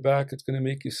little bit back, it's going to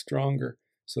make you stronger,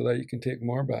 so that you can take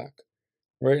more back."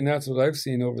 Right, and that's what I've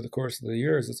seen over the course of the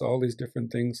years. It's all these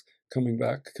different things coming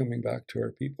back to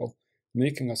our people,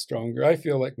 making us stronger. I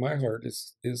feel like my heart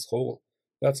is whole.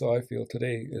 That's how I feel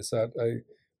today. Is that I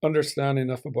understand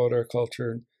enough about our culture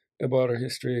and about our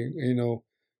history.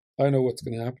 I know what's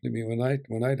going to happen to me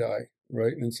when I die,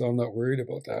 right? And so I'm not worried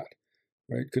about that,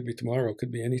 right? Could be tomorrow,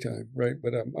 could be anytime, right?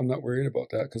 But I'm not worried about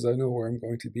that because I know where I'm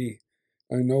going to be.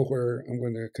 I know where I'm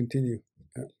going to continue.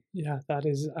 Yeah, that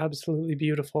is absolutely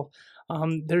beautiful.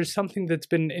 There's something that's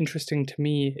been interesting to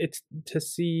me. It's to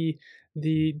see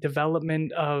the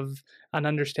development of an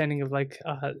understanding of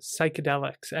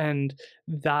psychedelics and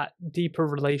that deeper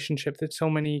relationship that so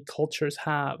many cultures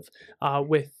have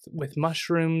with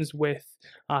mushrooms, with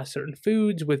certain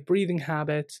foods, with breathing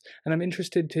habits. And I'm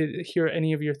interested to hear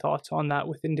any of your thoughts on that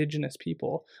with Indigenous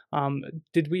people.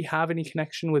 Did we have any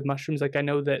connection with mushrooms? Like, I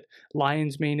know that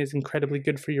lion's mane is incredibly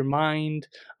good for your mind.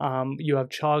 You have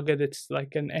chaga that's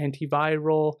like an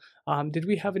antiviral. Did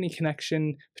we have any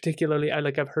connection, particularly,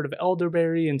 I've heard of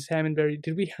elderberry and salmonberry.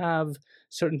 Did we have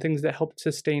certain things that helped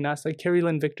sustain us? Like Carrie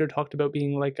Lynn Victor talked about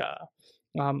being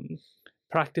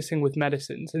practicing with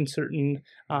medicines and certain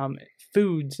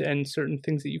foods and certain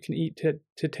things that you can eat to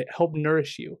help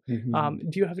nourish you.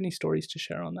 Do you have any stories to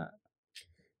share on that?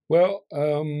 Well,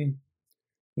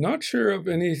 not sure of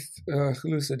any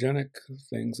hallucinogenic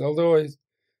things, although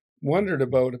wondered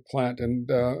about a plant, and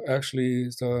actually,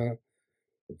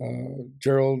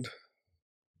 Gerald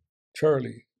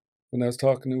Charlie, when I was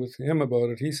talking with him about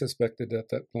it, he suspected that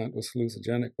that plant was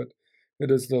hallucinogenic, but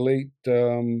it is the late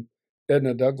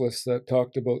Edna Douglas that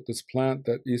talked about this plant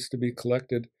that used to be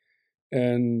collected,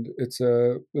 and it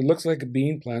looks like a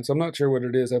bean plant. So I'm not sure what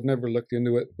it is. I've never looked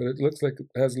into it, but it looks like it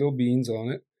has little beans on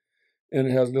it, and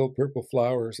it has little purple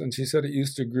flowers. And she said it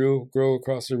used to grow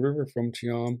across the river from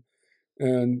Chiam,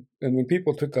 and when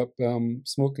people took up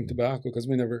smoking tobacco, because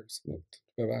we never smoked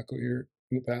tobacco here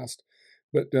in the past,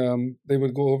 but they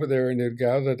would go over there and they'd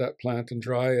gather that plant and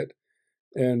dry it,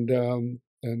 and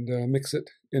mix it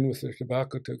in with their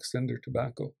tobacco to extend their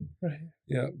tobacco. Right.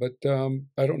 Yeah, but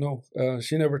I don't know.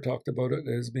 She never talked about it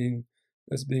as being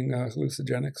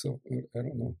hallucinogenic, so I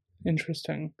don't know.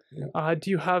 Interesting. Yeah.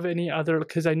 Do you have any other?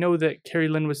 Because I know that Carrie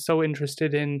Lynn was so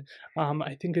interested in,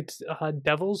 I think it's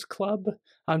Devil's Club.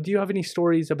 Do you have any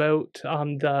stories about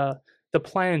the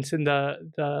plants and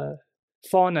the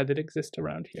fauna that exist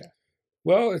around here?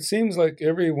 Well, it seems like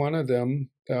every one of them,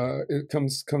 it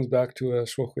comes back to a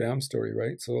Shwokeyam story,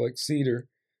 right? So like cedar,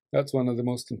 that's one of the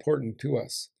most important to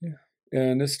us. Yeah.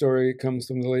 And this story comes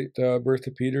from the late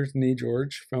Bertha Peters, Nee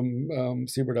George, from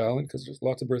Seabird Island, because there's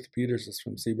lots of Bertha Peters is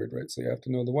from Seabird, right? So you have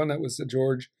to know the one that was a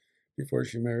George before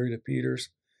she married a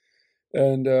Peters.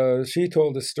 And she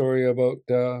told a story about,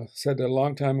 said that a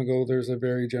long time ago, there's a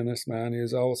very generous man. He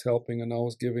is always helping and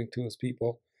always giving to his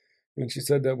people. And she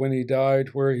said that when he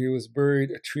died, where he was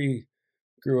buried, a tree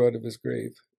grew out of his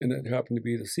grave, and it happened to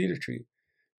be the cedar tree.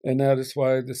 And that is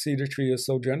why the cedar tree is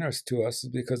so generous to us, is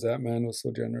because that man was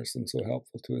so generous and so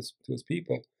helpful to his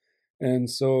people. And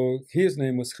so his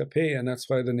name was Chapea, and that's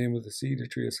why the name of the cedar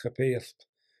tree is Chapeath,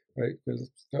 right? Because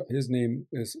his name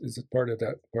is a part of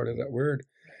that word.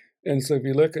 And so if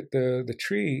you look at the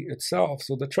tree itself,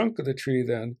 so the trunk of the tree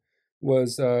then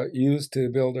was used to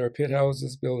build our pit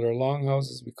houses, build our long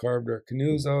houses. We carved our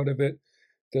canoes out of it.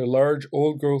 They're large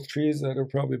old growth trees that are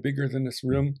probably bigger than this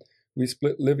room. We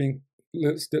split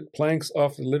planks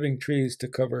off the living trees to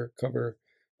cover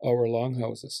our long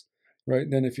houses, right?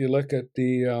 And then if you look at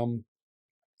the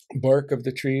bark of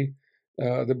the tree,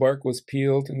 the bark was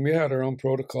peeled, and we had our own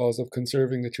protocols of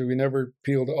conserving the tree. We never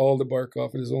peeled all the bark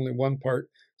off. It was only one part,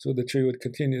 so the tree would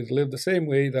continue to live the same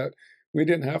way that we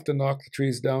didn't have to knock the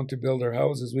trees down to build our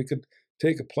houses. We could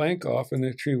take a plank off and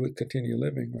the tree would continue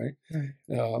living, right?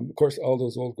 Of course, all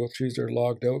those old growth trees are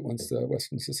logged out once the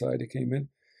Western society came in.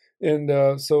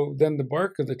 And so then the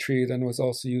bark of the tree then was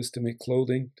also used to make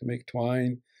clothing, to make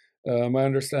twine. My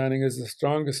understanding is the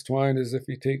strongest twine is if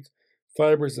you take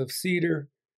fibers of cedar,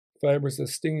 fibers of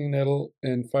stinging nettle,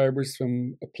 and fibers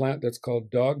from a plant that's called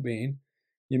dogbane.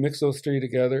 You mix those three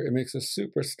together, it makes a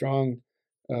super strong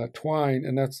twine,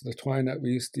 and that's the twine that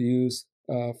we used to use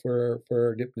for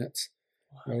our dip nets,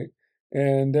 right?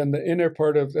 And then the inner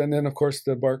part and then of course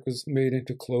the bark was made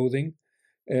into clothing,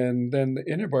 and then the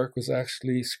inner bark was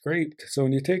actually scraped. So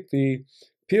when you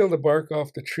peel the bark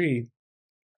off the tree,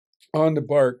 on the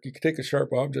bark, you can take a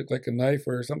sharp object like a knife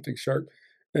or something sharp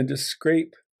and just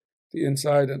scrape the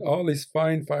inside, and all these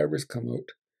fine fibers come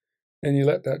out. And you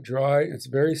let that dry. It's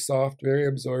very soft, very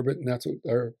absorbent, and that's what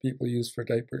our people used for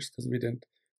diapers, because we didn't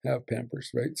have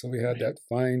Pampers, right? So we had that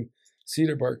fine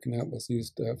cedar bark, and that was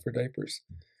used for diapers.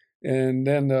 And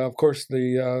then, of course,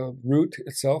 the root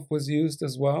itself was used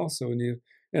as well. So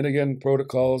and again,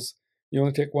 protocols, you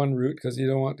only take one root because you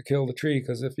don't want to kill the tree,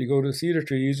 because if you go to a cedar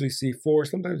tree, you usually see 4,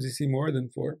 sometimes you see more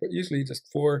than 4, but usually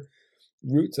just 4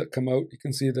 roots that come out. You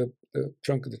can see the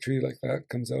trunk of the tree like that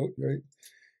comes out, right?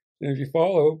 And if you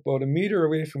follow about a meter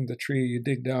away from the tree, you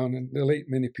dig down, and the late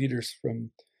Minnie Peters from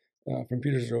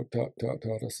Peters Road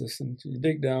taught us this. And you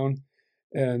dig down,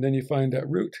 and then you find that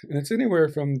root, and it's anywhere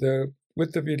from the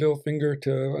width of your little finger to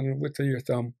the width of your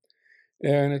thumb,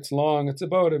 and it's long. It's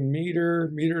about a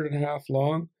meter and a half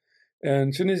long, and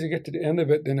as soon as you get to the end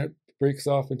of it, then it breaks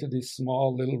off into these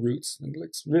small little roots, and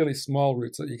like really small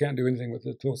roots that you can't do anything with.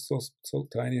 It so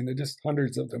tiny, and they're just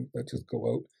hundreds of them that just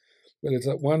go out. But it's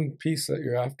that one piece that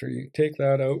you're after. You take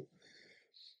that out.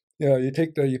 Yeah, you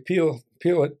peel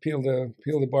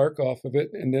the bark off of it,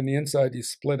 and then the inside you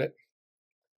split it.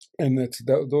 And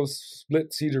those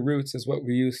split cedar roots is what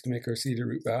we use to make our cedar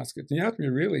root baskets. And you have to be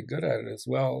really good at it as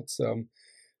well. It's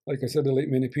like I said, the late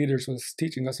Minnie Peters was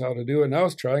teaching us how to do it, and I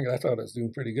was trying it. I thought I was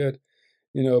doing pretty good,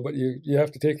 but you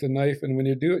have to take the knife, and when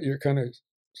you do it, you're kind of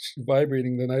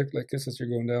vibrating the knife like this as you're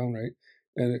going down, right?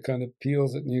 And it kind of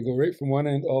peels it, and you go right from one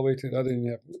end all the way to the other, and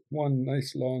you have one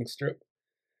nice long strip.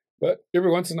 But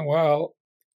every once in a while,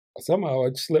 somehow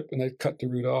I'd slip and I'd cut the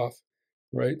root off,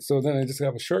 right? So then I just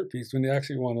have a short piece when you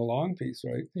actually want a long piece,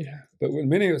 right? Yeah. But when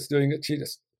Minnie was doing it, she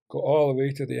just go all the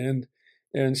way to the end.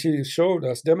 And she showed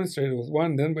us, demonstrated with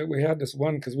one. Then we had this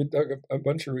one, because we dug a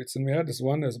bunch of roots, and we had this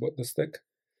one that was about this thick,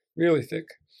 really thick.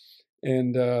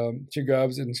 And she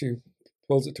grabs it and she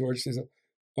pulls it towards. She says,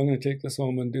 "I'm going to take this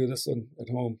home and do this one at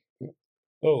home."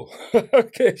 Oh,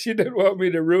 okay. She didn't want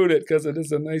me to root it because it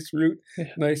is a nice root,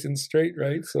 nice and straight,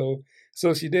 right? So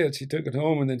she did. She took it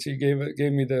home, and then she gave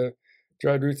me the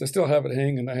dried roots. I still have it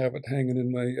hanging. I have it hanging in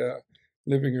my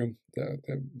living room.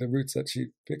 The roots that she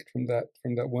picked from that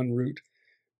one root.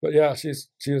 But yeah, she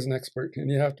was an expert, and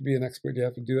you have to be an expert. You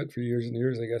have to do it for years and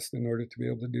years, I guess, in order to be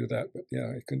able to do that. But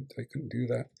yeah, I couldn't do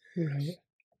that. Right.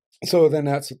 So then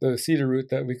that's the cedar root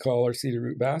that we call our cedar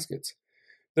root baskets.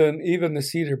 Then even the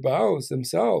cedar boughs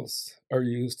themselves are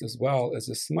used as well as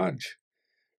a smudge,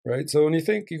 right? So when you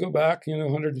go back,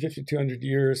 150, 200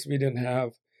 years, we didn't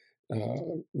have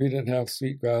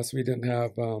sweetgrass, we didn't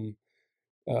have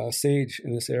sage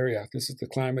in this area. The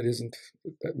climate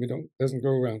doesn't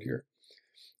grow around here.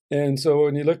 And so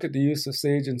when you look at the use of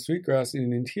sage and sweetgrass in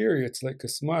the interior, it's like a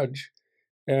smudge,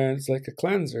 and it's like a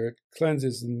cleanser. It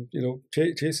cleanses and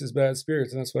chases bad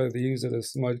spirits, and that's why they use it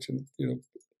as smudge and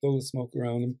blow the smoke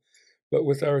around them. But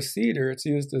with our cedar, it's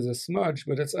used as a smudge,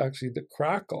 but it's actually the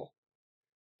crackle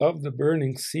of the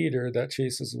burning cedar that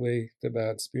chases away the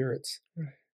bad spirits.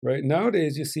 Right?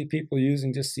 Nowadays, you see people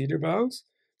using just cedar boughs,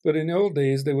 but in the old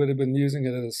days, they would have been using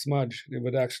it as a smudge. They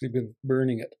would actually been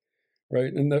burning it.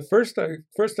 Right, and the first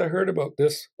I heard about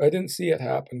this, I didn't see it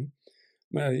happen.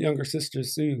 My younger sister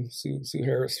Sue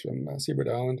Harris from Seabird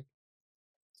Island,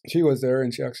 she was there,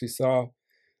 and she actually saw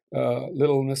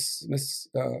little Mrs.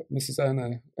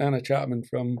 Anna Chapman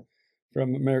from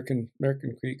American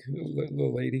Creek,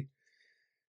 little lady.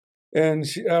 And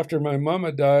after my mom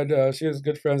had died, she was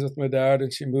good friends with my dad,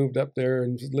 and she moved up there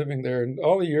and was living there. And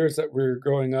all the years that we were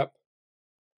growing up,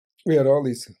 we had all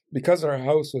these, because our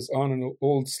house was on an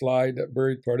old slide that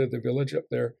buried part of the village up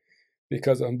there,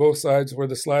 because on both sides where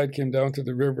the slide came down to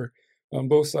the river, on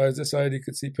both sides, this side you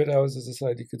could see pit houses, this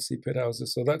side you could see pit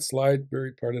houses. So that slide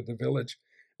buried part of the village.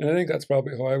 And I think that's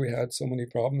probably why we had so many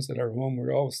problems at our home.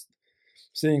 We're always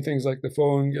seeing things like the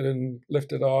phone getting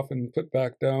lifted off and put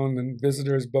back down, and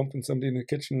visitors bumping somebody in the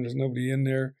kitchen and there's nobody in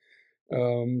there.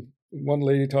 One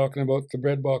lady talking about the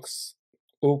bread box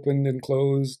opened and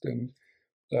closed, and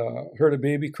heard a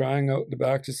baby crying out the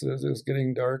back just as it was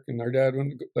getting dark, and our dad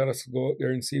wouldn't let us go out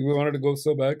there and see. We wanted to go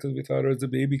so bad because we thought it was a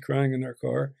baby crying in our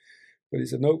car, but he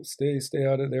said, "Nope, stay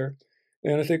out of there."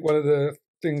 And I think one of the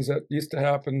things that used to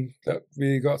happen that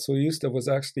we got so used to was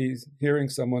actually hearing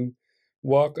someone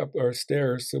walk up our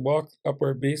stairs. So walk up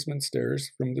our basement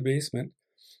stairs from the basement,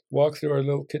 walk through our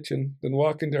little kitchen, then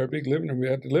walk into our big living room. We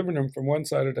had the living room from one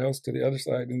side of the house to the other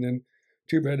side, and then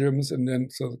 2 bedrooms, and then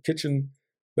so the kitchen,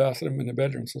 bathroom, and a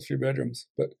bedroom, so 3 bedrooms.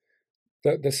 But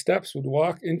the steps would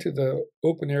walk into the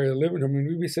open area of the living room, and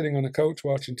we'd be sitting on the couch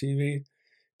watching TV,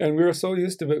 and we were so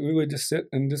used to it, we would just sit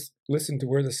and just listen to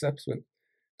where the steps went,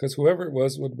 because whoever it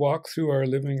was would walk through our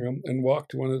living room and walk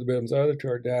to one of the bedrooms, either to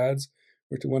our dad's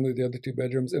or to one of the other 2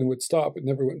 bedrooms, and it would stop. It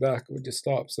never went back. It would just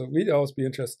stop. So we'd always be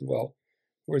interested, well,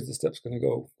 where's the steps going to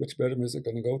go? Which bedroom is it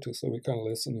going to go to? So we kind of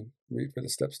listen and wait for the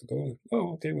steps to go. And,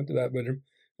 oh, okay, went to that bedroom.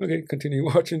 Okay, continue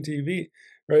watching TV,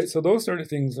 right? So those sort of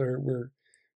things were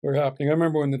happening. I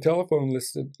remember when the telephone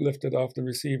lifted off the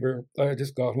receiver. I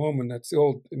just got home, and in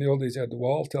the old days you had the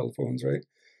wall telephones, right?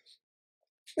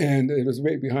 And it was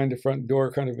right behind the front door,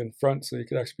 kind of in front, so you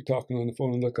could actually be talking on the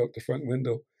phone and look out the front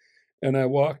window. And I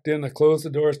walked in, I closed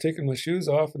the doors, taking my shoes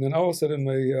off, and then all of a sudden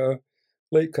my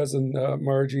late cousin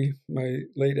Margie, my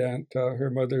late aunt,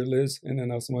 her mother Liz, and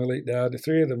then also my late dad, the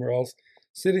 3 of them were all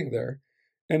sitting there.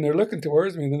 And they're looking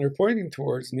towards me, and then they're pointing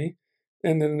towards me.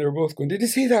 And then they're both going, "Did you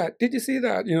see that? Did you see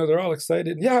that?" They're all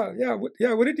excited. Yeah,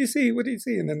 what did you see? What did you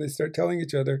see? And then they start telling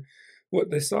each other what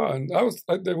they saw. And I was,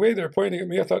 the way they're pointing at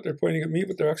me, I thought they're pointing at me,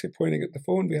 but they're actually pointing at the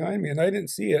phone behind me. And I didn't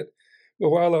see it.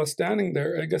 But while I was standing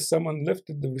there, I guess someone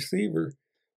lifted the receiver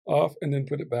off and then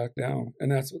put it back down.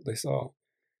 And that's what they saw.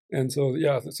 And so,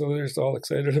 yeah, so they're just all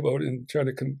excited about it and trying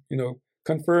to,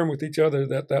 confirm with each other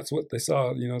that that's what they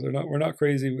saw. We're not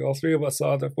crazy. All 3 of us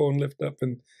saw the phone lift up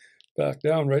and back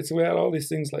down, right? So we had all these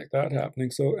things like that happening.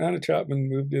 So Anna Chapman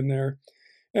moved in there,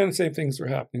 and the same things were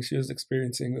happening. She was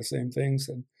experiencing the same things.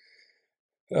 And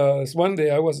this one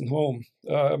day I wasn't home.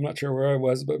 I'm not sure where I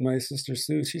was, but my sister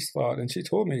Sue, she saw it, and she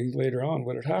told me later on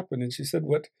what had happened. And she said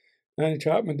what Anna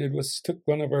Chapman did was took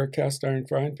one of our cast iron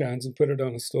frying pans and put it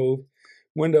on a stove,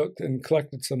 went out and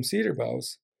collected some cedar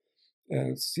boughs.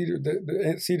 And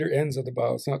the cedar ends of the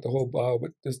bough, it's not the whole bough,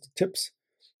 but just the tips,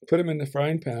 put them in the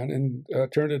frying pan and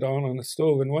turned it on the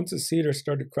stove. And once the cedar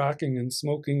started cracking and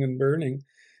smoking and burning,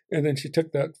 and then she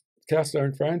took that cast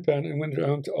iron frying pan and went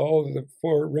around to all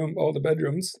the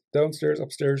bedrooms, downstairs,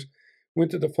 upstairs,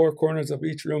 went to the four corners of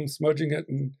each room, smudging it,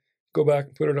 and go back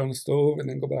and put it on the stove, and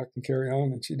then go back and carry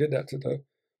on. And she did that to the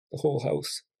whole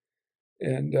house.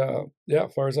 And yeah,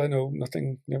 as far as I know,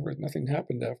 nothing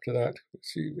happened after that.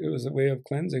 It was a way of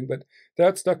cleansing, but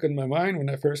that stuck in my mind when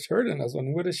I first heard it. And I was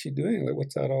wondering, what is she doing? Like,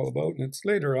 what's that all about? And it's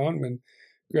later on when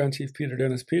Grand Chief Peter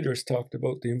Dennis Peters talked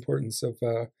about the importance of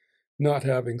not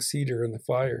having cedar in the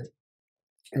fire,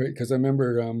 right? Because I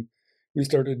remember we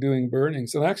started doing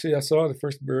burnings, and actually I saw the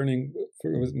first burning.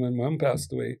 It was when my mom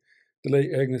passed away. The late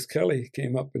Agnes Kelly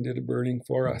came up and did a burning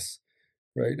for us.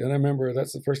 Right. And I remember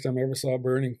that's the first time I ever saw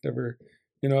burning.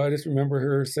 I just remember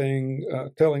her saying,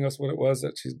 telling us what it was,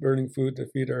 that she's burning food to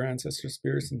feed our ancestor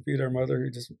spirits and feed our mother who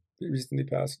just recently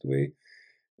passed away.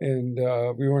 And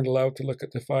we weren't allowed to look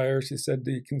at the fire. She said,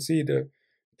 you can see the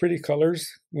pretty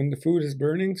colors when the food is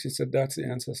burning. She said, that's the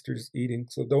ancestors eating.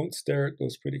 So don't stare at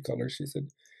those pretty colors. She said,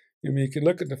 you can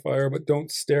look at the fire, but don't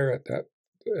stare at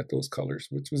those colors,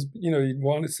 which was, you'd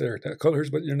want to stare at that colors,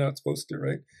 but you're not supposed to,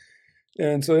 right?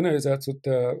 And so anyways, that's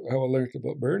how I learned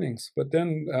about burnings. But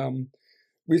then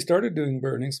we started doing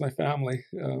burnings, my family,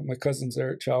 my cousins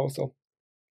there at Chowthil.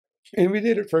 And we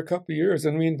did it for a couple of years.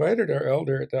 And we invited our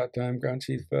elder at that time, Grand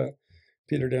Chief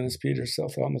Peter Dennis Peters,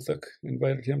 South Almathuk,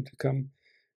 invited him to come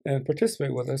and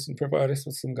participate with us and provide us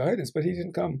with some guidance. But he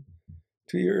didn't come.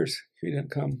 2 years, he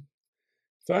didn't come.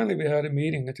 Finally, we had a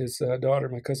meeting at his daughter,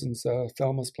 my cousin's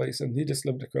Thelma's place, and he just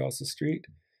lived across the street.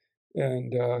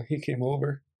 And he came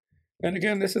over. And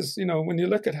again, this is, when you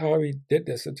look at how he did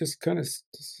this, it just kind of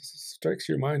strikes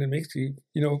your mind and makes you,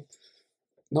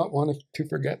 not want to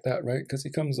forget that, right? Because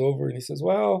he comes over and he says,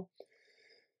 well,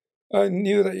 I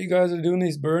knew that you guys are doing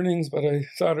these burnings, but I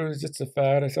thought it was just a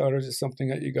fad. I thought it was just something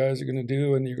that you guys are going to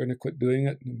do and you're going to quit doing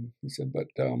it. And he said, but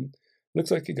looks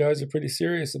like you guys are pretty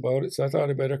serious about it. So I thought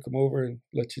I'd better come over and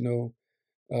let you know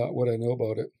what I know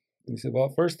about it. And he said, well,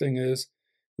 first thing is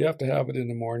you have to have it in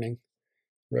the morning.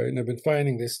 Right, and I've been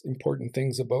finding these important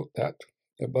things about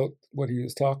what he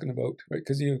was talking about, right?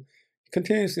 Because you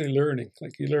continuously learning,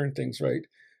 like you learn things, right?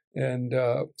 And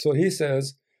so he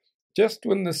says, just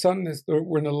when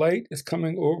when the light is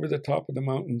coming over the top of the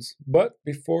mountains, but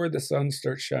before the sun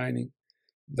starts shining,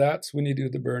 that's when you do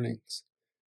the burnings,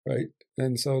 right?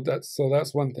 And so that's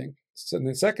one thing. So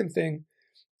the second thing,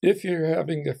 if you're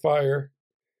having a fire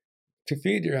to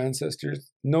feed your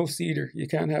ancestors, no cedar. You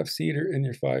can't have cedar in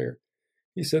your fire.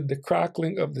 He said, the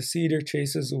crackling of the cedar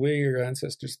chases away your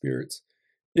ancestor spirits.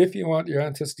 If you want your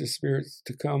ancestor spirits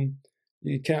to come,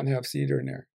 you can't have cedar in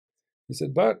there. He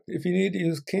said, but if you need to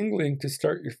use kindling to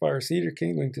start your fire, cedar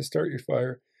kindling to start your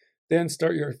fire, then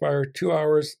start your fire 2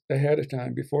 hours ahead of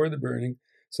time before the burning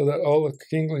so that all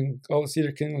the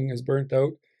cedar kindling is burnt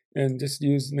out, and just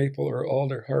use maple or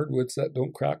alder hardwoods that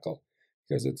don't crackle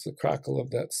because it's the crackle of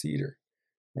that cedar.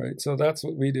 Right, so that's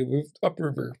what we do. We've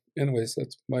upriver. Anyways,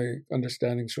 that's my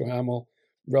understanding. Shohamel,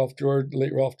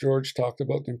 late Ralph George talked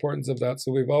about the importance of that.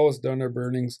 So we've always done our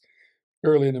burnings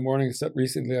early in the morning, except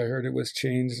recently I heard it was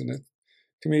changed. And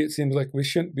to me, it seems like we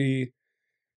shouldn't be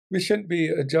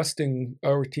adjusting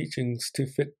our teachings to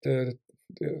fit the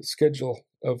schedule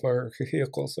of our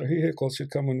vehicles. Our vehicles should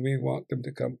come when we want them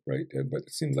to come, right? But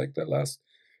it seems like that last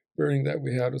burning that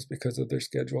we had was because of their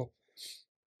schedule.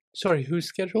 Sorry, whose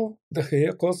schedule? The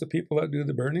vehicles, the people that do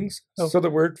the burnings. Oh. So the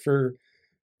word for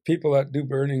people that do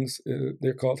burnings,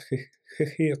 they're called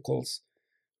vehicles,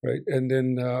 right? And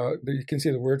then you can see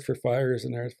the word for fire is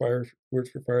in there. Word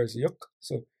for fire is yuk.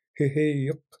 So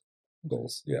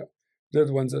vehicles, yeah. They're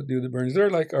the ones that do the burnings.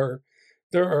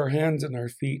 They're our hands and our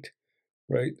feet,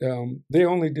 right? They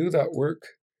only do that work,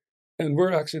 and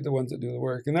we're actually the ones that do the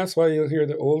work. And that's why you'll hear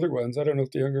the older ones. I don't know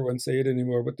if the younger ones say it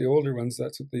anymore, but the older ones,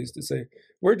 that's what they used to say.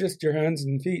 We're just your hands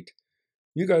and feet.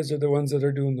 You guys are the ones that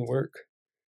are doing the work,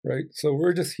 right? So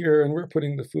we're just here and we're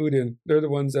putting the food in. They're the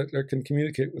ones that can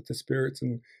communicate with the spirits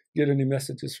and get any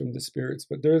messages from the spirits,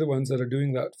 but they're the ones that are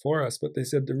doing that for us. But they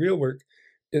said the real work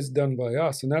is done by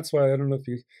us. And that's why, I don't know if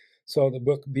you saw the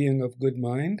book Being of Good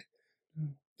Mind.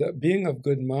 That being of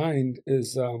good mind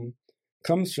is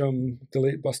comes from the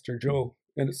late Buster Joe.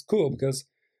 And it's cool because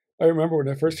I remember when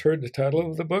I first heard the title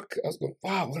of the book, I was going,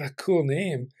 wow, what a cool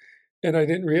name. And I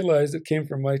didn't realize it came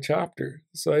from my chapter.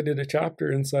 So I did a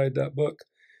chapter inside that book.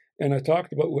 And I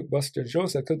talked about what Buster Joe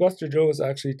said, because Buster Joe was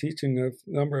actually teaching a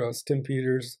number of us, Tim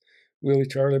Peters, Willie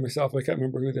Charlie, myself, I can't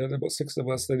remember who the other, about 6 of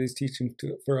us that he's teaching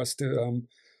for us to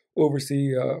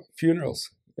oversee funerals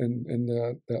and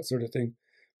that sort of thing.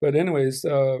 But anyways,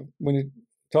 when he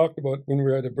talked about when we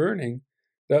were at a burning,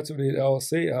 that's what he'd always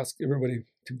say, ask everybody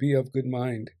to be of good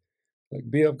mind. Like,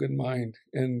 be of good mind.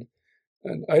 And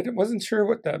And I wasn't sure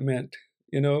what that meant,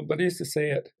 but I used to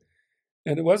say it.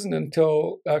 And it wasn't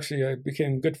until actually I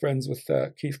became good friends with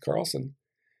Keith Carlson.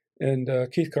 And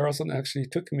Keith Carlson actually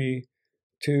took me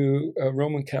to a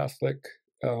Roman Catholic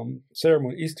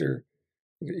ceremony, Easter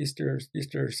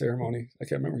ceremony. I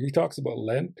can't remember. He talks about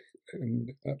Lent,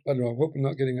 and I don't know. I hope I'm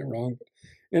not getting it wrong.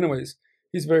 But anyways,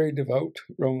 he's very devout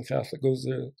Roman Catholic. Goes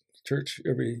to church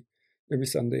every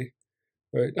Sunday.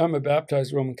 Right. I'm a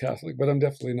baptized Roman Catholic, but I'm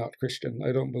definitely not Christian.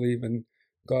 I don't believe in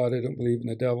God. I don't believe in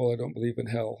the devil. I don't believe in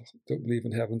hell. I don't believe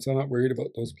in heaven. So I'm not worried about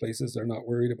those places. I'm not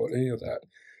worried about any of that,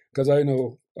 because I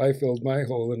know I filled my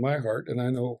hole in my heart, and I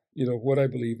know what I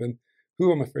believe in,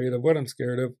 who I'm afraid of, what I'm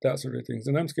scared of, that sort of things.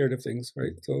 And I'm scared of things,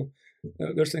 right? So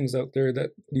there's things out there that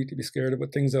need to be scared of,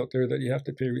 but things out there that you have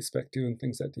to pay respect to, and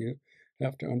things that you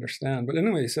have to understand. But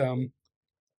anyways,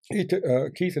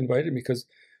 Keith invited me because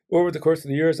over the course of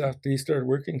the years after he started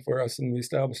working for us and we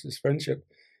established this friendship,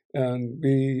 and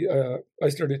I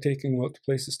started taking him out to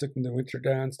places, took him to Winter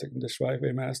Dance, took him to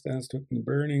Schweife Mass Dance, took him to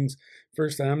Burnings,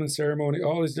 First Ammon Ceremony,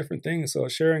 all these different things. So I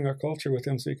was sharing our culture with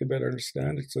him so he could better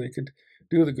understand it, so he could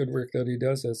do the good work that he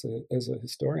does as a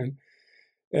historian.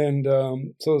 And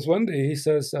so this one day he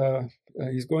says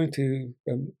he's going to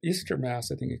Easter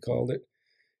Mass, I think he called it.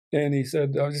 And he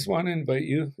said, I just want to invite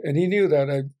you. And he knew that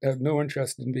I had no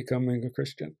interest in becoming a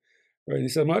Christian. Right? He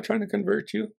said, I'm not trying to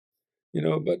convert you,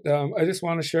 but I just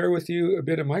want to share with you a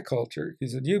bit of my culture. He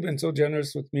said, you've been so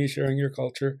generous with me sharing your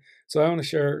culture, so I want to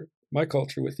share my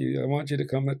culture with you. I want you to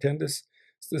come attend this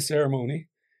ceremony.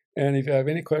 And if you have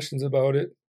any questions about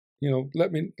it,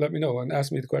 let me know and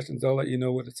ask me the questions. I'll let you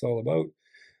know what it's all about.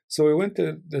 So we went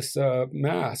to this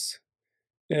Mass.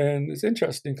 And it's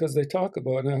interesting because they talk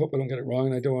about, and I hope I don't get it wrong,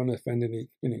 and I don't want to offend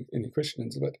any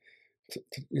Christians, but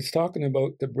he's talking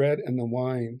about the bread and the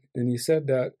wine. And he said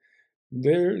that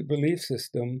their belief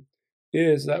system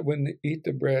is that when they eat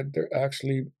the bread, they're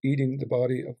actually eating the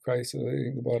body of Christ, or they're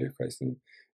eating the body of Christ.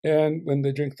 And when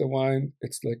they drink the wine,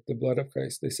 it's like the blood of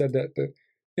Christ. They said that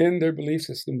in their belief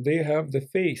system, they have the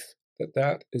faith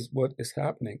that is what is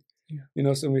happening.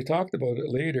 Yeah. So we talked about it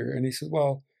later, and he says,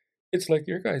 well, it's like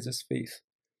your guys' faith.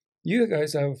 You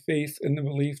guys have faith in the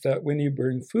belief that when you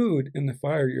burn food in the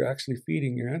fire, you're actually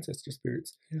feeding your ancestor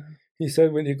spirits. Yeah. He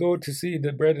said when you go to see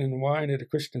the bread and wine at a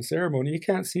Christian ceremony, you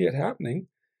can't see it happening,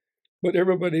 but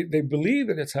everybody, they believe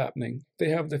that it's happening. They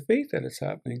have the faith that it's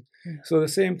happening. Yeah. So the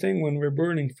same thing when we're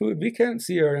burning food, we can't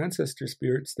see our ancestor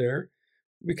spirits there.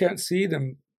 We can't see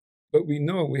them, but we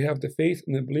know we have the faith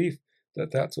and the belief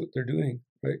that that's what they're doing,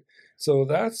 right? So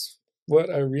that's what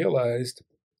I realized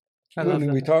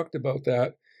when we talked about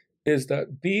that. Is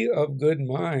that be of good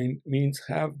mind means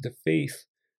have the faith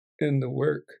in the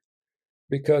work,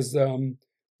 because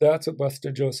that's what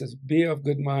Buster Joe says. Be of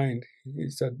good mind,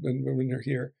 he said when they're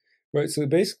here, right? So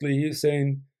basically, he's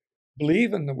saying,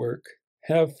 believe in the work,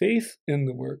 have faith in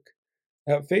the work,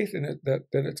 have faith in it that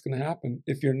it's going to happen.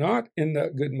 If you're not in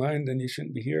that good mind, then you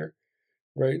shouldn't be here,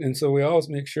 right? And so we always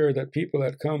make sure that people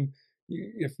that come,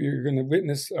 if you're going to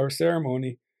witness our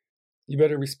ceremony, you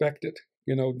better respect it.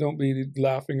 Don't be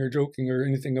laughing or joking or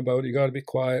anything about it. You got to be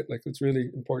quiet. Like, it's really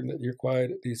important that you're quiet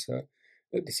at these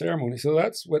at the ceremony. So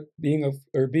that's what be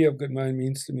of good mind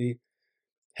means to me.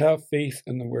 Have faith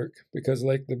in the work, because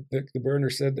like the burner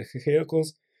said, the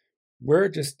Catholics, we're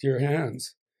just your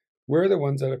hands. We're the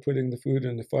ones that are putting the food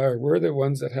in the fire. We're the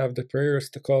ones that have the prayers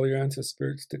to call your ancestor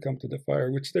spirits to come to the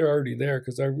fire, which they're already there,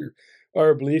 because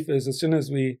our belief is as soon as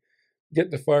we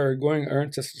get the fire going, our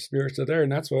ancestor spirits are there.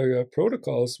 And that's why we have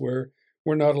protocols where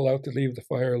we're not allowed to leave the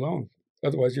fire alone.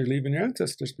 Otherwise, you're leaving your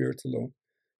ancestor spirits alone.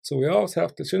 So we always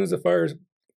have to, as soon as the fire is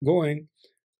going,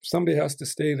 somebody has to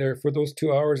stay there for those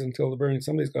 2 hours until the burning.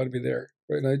 Somebody's got to be there,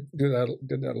 right? And I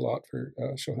did that a lot for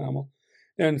Shohamel.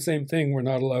 And same thing, we're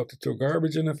not allowed to throw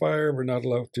garbage in the fire. We're not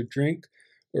allowed to drink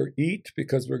or eat,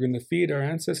 because we're going to feed our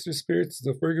ancestor spirits.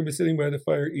 So if we're going to be sitting by the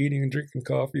fire eating and drinking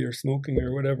coffee or smoking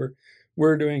or whatever,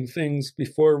 we're doing things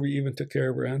before we even took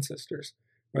care of our ancestors.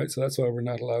 Right, so that's why we're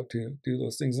not allowed to do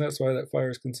those things. And that's why that fire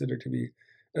is considered to be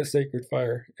a sacred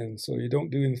fire. And so you don't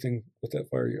do anything with that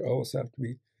fire. You always have to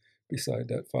be beside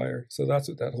that fire. So that's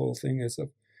what that whole thing is. Of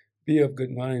be of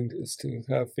good mind is to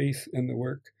have faith in the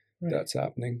work that's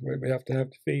happening. Right, we have to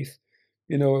have faith.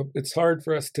 It's hard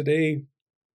for us today.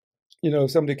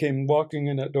 If somebody came walking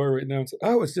in that door right now and said,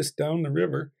 I was just down the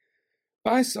river.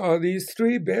 I saw these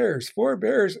 4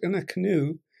 bears in a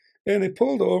canoe. And they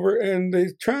pulled over and they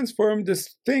transformed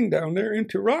this thing down there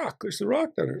into rock. There's a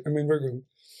rock down there. I mean, we're going,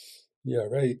 yeah,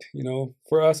 right.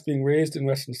 For us being raised in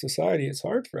Western society, it's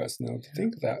hard for us now to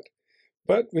think that.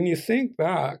 But when you think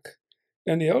back,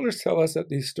 and the elders tell us that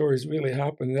these stories really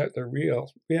happen, that they're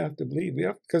real, we have to believe.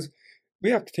 Because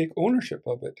we have to take ownership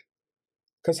of it.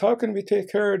 Because how can we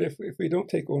take care of it if we don't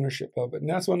take ownership of it? And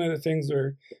that's one of the things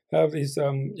we have these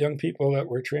young people that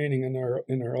we're training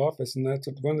in our office, and that's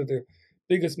one of the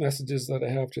biggest messages that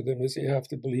I have to them is you have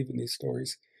to believe in these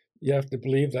stories. You have to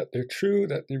believe that they're true,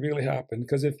 that they really happened.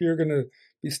 Because if you're going to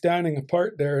be standing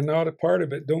apart there and not a part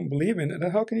of it, don't believe in it, then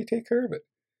how can you take care of it?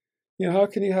 How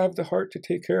can you have the heart to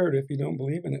take care of it if you don't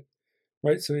believe in it,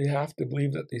 right? So you have to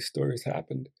believe that these stories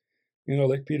happened.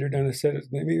 Like Peter Dennis said, it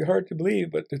may be hard to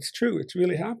believe, but it's true. It's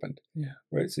really happened. Yeah.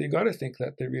 Right. So you got to think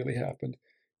that they really happened.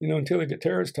 Until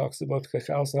Gutierrez talks about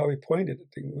how he pointed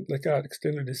at things like that,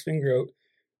 extended his finger out,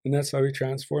 and that's how he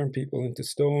transformed people into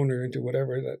stone or into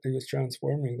whatever that he was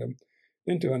transforming them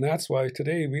into. And that's why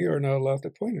today we are not allowed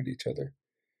to point at each other,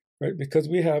 right? Because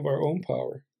we have our own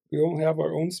power. We don't have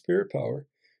our own spirit power.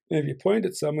 And if you point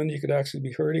at someone, you could actually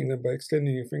be hurting them by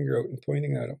extending your finger out and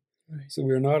pointing at them. Right. So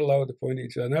we're not allowed to point at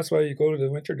each other. And that's why you go to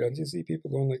the winter dens, you see people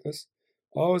going like this.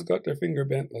 Always got their finger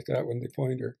bent like that when they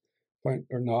point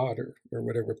or nod or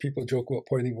whatever. People joke about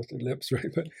pointing with their lips,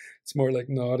 right? But it's more like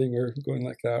nodding or going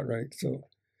like that, right? So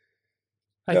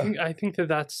I think that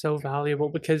that's so valuable,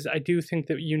 because I do think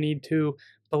that you need to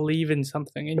believe in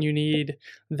something, and you need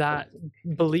that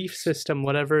belief system,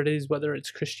 whatever it is, whether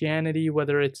it's Christianity,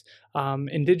 whether it's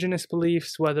indigenous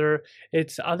beliefs, whether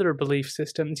it's other belief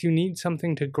systems. You need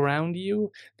something to ground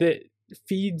you that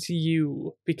feeds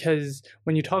you, because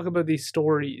when you talk about these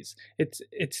stories,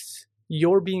 it's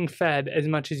you're being fed as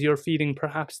much as you're feeding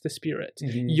perhaps the spirit.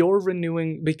 Mm-hmm. You're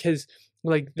renewing, because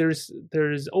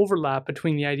there's overlap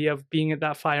between the idea of being at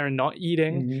that fire and not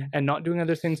eating Mm-hmm. and not doing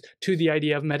other things, to the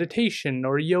idea of meditation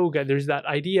or yoga. There's that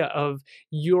idea of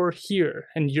you're here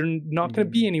and you're not going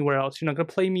to be anywhere else. You're not going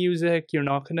to play music. You're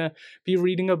not going to be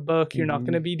reading a book. You're not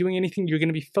going to be doing anything. You're going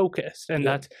to be focused. And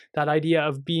that's that idea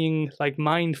of being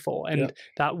mindful. And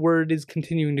that word is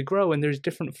continuing to grow, and there's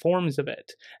different forms of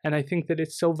it. And I think that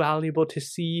it's so valuable to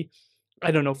see. I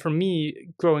don't know, for me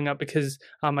growing up, because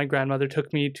my grandmother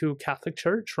took me to Catholic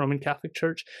Church, Roman Catholic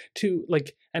Church,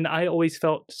 and I always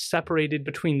felt separated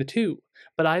between the two.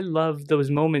 But I love those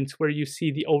moments where you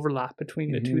see the overlap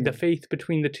between the two, the faith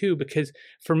between the two, because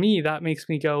for me, that makes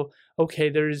me go, okay,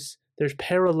 there's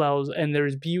parallels and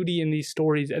there's beauty in these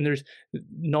stories, and there's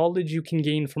knowledge you can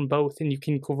gain from both, and you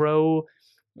can grow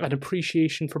an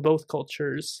appreciation for both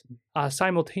cultures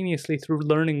simultaneously through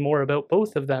learning more about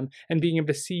both of them and being able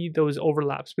to see those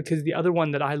overlaps. Because the other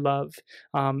one that I love,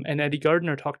 and Eddie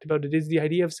Gardner talked about it, is the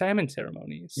idea of salmon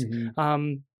ceremonies.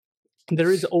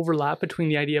 There is overlap between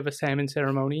the idea of a salmon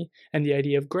ceremony and the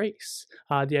idea of grace,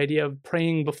 the idea of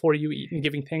praying before you eat and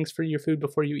giving thanks for your food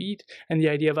before you eat, and the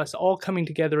idea of us all coming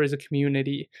together as a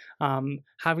community,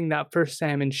 having that first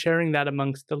salmon, sharing that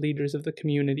amongst the leaders of the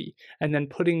community, and then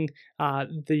putting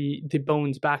the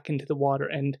bones back into the water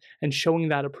and showing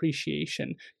that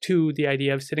appreciation to the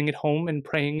idea of sitting at home and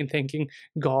praying and thanking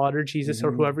God or Jesus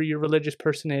or whoever your religious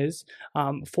person is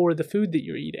for the food that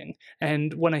you're eating.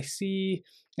 And when I see,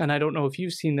 and I don't know if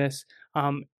you've seen this,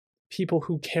 people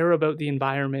who care about the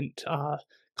environment,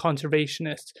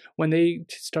 conservationists, when they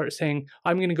start saying,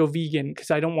 I'm going to go vegan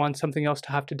because I don't want something else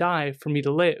to have to die for me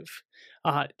to live.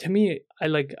 To me,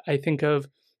 I think of,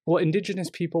 well,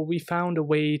 indigenous people, we found a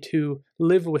way to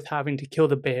live with having to kill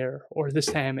the bear or the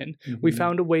salmon. We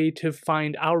found a way to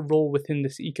find our role within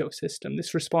this ecosystem,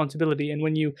 this responsibility. And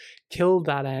when you kill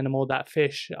that animal, that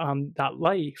fish, that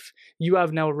life, you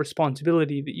have now a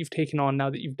responsibility that you've taken on now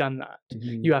that you've done that.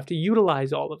 You have to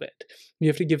utilize all of it. You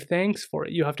have to give thanks for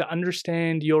it. You have to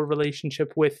understand your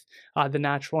relationship with the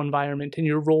natural environment and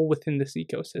your role within this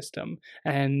ecosystem.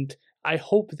 And I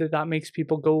hope that makes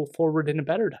people go forward in a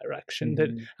better direction, that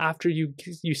after you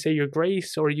say your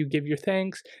grace or you give your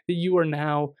thanks, that you are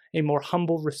now a more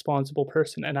humble, responsible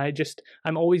person. And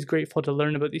I'm always grateful to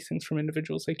learn about these things from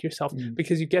individuals like yourself,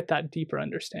 because you get that deeper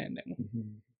understanding.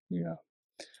 Yeah.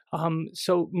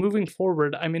 So moving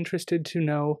forward, I'm interested to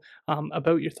know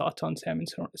about your thoughts on salmon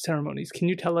ceremonies. Can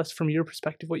you tell us from your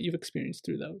perspective what you've experienced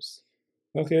through those?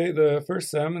 Okay, the first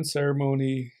salmon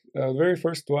ceremony, the very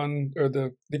first one, or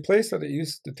the place that it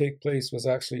used to take place was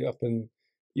actually up in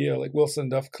Yale. Like Wilson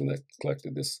Duff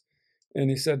collected this, and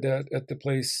he said that at the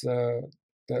place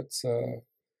that's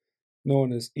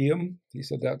known as Eam, he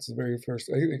said that's the very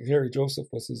first. I think Harry Joseph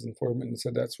was his informant, and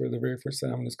said that's where the very first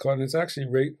salmon is caught. And it's actually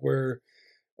right where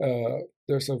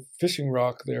there's a fishing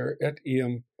rock there at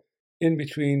Eam, in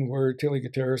between where Tilly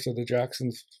Gutierrez or the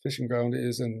Jackson's fishing ground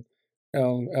is, and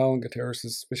Alan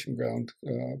Gutierrez's fishing ground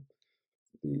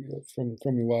from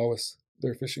Iwawas,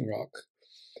 their fishing rock.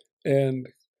 And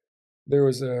there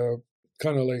was a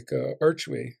kind of like a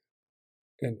archway,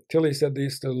 And Tilly said they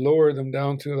used to lower them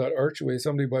down through that archway,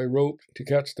 somebody by rope, to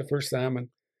catch the first salmon.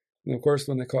 And of course,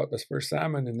 when they caught this first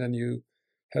salmon, and then you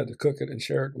had to cook it and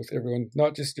share it with everyone,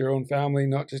 not just your own family,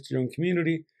 not just your own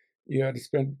community. You had to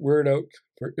spread word out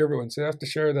for everyone. So you have to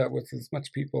share that with as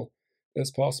much people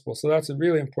as possible. So that's a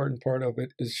really important part of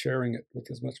it, is sharing it with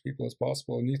as much people as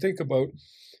possible. And you think about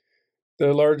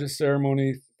the largest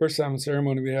ceremony, first salmon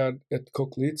ceremony we had at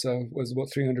Kokolitsa was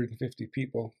about 350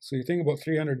 people. So you think about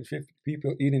 350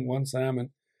 people eating one salmon,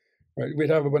 right?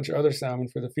 We'd have a bunch of other salmon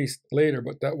for the feast later,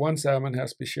 but that one salmon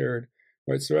has to be shared,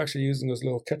 right? So we're actually using those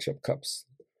little ketchup cups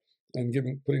and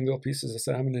putting little pieces of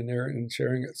salmon in there and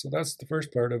sharing it. So that's the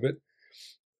first part of it.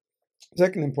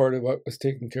 Second part of it was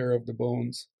taking care of the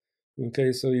bones.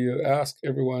 Okay, so you ask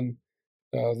everyone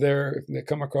there, if they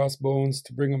come across bones,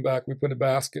 to bring them back. We put a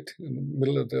basket in the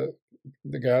middle of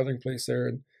the gathering place there,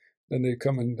 and then they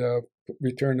come and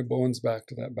return the bones back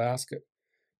to that basket.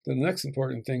 The next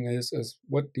important thing is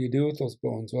what do you do with those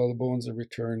bones? Well, the bones are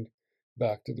returned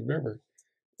back to the river.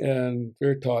 And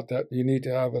we're taught that you need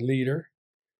to have a leader,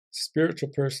 spiritual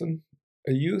person,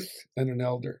 a youth, and an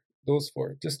elder. Those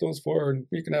four, just those four, and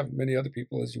you can have many other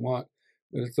people as you want.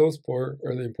 But those four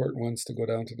are the important ones to go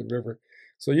down to the river.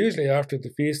 So usually after the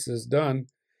feast is done,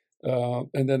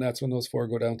 and then that's when those four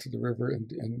go down to the river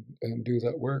and do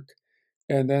that work.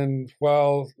 And then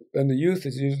the youth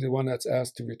is usually the one that's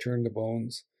asked to return the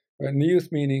bones. Right? And the youth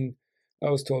meaning, I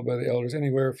was told by the elders,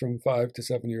 anywhere from 5 to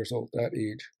 7 years old, that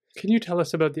age. Can you tell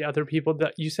us about the other people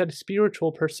that you said a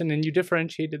spiritual person, and you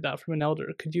differentiated that from an elder?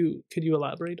 Could you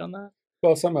elaborate on that?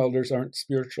 Well, some elders aren't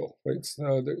spiritual, right?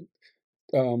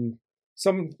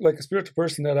 Some, like a spiritual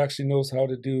person that actually knows how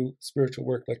to do spiritual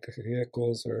work, like a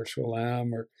Hekos or a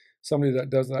Shulam, or somebody that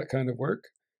does that kind of work,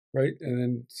 right?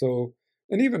 And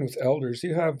even with elders,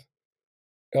 you have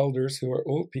elders who are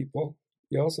old people.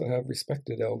 You also have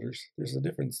respected elders. There's a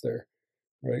difference there,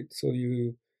 right? So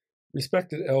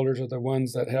respected elders are the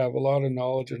ones that have a lot of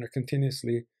knowledge and are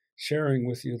continuously sharing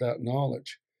with you that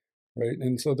knowledge, right?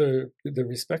 And so they're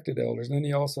respected elders. And then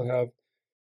you also have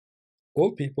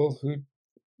old people who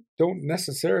don't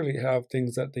necessarily have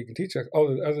things that they can teach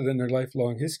other than their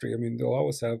lifelong history. I mean, they'll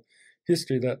always have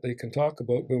history that they can talk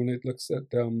about, but when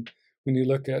you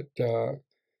look at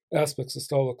aspects of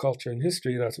Stalo culture and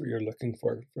history, that's what you're looking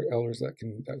for elders that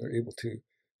are able to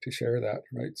share that,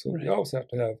 right? So you always have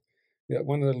to have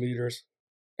one of the leaders,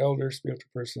 elder,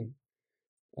 spiritual person,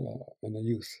 and a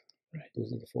youth. Right.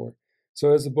 Those are the four.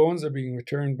 So as the bones are being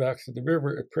returned back to the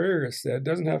river, a prayer is said. It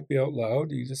doesn't have to be out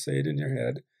loud. You just say it in your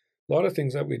head. A lot of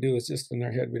things that we do is just in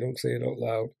our head. We don't say it out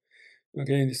loud.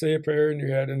 Okay, and you say a prayer in your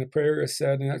head, and the prayer is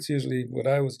said, and that's usually what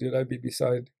I always do. I'd be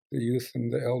beside the youth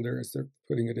and the elder as they're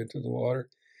putting it into the water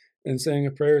and saying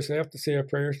a prayer. So I have to say a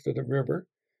prayer to the river,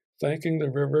 thanking the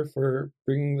river for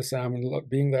bringing the salmon,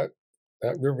 being that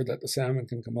river that the salmon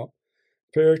can come up.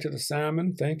 Prayer to the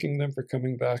salmon, thanking them for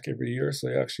coming back every year. So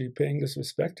you're actually paying this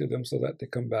respect to them so that they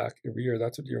come back every year.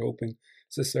 That's what you're hoping.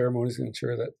 So the ceremony is going to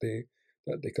ensure that they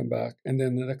come back. And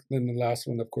then the last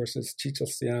one, of course, is Chichal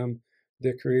Siam,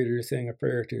 the creator. You're saying a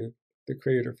prayer to the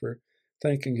creator for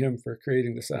thanking him for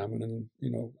creating the salmon and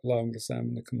allowing the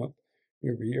salmon to come up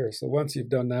every year. So once you've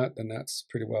done that, then that's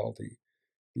pretty well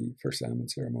the first salmon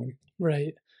ceremony.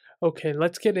 Right. Okay,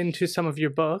 let's get into some of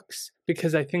your books,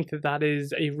 because I think that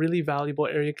is a really valuable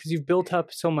area, because you've built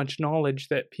up so much knowledge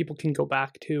that people can go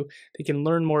back to, they can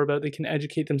learn more about, they can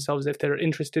educate themselves if they're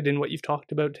interested in what you've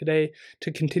talked about today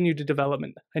to continue to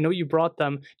development. I know you brought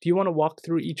them. Do you want to walk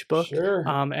through each book? Sure.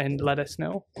 And let us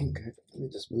know? Okay, let me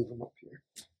just move them up here.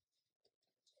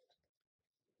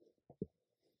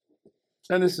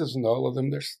 And this isn't all of them.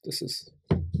 This is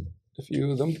a few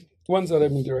of them. Ones that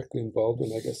I've been directly involved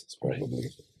in, I guess it's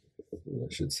probably what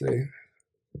I should say.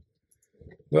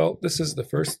 Well, this is the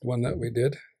first one that we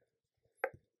did.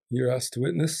 You're Asked to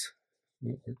Witness.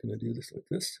 We're going to do this like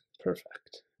this.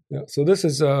 Perfect. Yeah, so this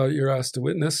is You're Asked to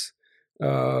Witness. It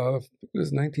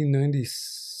was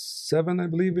 1997, I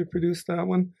believe we produced that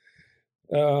one.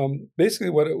 Basically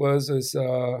what it was is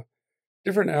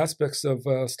different aspects of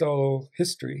Stalo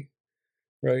history,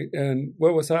 right? And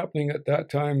what was happening at that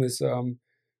time is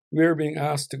we were being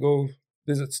asked to go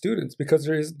visit students because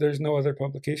there's no other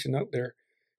publication out there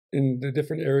in the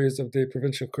different areas of the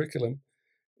provincial curriculum.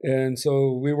 And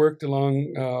so we worked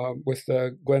along with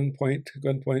Gwen Point.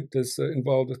 Gwen Point is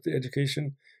involved with the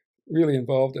education, really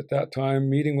involved at that time,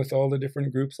 meeting with all the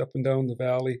different groups up and down the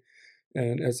valley,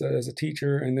 and as a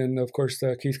teacher. And then, of course,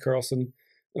 Keith Carlson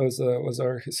was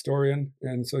our historian,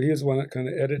 and so he was one that kind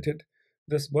of edited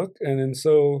this book. And then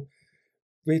so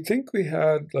we think we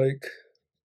had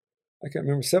I can't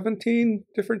remember, 17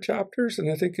 different chapters, and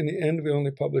I think in the end we only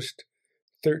published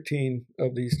 13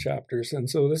 of these chapters. And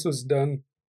so this was done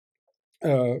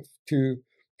to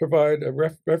provide a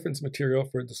reference material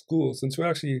for the schools. And so we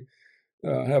actually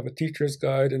have a teacher's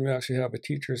guide, and we actually have a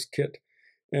teacher's kit.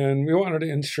 And we wanted to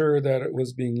ensure that it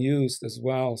was being used as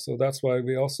well. So that's why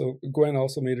Gwen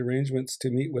also made arrangements to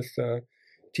meet with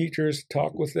teachers,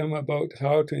 talk with them about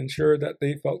how to ensure that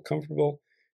they felt comfortable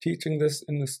teaching this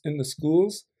in the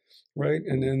schools, right?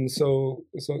 And then so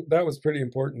that was pretty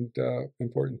important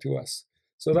to us.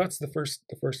 So that's the first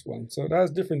one. So it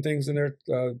has different things in there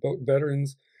about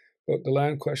veterans, about the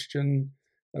land question,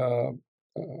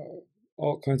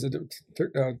 all kinds of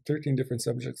 13 different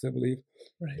subjects, I believe.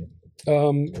 Right.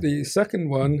 The second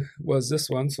one was this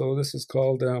one. So this is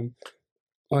called I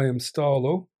Am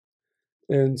Stalo.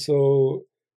 And so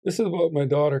this is about my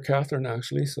daughter, Catherine,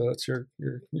 actually. So that's your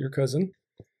cousin.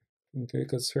 Okay,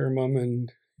 because her mom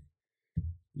and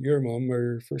your mom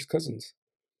are first cousins.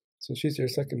 So she's your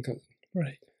second cousin.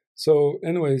 Right. So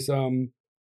anyways,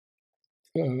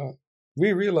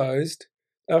 we realized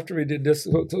after we did this,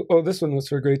 this one was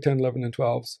for grade 10, 11, and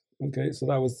 12s. Okay, so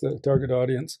that was the target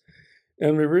audience.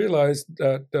 And we realized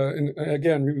that,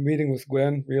 again, we were meeting with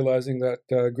Gwen, realizing that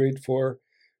grade 4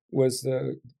 was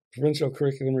the provincial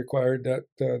curriculum required that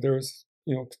there was,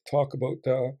 to talk about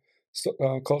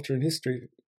culture and history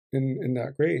in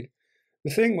that grade.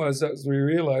 The thing was, as we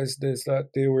realized, is that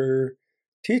they were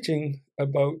teaching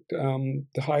about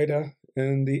the Haida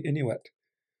and the Inuit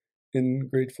in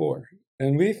grade 4.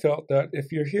 And we felt that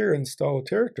if you're here in Stalo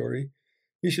territory,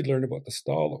 you should learn about the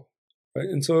Stalo, right?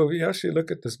 And so if you actually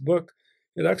look at this book,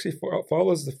 it actually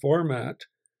follows the format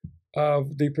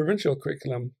of the provincial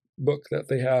curriculum book that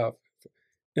they have.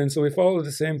 And so we follow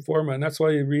the same format. And that's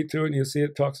why you read through it and you see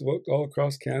it talks about all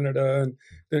across Canada, and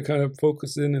then kind of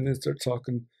focus in and then start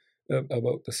talking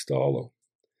about the Stalo.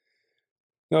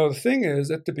 Now, the thing is,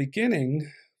 at the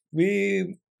beginning,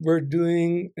 we were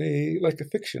doing a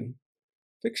fiction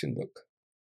book.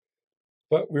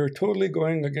 But we were totally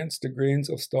going against the grains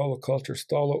of Stalo culture,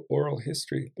 Stalo oral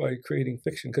history by creating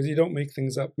fiction, because you don't make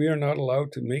things up. We are not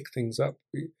allowed to make things up.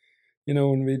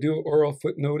 When we do oral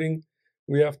footnoting,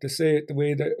 we have to say it the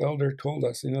way the elder told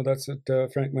us. That's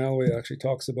what Frank Malway actually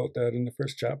talks about that in the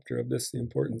first chapter of this, the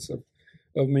importance of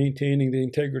maintaining the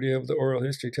integrity of the oral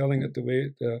history, telling it the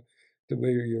way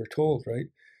you're told, right?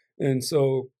 And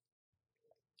so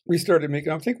we started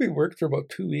making, I think we worked for about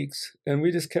 2 weeks, and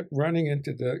we just kept running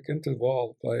into the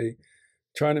wall by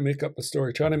trying to make up a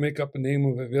story, trying to make up a name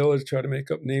of a village, trying to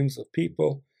make up names of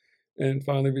people. And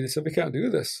finally we just said, we can't do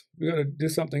this. We got to do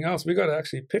something else. We got to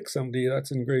actually pick somebody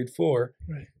that's in grade 4,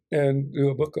 right, and do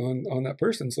a book on that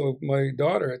person. So my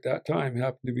daughter at that time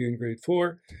happened to be in grade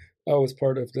 4. I was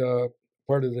part of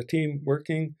the team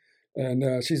working,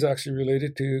 and she's actually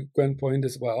related to Gwen Point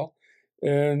as well.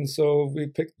 And so we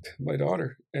picked my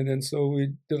daughter, and then so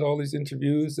we did all these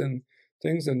interviews and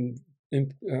things, and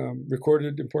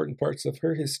recorded important parts of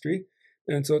her history.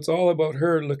 And so it's all about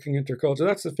her looking into her culture.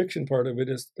 That's the fiction part of it.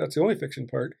 That's the only fiction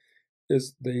part,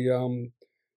 is the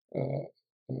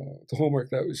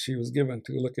homework that she was given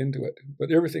to look into it.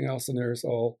 But everything else in there is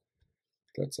all.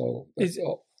 That's all.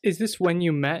 Is this when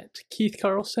you met Keith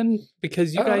Carlson?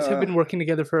 Because you guys have been working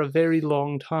together for a very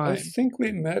long time. I think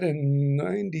we met in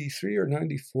 93 or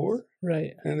 94.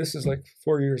 Right. And this is like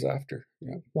 4 years after.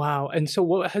 Yeah. Wow. And so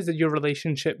what has your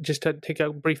relationship, just to take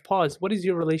a brief pause, what has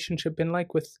your relationship been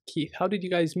like with Keith? How did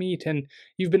you guys meet? And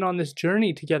you've been on this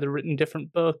journey together, written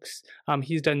different books.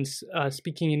 He's done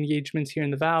speaking engagements here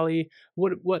in the Valley.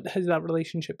 What has that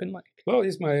relationship been like? Well,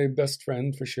 he's my best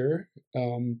friend for sure.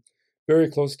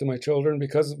 Very close to my children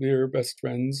because we were best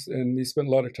friends, and he spent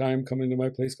a lot of time coming to my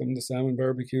place, coming to salmon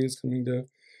barbecues, coming to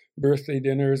birthday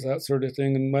dinners, that sort of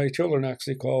thing. And my children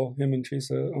actually call him and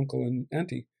Teresa uncle and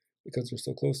auntie because they're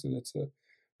so close, and it's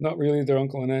not really their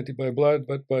uncle and auntie by blood,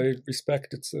 but by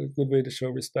respect. It's a good way to show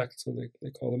respect, so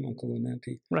they call them uncle and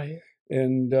auntie. Right.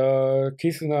 And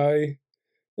Keith and I,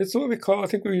 it's what we call, I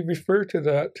think we refer to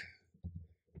that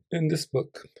in this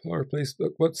book, Our Place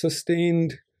book, what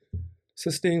sustained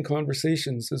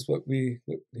conversations is what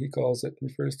he calls it,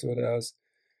 refers to it as.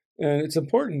 And it's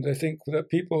important, I think, that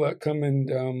people that come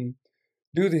and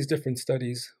do these different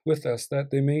studies with us, that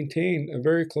they maintain a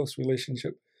very close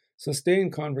relationship,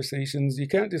 sustain conversations. You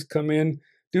can't just come in,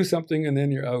 do something, and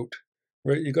then you're out,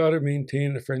 right? You got to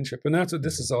maintain a friendship. And that's what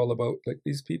this is all about. Like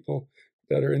these people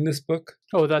that are in this book.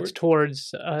 Oh, that's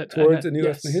towards a new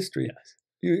ethnohistory. Yes.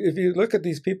 If you look at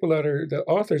these people that are the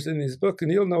authors in this book,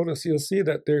 and you'll see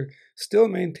that they're still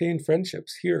maintain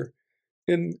friendships here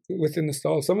within the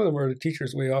Stalo. Some of them are the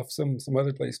teachers way off some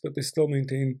other place, but they still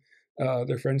maintain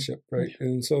their friendship, right?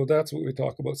 And so that's what we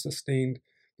talk about, sustained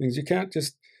things. You can't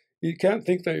just, You can't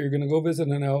think that you're going to go visit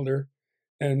an elder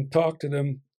and talk to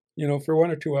them, for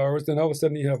 1 or 2 hours. Then all of a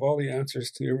sudden you have all the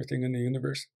answers to everything in the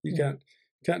universe. You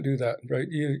can't do that, right?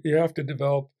 You have to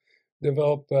develop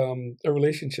a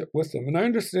relationship with them. And I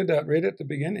understood that right at the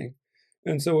beginning.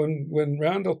 And so when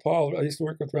Randall Paul, I used to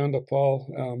work with Randall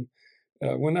Paul.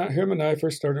 When him and I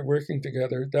first started working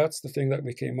together, that's the thing that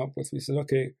we came up with. We said,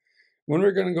 okay, when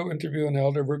we're going to go interview an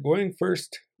elder, we're going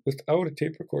first without a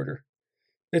tape recorder.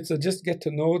 It's a just get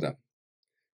to know them.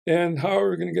 And how are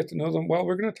we going to get to know them? Well,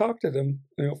 we're going to talk to them.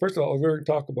 First of all, we're going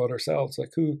to talk about ourselves,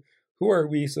 like who are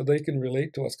we, so they can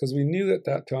relate to us. Because we knew at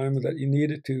that time that you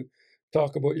needed to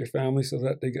talk about your family so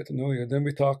that they get to know you. Then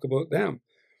we talk about them.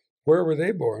 Where were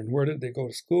they born? Where did they go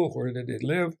to school? Where did they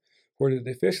live? Where did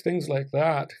they fish? Things like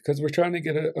that. Because we're trying to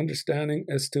get an understanding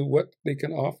as to what they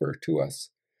can offer to us,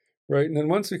 right? And then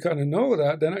once we kind of know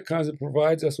that, then it kind of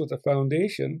provides us with a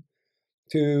foundation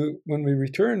to, when we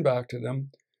return back to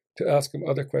them, to ask them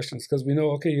other questions. Because we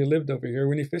know, okay, you lived over here.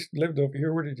 When you lived over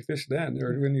here, where did you fish then?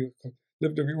 Or when you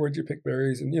lived over here, where did you pick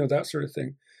berries? And, that sort of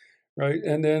thing. Right.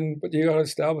 And then, but you got to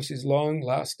establish these long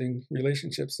lasting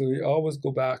relationships. So you always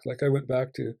go back. Like I went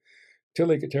back to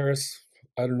Tilly Gutierrez,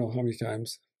 I don't know how many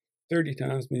times, 30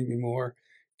 times, maybe more.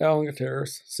 Alan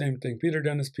Gutierrez, same thing. Peter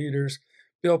Dennis Peters,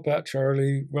 Bill Pat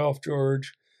Charlie, Ralph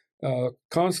George,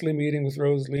 constantly meeting with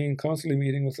Rosaline, constantly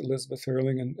meeting with Elizabeth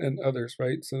Hurling and others.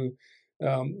 Right. So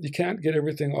you can't get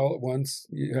everything all at once.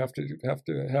 You have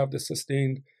to have the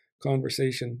sustained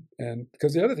conversation. And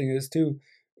because the other thing is too,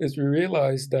 is we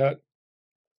realize that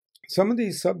some of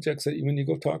these subjects that when you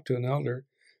go talk to an elder,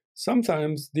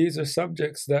 sometimes these are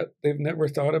subjects that they've never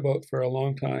thought about for a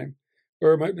long time,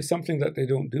 or it might be something that they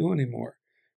don't do anymore,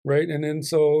 right? And then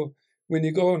so when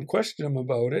you go and question them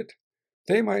about it,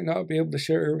 they might not be able to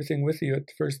share everything with you at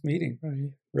the first meeting,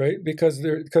 right? Because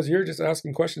you're just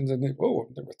asking questions and they, oh,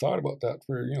 I've never thought about that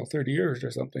for 30 years or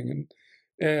something,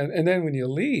 and then when you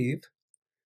leave,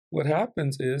 what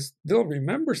happens is they'll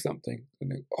remember something and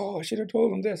they, oh, I should have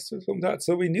told them this or that.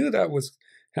 So we knew that was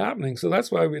happening. So that's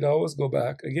why we'd always go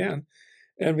back again.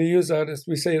 And we use that as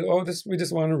we say, oh, we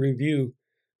just want to review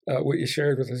what you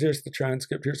shared with us. Here's the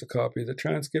transcript. Here's a copy of the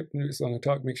transcript. And we just want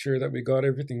to make sure that we got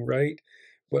everything right.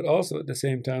 But also at the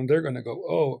same time, they're going to go,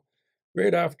 oh,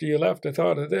 right after you left, I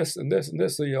thought of this and this and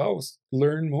this. So you always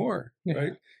learn more,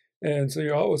 right? And so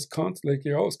you're always constantly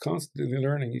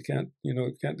learning. You can't,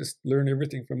 you can't just learn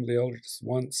everything from the elders just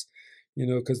once,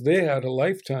 because they had a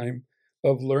lifetime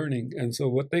of learning. And so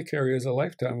what they carry is a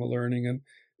lifetime of learning. And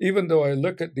even though I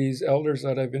look at these elders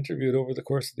that I've interviewed over the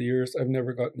course of the years, I've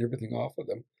never gotten everything off of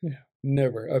them.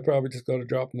 Never. I probably just got a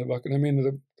drop in the bucket. I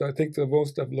mean, I think the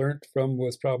most I've learned from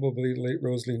was probably late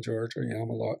Rosaline George or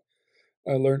Yamalot.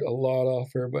 I learned a lot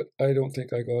off her, but I don't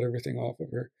think I got everything off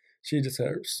of her. She just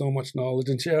had so much knowledge,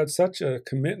 and she had such a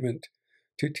commitment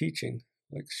to teaching.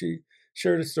 Like she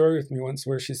shared a story with me once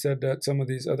where she said that some of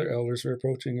these other elders were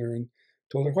approaching her and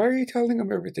told her, why are you telling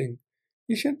them everything?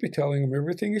 You shouldn't be telling them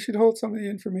everything. You should hold some of the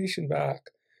information back,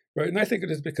 right? And I think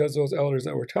it is because those elders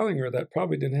that were telling her that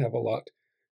probably didn't have a lot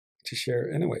to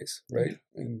share anyways, right?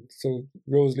 And so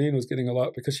Rosaline was getting a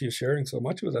lot because she was sharing so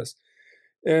much with us.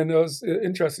 And it was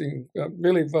interesting,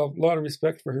 really a lot of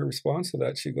respect for her response to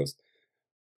that. She goes,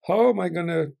 how am my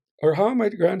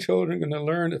grandchildren going to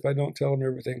learn if I don't tell them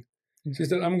everything? She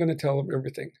said, I'm going to tell them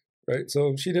everything, right?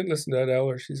 So she didn't listen to that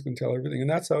elder. She's going to tell everything. And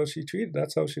that's how she treated.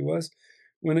 That's how she was.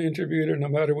 When I interviewed her, no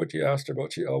matter what you asked her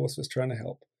about, she always was trying to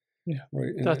help.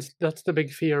 Right. And that's the big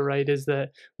fear, right? Is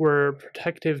that we're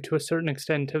protective to a certain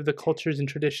extent of the cultures and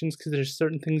traditions because there's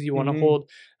certain things you want to hold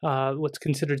what's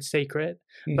considered sacred.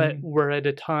 But we're at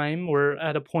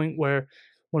a point where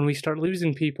when we start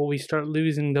losing people, we start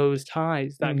losing those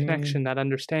ties, that connection, that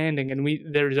understanding, and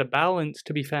there's a balance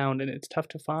to be found, and it's tough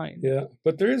to find. Yeah,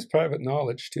 but there is private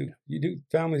knowledge too.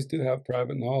 Families do have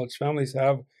private knowledge. Families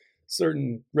have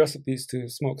certain recipes to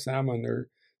smoke salmon or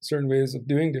certain ways of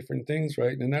doing different things,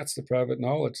 right? And that's the private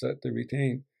knowledge that they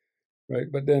retain, right?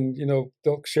 But then,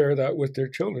 they'll share that with their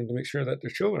children to make sure that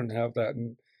their children have that.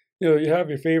 And, you have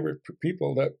your favorite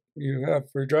people that you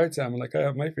have for dried salmon. Like I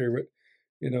have my favorite,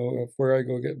 of where I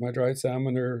go get my dried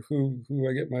salmon or who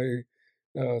I get my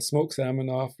smoked salmon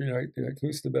off, like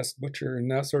who's the best butcher and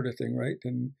that sort of thing, right?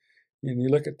 And you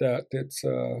look at that, it's,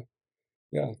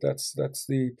 that's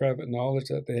the private knowledge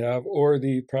that they have or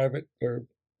the private or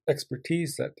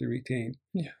expertise that they retain.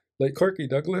 Like Corky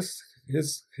Douglas,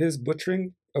 his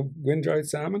butchering of wind-dried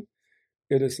salmon,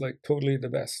 it is like totally the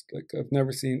best. Like I've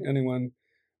never seen anyone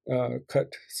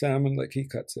cut salmon like he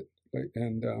cuts it. Right?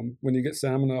 And when you get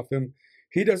salmon off him,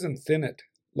 he doesn't thin it.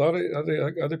 A lot of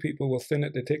other people will thin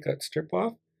it. They take that strip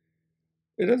off.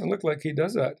 it doesn't look like he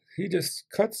does that. He just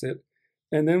cuts it,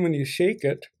 and then when you shake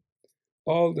it,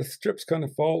 all the strips kind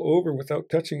of fall over without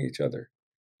touching each other,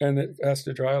 and it has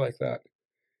to dry like that.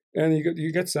 And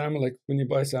you get salmon, like when you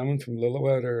buy salmon from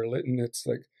Lillooet or Lytton, it's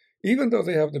like, even though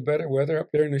they have the better weather up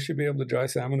there and they should be able to dry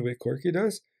salmon the way Corky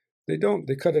does, they don't.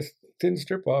 They cut a thin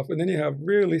strip off, and then you have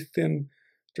really thin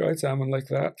dried salmon, like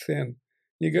that thin.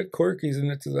 You get Corkies, and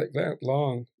it's like that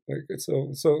long. Like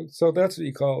so that's what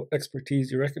you call expertise.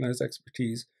 You recognize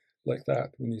expertise like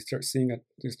that when you start seeing it.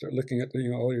 You start looking at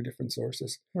all your different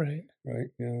sources. Right.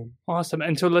 Yeah. Awesome.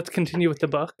 And so let's continue with the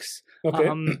books.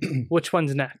 Okay. Which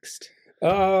one's next?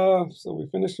 So we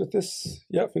finished with this.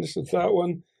 Yeah, finished with that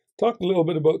one. Talked a little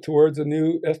bit about Towards a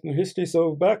New Ethnohistory.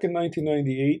 So back in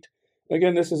 1998,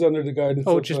 again, this is under the guidance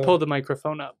of... just pull the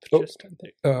microphone up.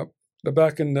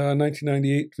 Back in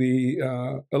 1998, we,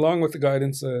 along with the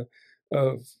guidance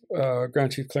of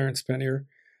Grand Chief Clarence Penier,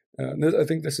 I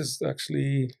think this is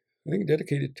actually,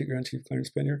 dedicated to Grand Chief Clarence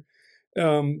Penier,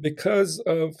 because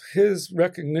of his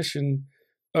recognition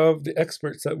of the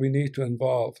experts that we need to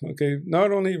involve. Okay,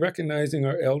 not only recognizing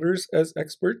our elders as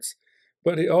experts,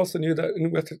 but he also knew that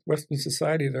in Western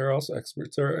society there are also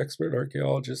experts. There are expert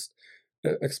archaeologists,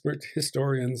 expert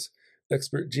historians,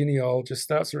 expert genealogists,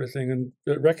 that sort of thing, and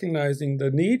recognizing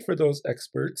the need for those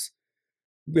experts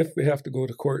if we have to go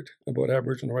to court about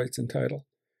Aboriginal rights and title.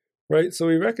 Right, so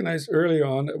we recognized early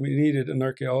on that we needed an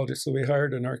archaeologist, so we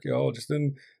hired an archaeologist.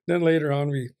 And then later on,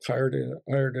 we hired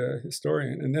a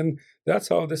historian. And then that's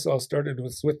how this all started,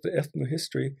 was with the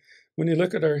ethnohistory. When you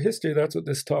look at our history, that's what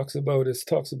this talks about. It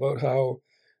talks about how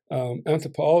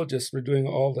anthropologists were doing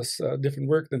all this different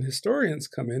work. Then historians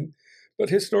come in, but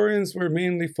historians were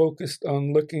mainly focused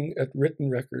on looking at written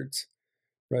records,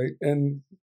 right? And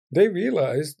they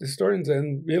realized, historians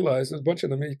then realized, a bunch of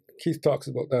them, Keith talks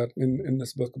about that in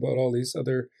this book, about all these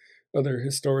other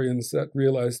historians that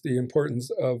realized the importance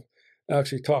of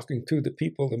actually talking to the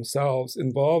people themselves,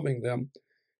 involving them.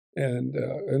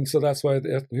 And so that's why the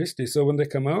ethnohistory. So when they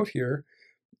come out here,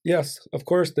 yes, of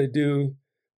course they do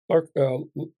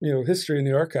history in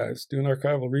the archives, doing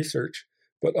archival research,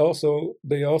 but also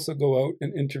they also go out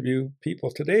and interview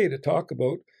people today to talk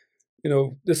about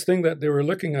this thing that they were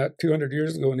looking at 200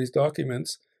 years ago in these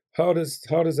documents. How does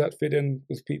that fit in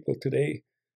with people today?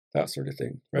 That sort of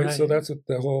thing, right? So that's what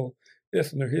the whole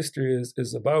ethnohistory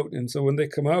is about. And so when they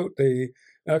come out, they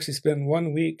actually spend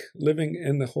 1 week living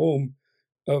in the home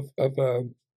of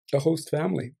a host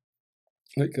family,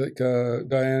 like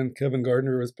Diane Kevin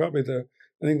Gardner was probably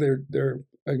I think they're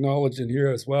acknowledged in here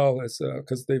as well, as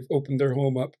because they've opened their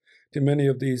home up to many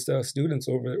of these students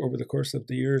over the course of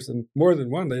the years, and more than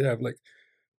one. They have like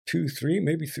 2, 3,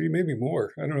 maybe 3, maybe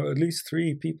more. I don't know, at least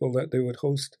 3 people that they would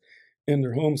host in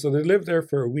their home. So they lived there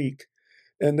for a week,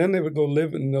 and then they would go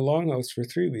live in the longhouse for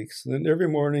 3 weeks. And then every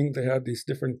morning they had these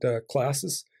different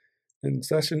classes in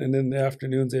session, and in the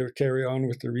afternoons they would carry on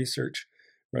with the research,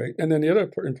 right? And then the other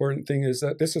important thing is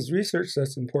that this is research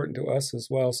that's important to us as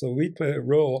well. So we play a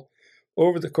role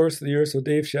over the course of the year. So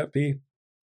Dave Sheppy,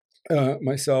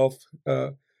 myself,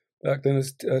 back then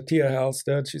is Tia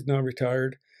Halstead. She's now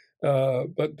retired.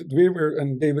 But we were,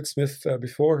 and David Smith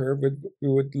before her, we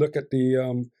would look at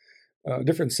the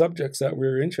different subjects that we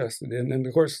were interested in. And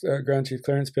of course, Grand Chief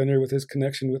Clarence Penier, with his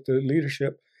connection with the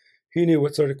leadership, he knew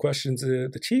what sort of questions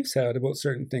the chiefs had about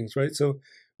certain things, right? So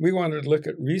we wanted to look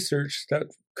at research that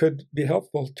could be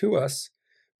helpful to us,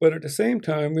 but at the same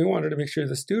time, we wanted to make sure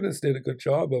the students did a good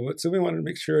job of it. So we wanted to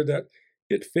make sure that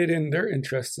it fit in their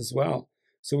interests as well.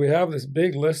 So we have this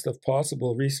big list of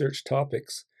possible research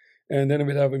topics. And then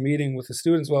we'd have a meeting with the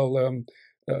students. Well,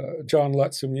 John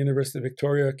Lutz from University of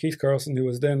Victoria, Keith Carlson, who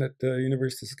was then at the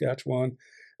University of Saskatchewan,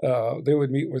 they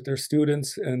would meet with their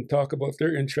students and talk about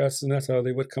their interests, and that's how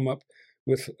they would come up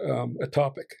with a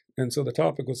topic. And so the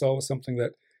topic was always something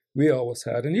that we always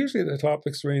had. And usually the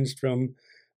topics ranged from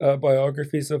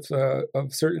biographies of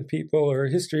certain people, or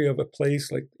history of a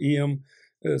place, like Eyam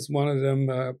is one of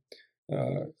them,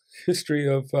 history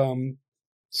of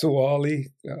Suwali,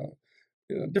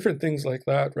 different things like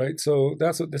that, right? So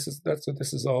that's what this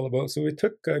is all about. So we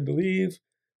took, I believe,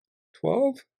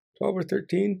 12 or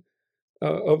 13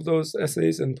 of those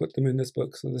essays and put them in this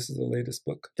book. So this is the latest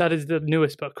book. That is the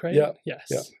newest book, right? Yeah. Yes.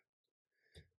 Yeah.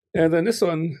 And then this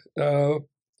one,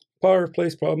 Power,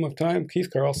 Place, Problem of Time,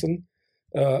 Keith Carlson,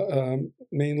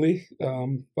 mainly.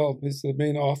 He's the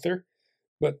main author.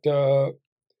 But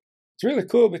it's really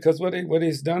cool because what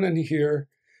he's done in here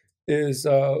is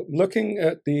looking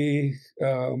at the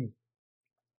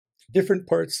different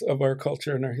parts of our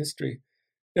culture and our history.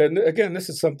 And again, this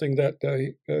is something that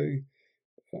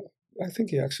I think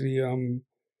he actually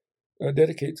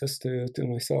dedicates us to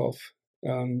myself.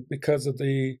 because of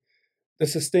the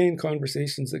sustained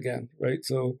conversations again, right?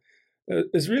 So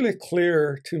it's really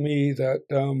clear to me that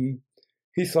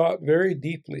he thought very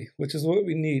deeply, which is what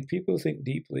we need. People think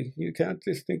deeply. You can't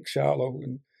just think shallow.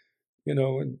 And,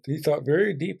 and he thought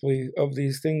very deeply of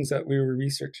these things that we were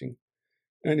researching.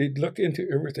 And he'd look into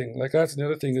everything. Like that's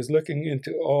another thing, is looking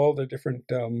into all the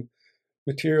different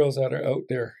materials that are out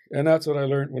there. And that's what I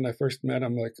learned when I first met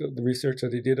him, like the research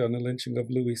that he did on the lynching of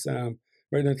Louis Sam.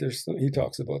 Right, he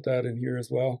talks about that in here as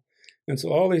well. And so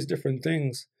all these different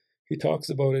things he talks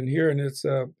about in here, and it's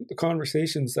the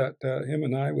conversations that him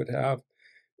and I would have.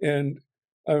 And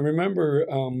I remember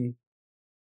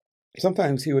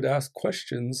sometimes he would ask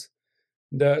questions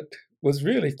that was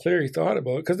really clear he thought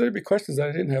about, because there'd be questions that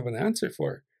I didn't have an answer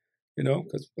for,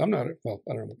 because I'm not, well,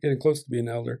 I don't know, getting close to being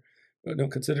an elder. I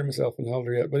don't consider myself an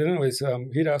elder yet. But anyways,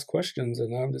 he'd ask questions,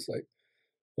 and I'm just like,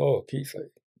 oh, Keith,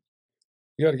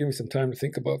 you got to give me some time to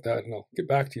think about that, and I'll get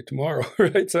back to you tomorrow,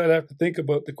 right? So I'd have to think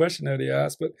about the question that he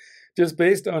asked. But just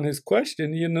based on his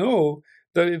question,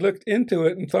 that he looked into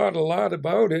it and thought a lot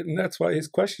about it, and that's why his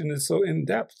question is so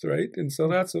in-depth, right? And so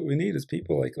that's what we need, is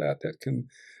people like that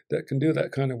can do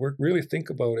that kind of work, really think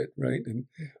about it, right? And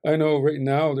I know right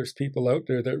now there's people out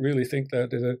there that really think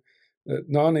that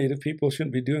non-Native people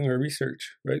shouldn't be doing our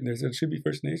research, right? And it should be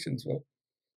First Nations. Well,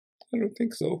 I don't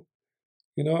think so.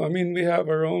 We have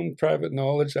our own private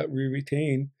knowledge that we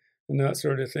retain and that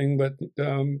sort of thing, but,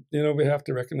 we have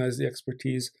to recognize the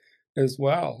expertise as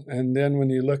well. And then when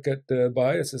you look at the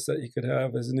biases that you could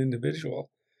have as an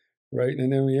individual, right?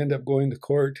 And then we end up going to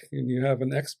court, and you have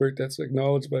an expert that's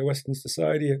acknowledged by Western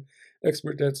society, an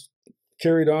expert that's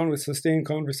carried on with sustained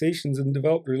conversations and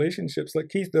developed relationships. Like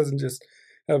Keith doesn't just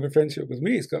have a friendship with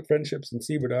me. He's got friendships in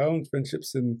Seabird Island,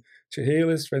 friendships in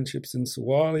Chehalis, friendships in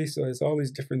Suwali. So he has all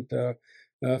these different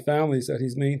families that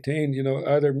he's maintained,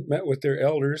 either met with their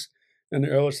elders and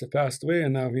their elders have passed away,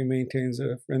 and now he maintains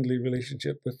a friendly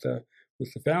relationship with the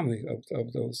family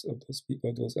of those people,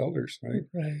 of those elders, right?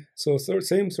 Right. So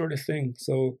same sort of thing.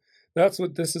 So that's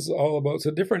what this is all about.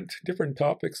 So different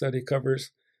topics that he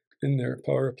covers in their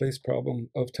Power of Place problem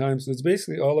of time. So it's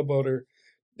basically all about our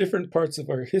different parts of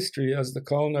our history as the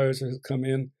colonizers come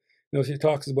in. He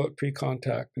talks about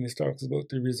pre-contact, and he talks about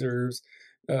the reserves,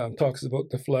 talks about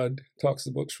the flood, talks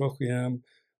about Shwokweyam,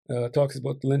 talks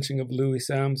about the lynching of Louis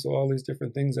Sam. So all these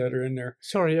different things that are in there.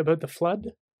 Sorry, about the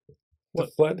flood? The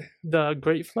flood? The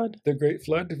Great Flood? The Great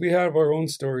Flood. We have our own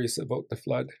stories about the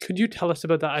flood. Could you tell us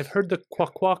about that? I've heard the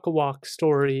Kwakwaka'wakw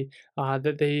story,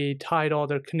 that they tied all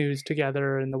their canoes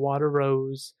together and the water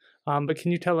rose. But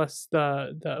can you tell us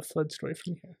the flood story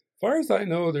from here? As far as I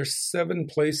know, there's 7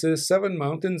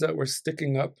 mountains that were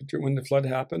sticking up when the flood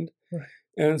happened. Right.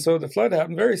 And so the flood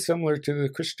happened very similar to the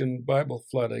Christian Bible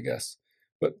flood, I guess,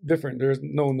 but different. There's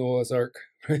no Noah's Ark,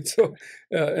 right? So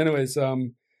anyways,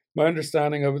 my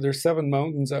understanding of it, there's 7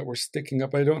 mountains that were sticking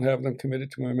up. I don't have them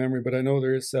committed to my memory, but I know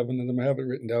there is 7 of them. I have it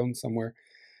written down somewhere.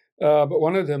 But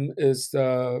one of them is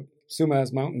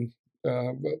Sumas Mountain.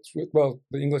 Well,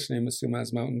 the English name is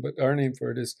Sumas Mountain, but our name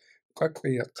for it is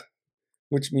Kwakwaka'wakw,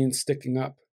 which means sticking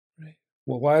up. Right.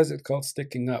 Well, why is it called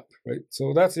sticking up, right?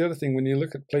 So that's the other thing. When you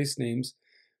look at place names,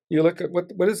 you look at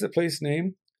what is the place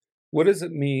name? What does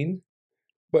it mean?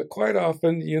 But quite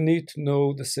often you need to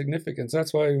know the significance.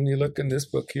 That's why when you look in this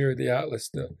book here, the Atlas,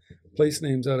 the place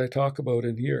names that I talk about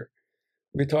in here,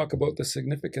 we talk about the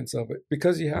significance of it,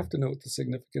 because you have to know the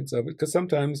significance of it. Because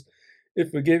sometimes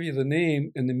if we give you the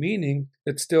name and the meaning,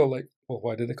 it's still like, well,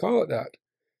 why did they call it that?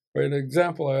 Right? An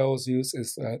example I always use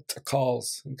is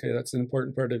Takals. Okay, that's an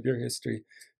important part of your history,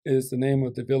 is the name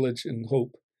of the village in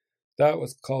Hope. That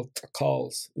was called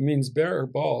Takals. It means bare or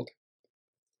bald.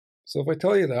 So if I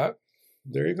tell you that,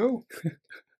 there you go.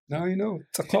 Now you know.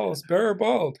 Takals, bare or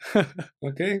bald.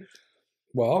 Okay?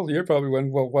 Well, you're probably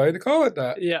wondering, well, why did they call it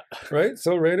that? Yeah. Right?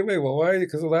 So right away, well, why?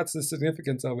 Because that's the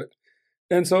significance of it.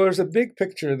 And so there's a big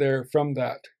picture there from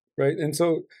that, right? And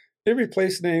so every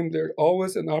place name, there's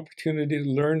always an opportunity to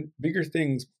learn bigger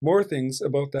things, more things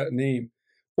about that name,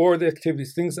 or the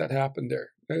activities, things that happen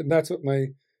there. And that's what my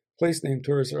place name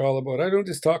tours are all about. I don't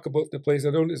just talk about the place.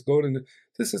 I don't just go to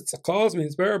this is Takals,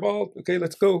 means bare or bald. Okay,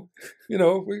 let's go.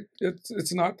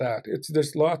 It's not that.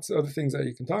 There's lots of other things that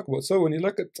you can talk about. So when you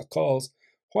look at Takals,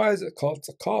 why is it called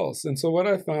Takals? And so what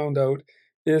I found out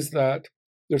is that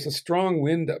there's a strong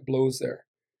wind that blows there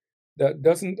that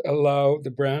doesn't allow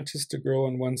the branches to grow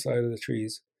on one side of the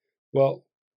trees. Well,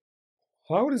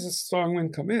 how does a strong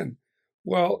wind come in?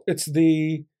 Well, it's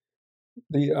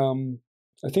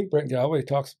I think Brent Galway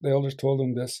the elders told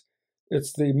him this.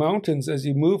 It's the mountains, as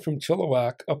you move from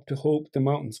Chilliwack up to Hope, the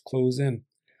mountains close in.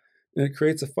 and it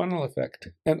creates a funnel effect.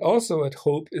 And also at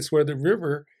Hope is where the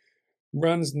river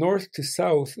runs north to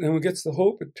south, and when it gets to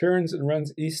Hope, it turns and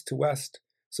runs east to west.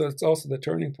 So it's also the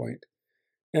turning point.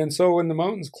 And so when the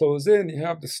mountains close in, you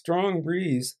have the strong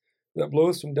breeze that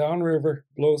blows from downriver,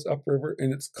 blows upriver,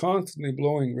 and it's constantly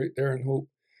blowing right there in Hope.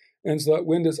 And so that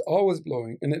wind is always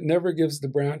blowing, and it never gives the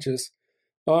branches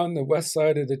on the west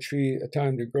side of the tree a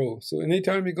time to grow. So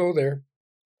anytime you go there,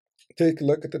 take a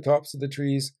look at the tops of the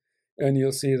trees, and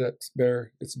you'll see that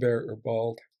it's bare or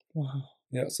bald. Wow.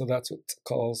 Yeah, so that's what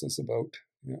Calls is about.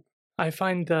 Yeah. I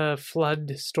find the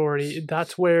flood story,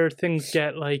 that's where things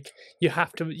get like, you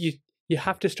have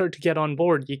to start to get on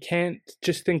board. You can't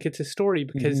just think it's a story,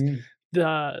 because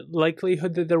the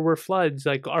likelihood that there were floods,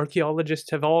 like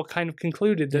archaeologists have all kind of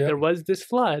concluded that there was this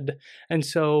flood. And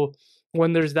so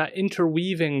when there's that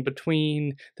interweaving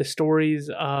between the stories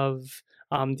of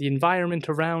the environment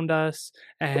around us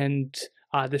and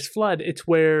this flood, it's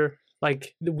where,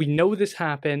 like, we know this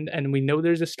happened and we know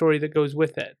there's a story that goes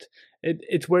with it.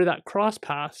 It's where that cross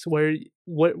paths, where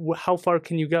how far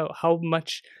can you go? How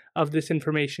much of this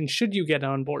information should you get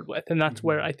on board with? And that's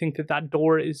where I think that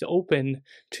door is open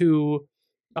to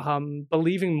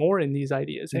believing more in these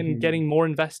ideas and getting more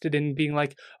invested in being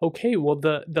like, okay, well,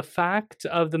 the fact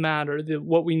of the matter,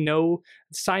 what we know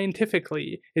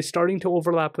scientifically is starting to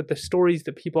overlap with the stories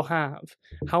that people have.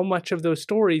 How much of those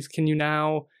stories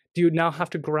do you now have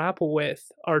to grapple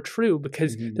with are true,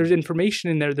 because there's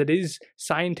information in there that is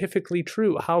scientifically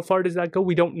true. How far does that go?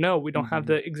 We don't know. We don't have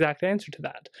the exact answer to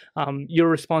that. Your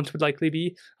response would likely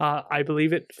be, I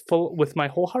believe it full with my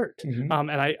whole heart.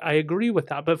 And I agree with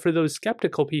that. But for those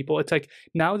skeptical people, it's like,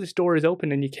 now this door is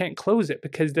open and you can't close it,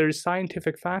 because there's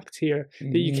scientific facts here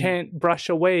that you can't brush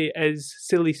away as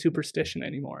silly superstition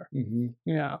anymore.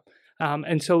 Yeah.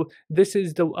 And so this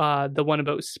is the one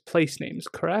about place names,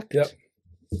 correct? Yep.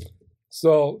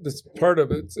 So this part of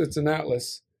it, it's an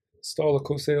atlas, Stahlo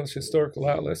Salish Historical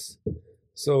Atlas.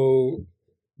 So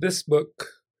this book,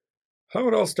 how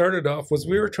it all started off was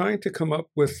we were trying to come up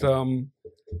with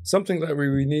something that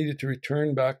we needed to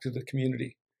return back to the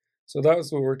community. So that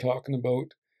was what we're talking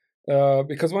about.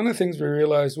 Because one of the things we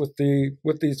realized with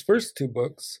these first two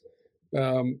books,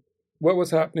 what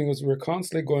was happening was we were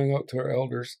constantly going out to our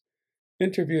elders,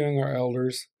 interviewing our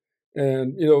elders,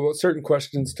 and certain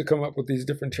questions to come up with these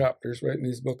different chapters, right, in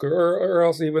these books, or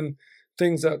else even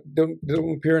things that don't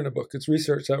appear in a book. It's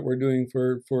research that we're doing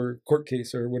for court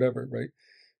case or whatever, right?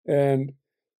 And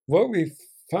what we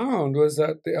found was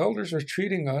that the elders were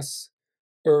treating us,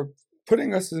 or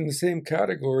putting us in the same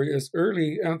category as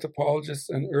early anthropologists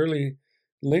and early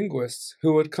linguists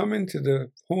who would come into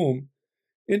the home,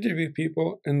 interview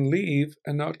people, and leave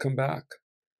and not come back,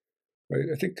 right?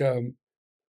 I think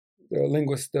the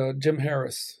linguist Jim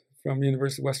Harris from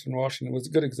University of Western Washington was a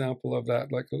good example of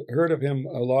that. Like, I heard of him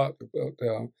a lot, about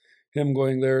him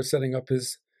going there, setting up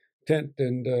his tent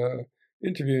and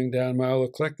interviewing Dan Milo,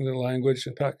 collecting the language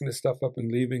and packing the stuff up and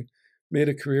leaving. Made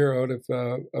a career out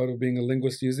of being a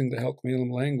linguist using the Halkmelem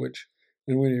language.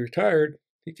 And when he retired,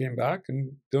 he came back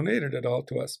and donated it all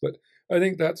to us. But I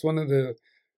think that's one of the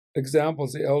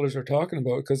examples the elders are talking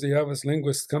about, because you have this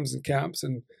linguist comes in camps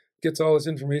and gets all this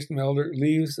information from the elder,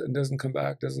 leaves and doesn't come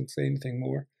back, doesn't say anything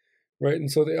more, right? And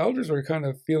so the elders were kind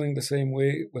of feeling the same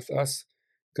way with us,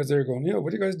 because they're going,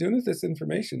 what are you guys doing with this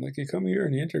information? Like, you come here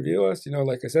and you interview us.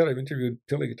 Like I said, I've interviewed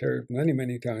Tilly Guitar many,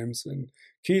 many times, and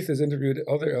Keith has interviewed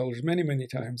other elders many, many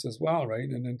times as well, right?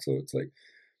 And then so it's like,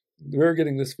 we're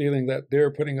getting this feeling that they're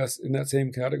putting us in that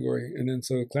same category. And then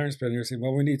so Clarence Penny saying,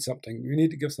 well, we need something. We need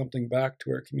to give something back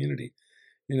to our community.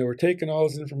 We're taking all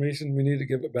this information, we need to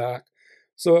give it back.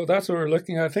 So that's what we're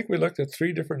looking at. I think we looked at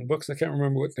 3 different books. I can't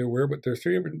remember what they were, but there are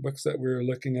 3 different books that we were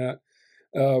looking at.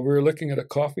 We were looking at a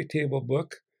coffee table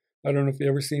book. I don't know if you've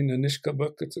ever seen the Nishka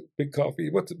book. It's a big coffee.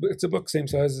 It's a book same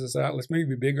size as this atlas,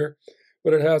 maybe bigger,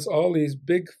 but it has all these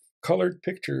big colored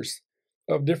pictures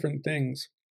of different things.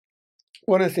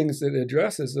 One of the things that it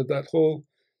addresses is that whole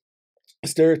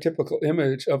stereotypical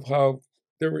image of how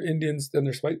there were Indians, then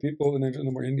there's white people, and then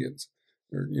no more Indians,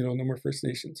 or no more First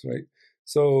Nations, right?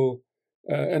 So.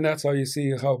 And that's how you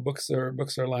see how books are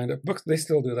lined up. Books, they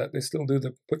still do that. They still do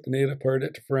put the native part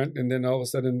at the front, and then all of a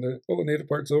sudden the native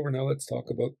part's over. Now let's talk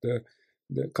about the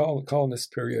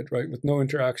colonist period, right? With no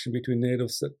interaction between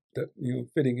natives that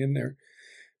fitting in there.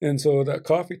 And so that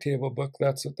coffee table book,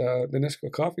 that's what the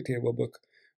Nisga'a coffee table book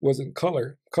was, in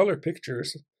color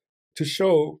pictures, to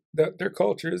show that their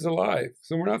culture is alive.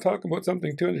 So we're not talking about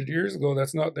something 200 years ago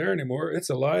that's not there anymore. It's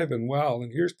alive and well,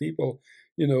 and here's people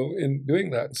in doing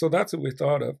that. So that's what we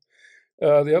thought of.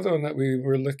 The other one that we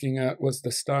were looking at was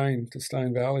the Stein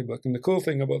Valley book. And the cool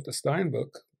thing about the Stein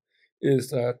book is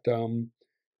that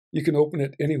you can open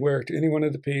it anywhere to any one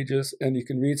of the pages, and you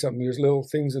can read something. There's little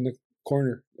things in the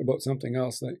corner about something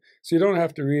else, so you don't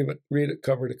have to read it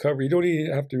cover to cover. You don't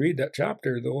even have to read that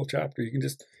chapter, the whole chapter. You can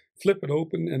just flip it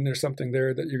open, and there's something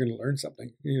there that you're going to learn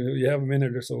something. You have a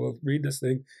minute or so, well, read this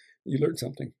thing, you learn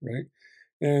something, right?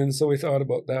 And so we thought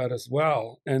about that as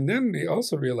well. And then we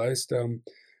also realized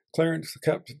Clarence,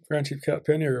 Grand Chief Cat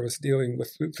Pennier, was dealing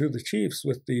with through the chiefs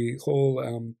with the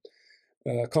whole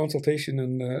consultation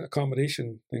and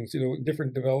accommodation things.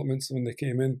 Different developments when they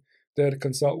came in, they had to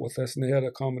consult with us, and they had to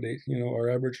accommodate, our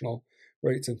Aboriginal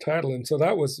rights and title. And so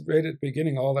that was right at the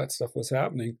beginning. All that stuff was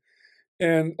happening,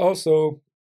 and also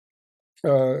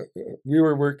we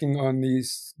were working on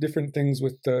these different things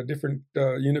with different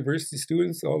university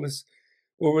students. All this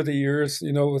over the years,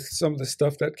 with some of the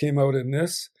stuff that came out in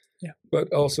this,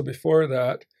 but also before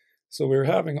that. So we were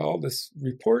having all this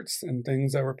reports and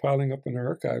things that were piling up in our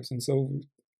archives. And so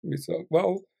we thought,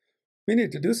 well, we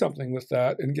need to do something with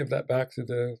that and give that back to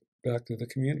the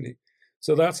community.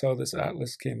 So that's how this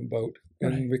atlas came about.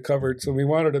 And we covered, so we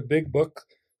wanted a big book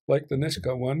like the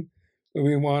Nisga'a one.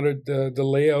 We wanted the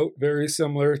layout very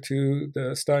similar to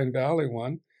the Stein Valley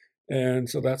one. And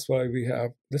so that's why we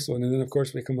have this one. And then, of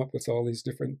course, we come up with all these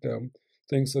different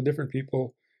things. So different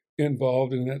people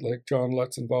involved in it, like John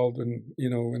Lutz involved in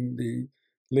the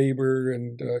labor,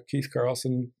 and Keith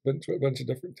Carlson, a bunch of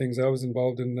different things. I was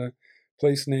involved in the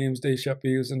place names. Dave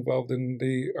Sheppy was involved in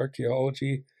the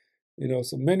archaeology,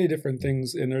 so many different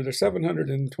things in there. There's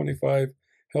 725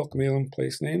 Halkomelem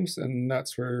place names, and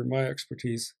that's where my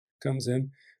expertise comes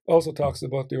in. Also talks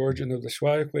about the origin of the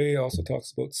Shwayakwe, also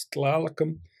talks about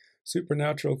Stlalakam,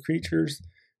 supernatural creatures.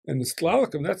 And the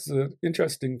Stlalakam, that's an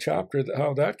interesting chapter.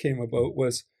 How that came about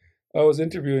was I was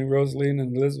interviewing Rosaline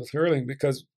and Elizabeth Hurling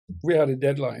because we had a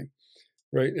deadline,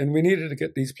 right? And we needed to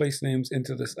get these place names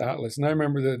into this atlas. And I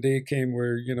remember the day came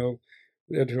where, the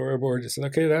editorial board just said,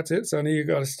 okay, that's it, Sonny, you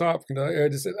got to stop. And I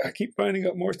just said, I keep finding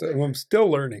out more stuff. And I'm still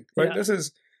learning, right? Yeah. This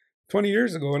is 20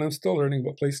 years ago, and I'm still learning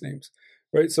about place names,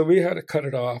 right? So we had to cut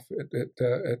it off at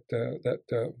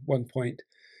that one point.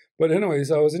 But anyways,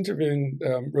 I was interviewing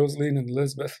Rosaline and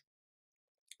Elizabeth,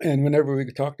 and whenever we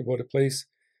talked about a place,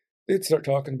 they'd start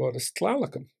talking about a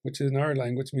Stlalakam, which in our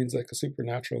language means like a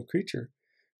supernatural creature.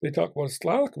 They talk about a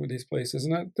Stlalakam with these places.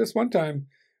 And at this one time,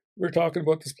 we were talking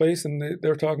about this place, and they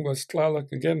were talking about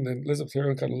Stlalak again. And Elizabeth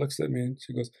Herron kind of looks at me, and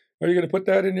she goes, are you going to put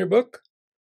that in your book?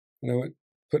 And I went,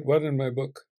 put what in my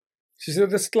book? She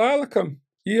said, the Stlalakam.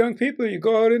 You young people, you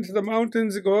go out into the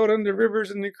mountains, you go out on the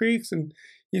rivers and the creeks, and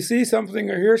you see something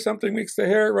or hear something, makes the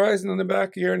hair rising on the back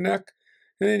of your neck.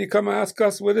 And then you come ask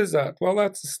us, what is that? Well,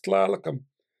 that's a Stlalakam.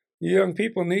 You young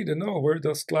people need to know where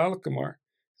those Stlalakam are.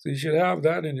 So you should have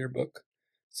that in your book.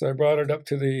 So I brought it up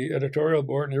to the editorial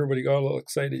board, and everybody got a little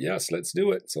excited. Yes, let's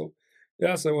do it. So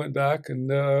yes, I went back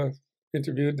and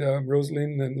interviewed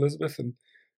Rosaline and Elizabeth,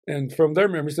 and from their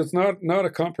memories, it's not a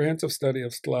comprehensive study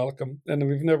of Stlalakam, and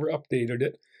we've never updated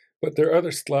it. But there are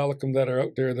other Stlalakam that are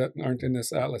out there that aren't in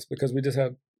this atlas because we just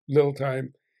had little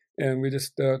time, and we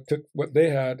just took what they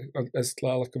had as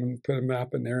Stlalakam and put a map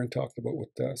in there and talked about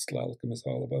what Stlalakam is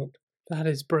all about. That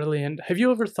is brilliant. Have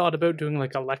you ever thought about doing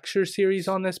like a lecture series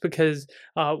on this? Because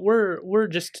we're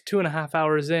just 2.5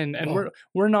 hours in, and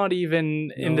we're not even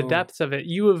in the depths of it.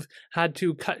 You have had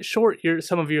to cut short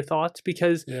some of your thoughts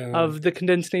because of the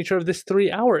condensed nature of this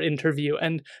 3-hour interview.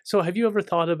 And so, have you ever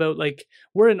thought about, like,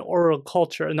 we're an oral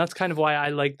culture, and that's kind of why I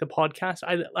like the podcast.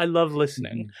 I love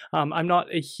listening. Mm-hmm. I'm not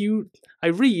a huge. I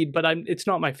read, but it's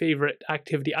not my favorite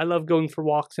activity. I love going for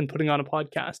walks and putting on a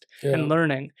podcast and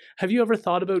learning. Have you ever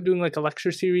thought about doing like a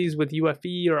lecture series with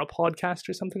UFE or a podcast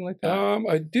or something like that?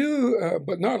 I do,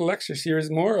 but not a lecture series,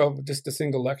 more of just a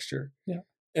single lecture. Yeah.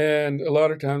 And a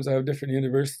lot of times I have different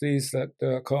universities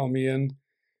that call me in,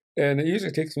 and it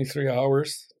usually takes me 3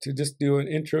 hours to just do an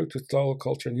intro to Stalo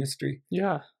culture and history.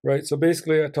 Yeah. Right. So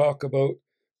basically I talk about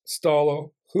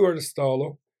Stalo, who are the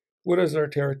Stalo, what is our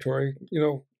territory,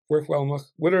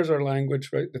 what is our language,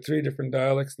 right? The 3 different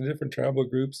dialects, the different tribal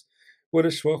groups. What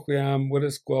is Shwokwiam? What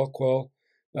is Kwelkwel?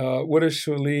 What is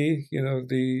Shuli?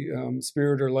 The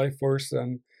spirit or life force,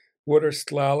 and what are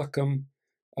Stlalakam?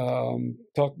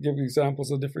 Give examples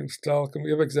of different Stlalakam.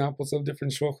 We have examples of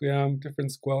different Shwokwiam,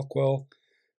 different Kwelkwel.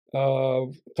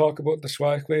 Talk about the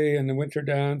Shwayakwe and the winter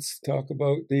dance. Talk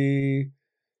about the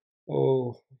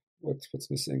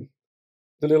what's missing?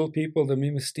 The little people, the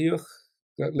Mimastiuch,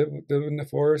 that live in the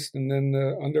forest, and then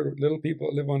the little people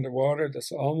that live underwater, the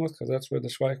Saalmach, because that's where the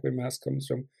Shwayakwe mask comes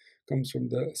from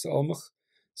the Saalmach.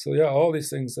 So yeah, all these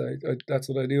things, that's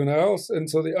what I do. And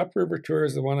so the Upriver Tour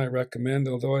is the one I recommend,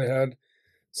 although I had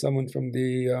someone from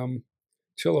the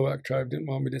Chilliwack tribe didn't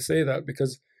want me to say that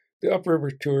because the upriver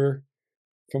tour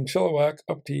from Chilliwack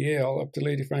up to Yale, up to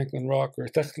Lady Franklin Rock, or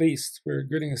Techleast, where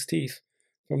gritting his teeth.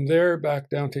 From there back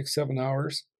down takes 7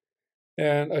 hours.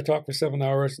 And I talk for 7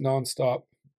 hours nonstop,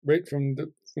 right from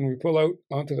when we pull out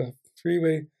onto the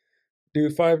freeway, do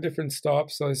 5 different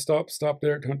stops. So I stop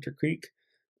there at Hunter Creek,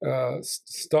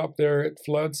 stop there at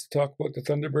Floods, talk about the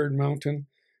Thunderbird Mountain,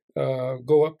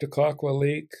 go up to Clacqua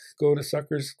Lake, go to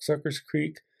Suckers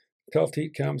Creek,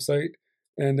 Telteat Campsite,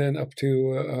 and then up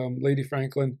to Lady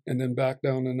Franklin, and then back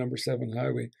down the number 7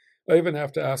 highway. I even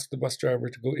have to ask the bus driver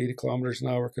to go 80 kilometers an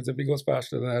hour, because if he goes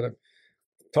faster than that, I'm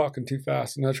talking too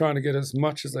fast, and I'm trying to get as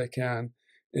much as I can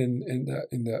in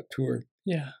that tour.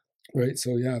 Yeah. Right.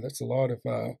 So yeah, that's a lot of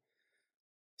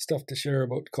stuff to share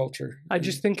about culture. I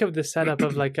just think of the setup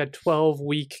of like a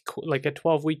 12-week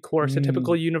course, a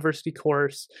typical university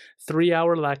course,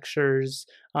 3-hour lectures,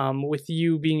 with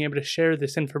you being able to share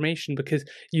this information, because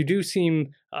you do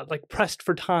seem like pressed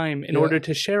for time in order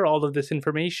to share all of this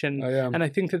information. I am. And I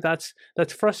think that's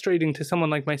frustrating to someone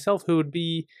like myself, who would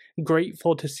be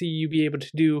grateful to see you be able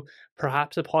to do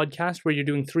perhaps a podcast where you're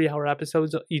doing 3-hour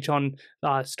episodes each on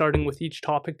starting with each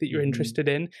topic that you're interested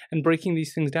in, and breaking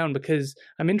these things down, because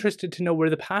I'm interested to know where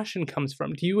the passion comes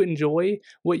from. Do you enjoy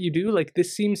what you do? Like,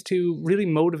 this seems to really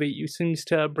motivate you, seems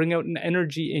to bring out an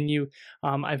energy in you.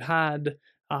 I've had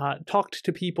talked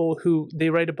to people who they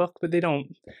write a book, but they don't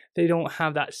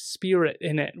have that spirit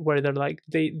in it where they're like,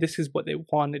 this is what they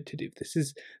wanted to do. This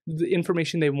is the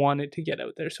information they wanted to get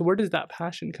out there. So where does that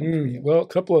passion come from you? Well, a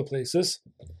couple of places.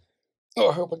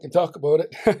 I hope I can talk about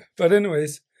it. But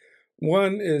anyways,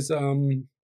 one is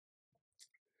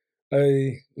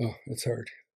it's hard.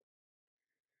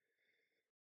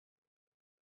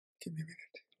 Give me a minute.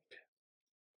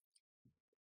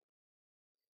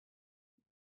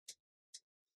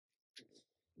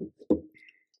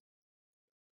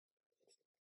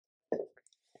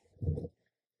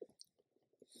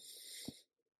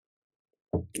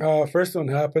 First one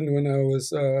happened when I was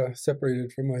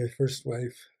separated from my first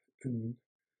wife, and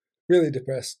really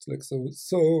depressed. Like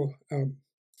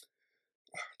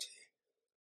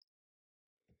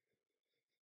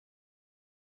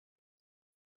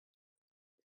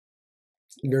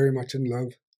very much in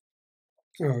love,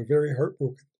 very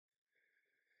heartbroken,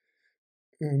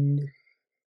 and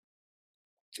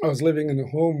I was living in a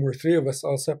home where 3 of us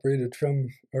all separated from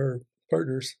our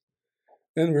partners.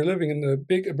 And we're living in a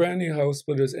brand new house,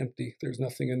 but it was empty. There's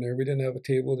nothing in there. We didn't have a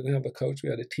table, didn't have a couch. We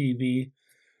had a TV.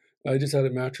 I just had a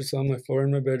mattress on my floor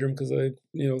in my bedroom because I,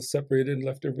 separated and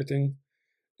left everything.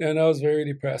 And I was very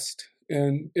depressed.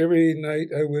 And every night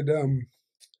I would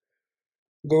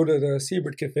go to the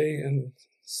Seabird Cafe and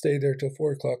stay there till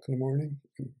 4 o'clock in the morning,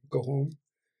 and go home,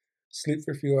 sleep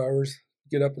for a few hours,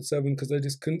 get up at 7, because I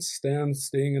just couldn't stand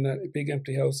staying in that big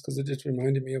empty house, because it just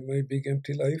reminded me of my big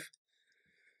empty life.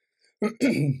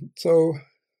 So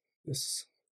this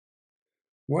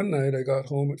one night I got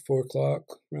home at 4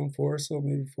 o'clock, around 4, so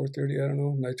maybe 4:30, I don't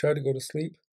know, and I tried to go to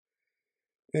sleep.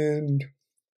 And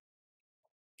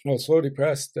I was so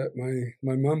depressed that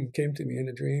my mom came to me in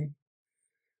a dream.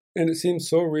 And it seemed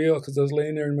so real, because I was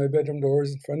laying there in my bedroom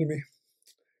doors in front of me.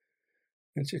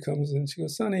 And she comes in, she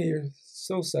goes, "Sonny, you're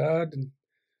so sad and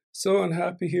so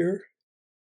unhappy here.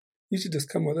 You should just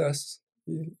come with us.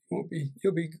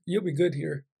 You'll be good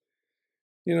here."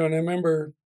 And I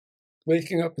remember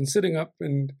waking up and sitting up,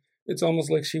 and it's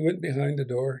almost like she went behind the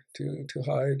door to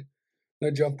hide. And I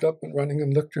jumped up and running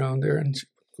and looked around there, and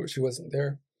of course she wasn't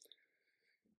there.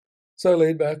 So I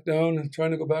laid back down and trying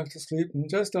to go back to sleep, and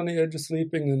just on the edge of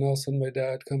sleeping, and all of a sudden my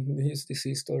dad come, and he's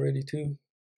deceased already too.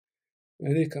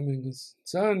 And he come in and goes,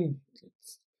 "Son,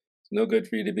 it's no good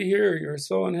for you to be here. You're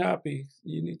so unhappy.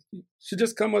 You should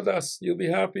just come with us. You'll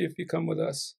be happy if you come with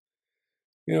us."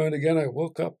 And again, I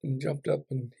woke up and jumped up,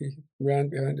 and he ran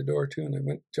behind the door too. And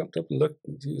I jumped up and looked,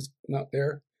 and he was not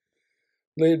there.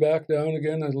 Laid back down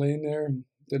again. I was laying there, and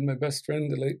then my best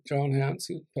friend, the late John Hance,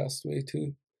 who passed away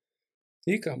too,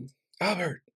 he come,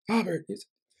 Albert,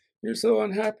 you're so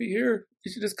unhappy here.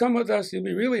 You should just come with us. You'll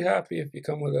be really happy if you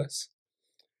come with us.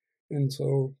 And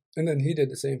then he did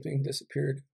the same thing,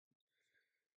 disappeared.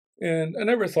 And I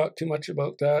never thought too much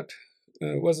about that.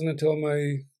 It wasn't until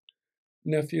my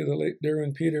nephew, the late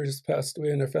Derwin Peters, passed away,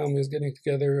 and our family was getting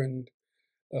together and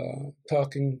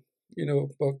talking,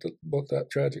 about that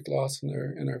tragic loss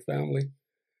in our family.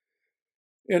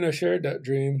 And I shared that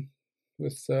dream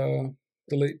with the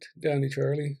late Danny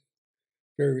Charlie,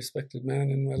 very respected man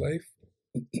in my life.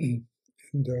 And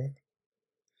the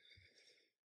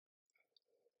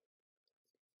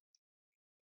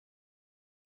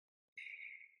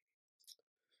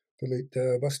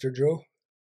late Buster Joe.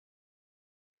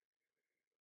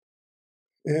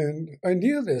 And I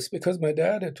knew this because my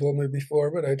dad had told me before,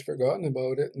 but I'd forgotten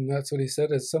about it. And that's what he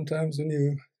said, is sometimes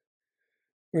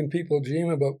when people dream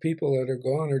about people that are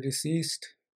gone or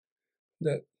deceased,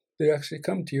 that they actually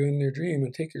come to you in their dream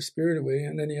and take your spirit away,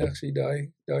 and then you actually die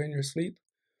in your sleep.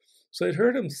 So I'd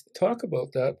heard him talk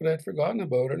about that, but I'd forgotten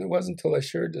about it. And it wasn't until I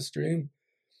shared this dream.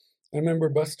 I remember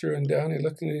Buster and Danny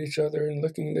looking at each other and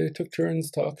they took turns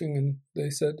talking, and they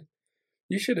said,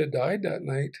 "You should have died that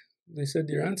night." They said,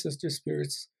 "Your ancestor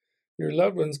spirits, your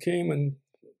loved ones came and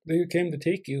they came to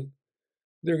take you.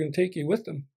 They're going to take you with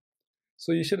them.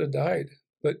 So you should have died,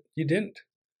 but you didn't.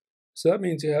 So that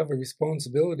means you have a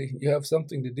responsibility. You have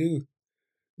something to do.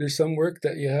 There's some work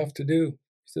that you have to do."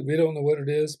 He said, "We don't know what it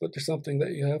is, but there's something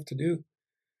that you have to do.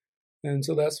 And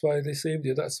so that's why they saved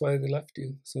you. That's why they left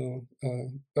you." So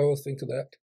I always think of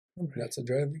that. Okay. That's a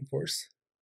driving force.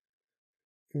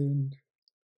 And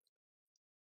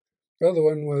the other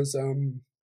one was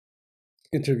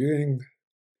interviewing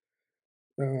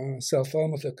Sal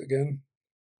Falmouth again.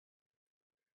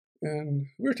 And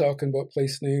we were talking about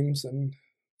place names. And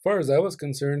as far as I was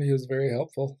concerned, he was very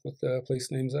helpful with the place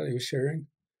names that he was sharing.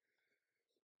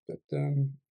 But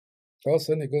all of a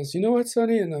sudden he goes, "You know what,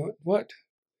 Sonny? And what?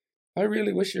 I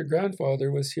really wish your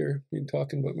grandfather was here." Been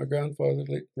talking about my grandfather,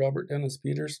 late Robert Dennis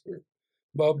Peters, or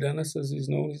Bob Dennis as he's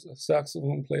known. He's a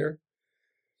saxophone player.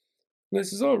 And I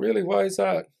says, "Oh, really? Why is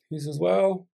that?" He says,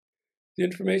 "Well, the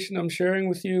information I'm sharing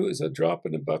with you is a drop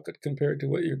in the bucket compared to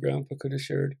what your grandpa could have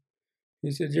shared."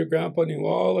 He said, "Your grandpa knew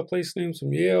all the place names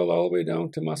from Yale all the way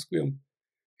down to Musqueam.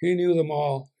 He knew them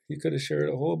all. He could have shared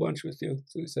a whole bunch with you."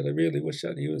 So he said, "I really wish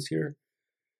that he was here."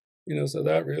 So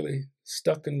that really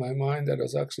stuck in my mind, that I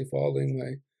was actually following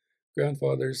my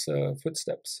grandfather's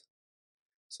footsteps.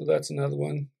 So that's another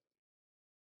one.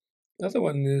 Another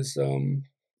one is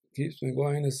keeps me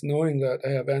going, is knowing that I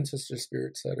have ancestor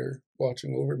spirits that are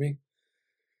watching over me.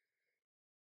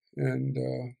 And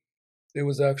it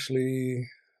was actually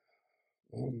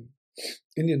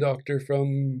Indian doctor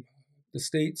from the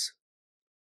States.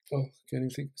 Oh, can't even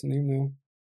think of his name now.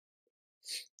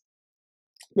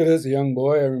 But as a young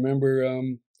boy, I remember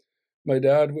my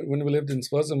dad, when we lived in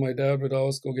Swaziland, my dad would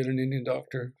always go get an Indian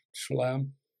doctor,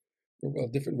 Shlam, or a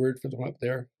different word for them up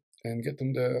there, and get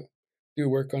them to do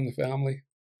work on the family.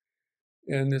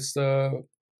 And this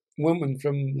woman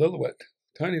from Lillooet,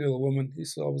 tiny little woman, he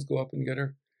used to always go up and get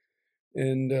her.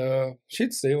 And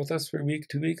she'd stay with us for a week,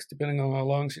 2 weeks, depending on how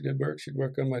long she did work. She'd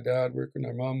work on my dad, work on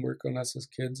our mom, work on us as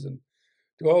kids, and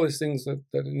do all these things that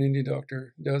an Indian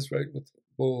doctor does, right, with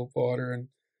a bowl of water and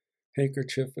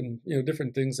handkerchief and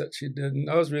different things that she did. And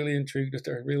I was really intrigued with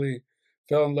her. Really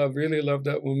fell in love. Really loved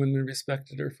that woman and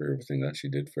respected her for everything that she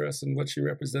did for us and what she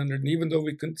represented. And even though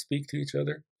we couldn't speak to each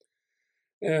other,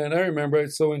 and I remember I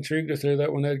was so intrigued with her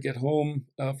that when I'd get home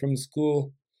from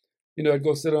school, I'd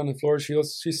go sit on the floor.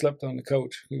 She slept on the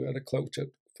couch. We had a couch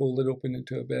that folded open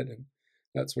into a bed, and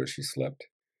that's where she slept.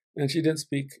 And she didn't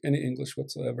speak any English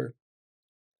whatsoever.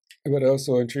 But I was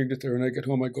so intrigued with her. When I get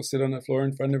home, I'd go sit on the floor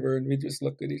in front of her, and we'd just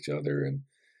look at each other. And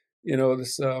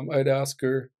I'd ask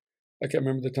her, I can't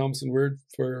remember the Thompson word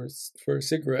for a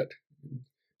cigarette.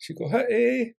 She'd go,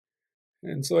 "Hey,"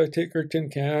 and so I take her tin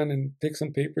can and take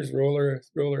some papers, roll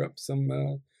her up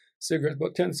some cigarettes,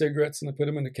 about 10 cigarettes, and I put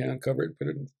them in the can, cover it, put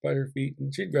it by her feet,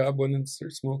 and she'd grab one and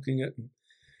start smoking it. And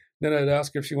then I'd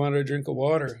ask her if she wanted a drink of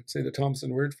water. I'd say the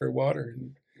Thompson word for water,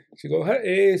 and she'd go,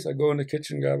 "Hey," so I'd go in the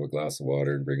kitchen, grab a glass of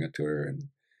water, and bring it to her,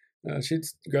 and she'd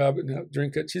grab it and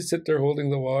drink it. She'd sit there holding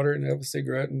the water and have a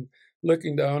cigarette and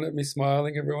looking down at me,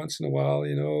 smiling every once in a while,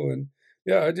 and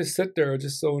yeah, I just sit there,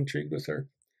 just so intrigued with her.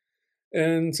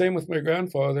 And same with my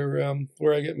grandfather,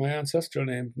 where I get my ancestral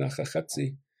name,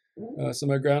 Nachachatzi. So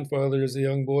my grandfather, as a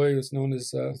young boy, was known as,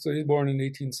 so he was born in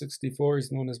 1864,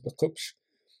 he's known as Bakupsh.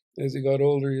 As he got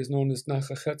older, he was known as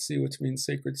Nachachatzi, which means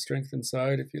sacred strength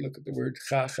inside. If you look at the word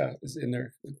Chacha is in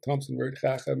there, the Thompson word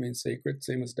Chacha means sacred,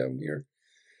 same as down here.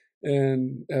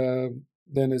 And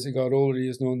then as he got older, he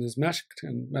was known as Meshkt,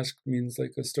 and Meshkt means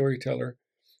like a storyteller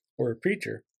or a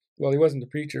preacher. Well, he wasn't a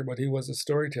preacher, but he was a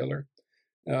storyteller.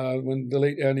 When the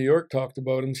late Annie York talked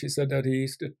about him, she said that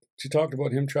she talked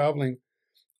about him traveling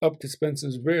up to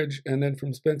Spence's Bridge, and then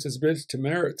from Spence's Bridge to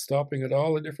Merritt, stopping at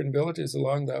all the different villages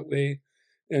along that way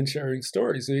and sharing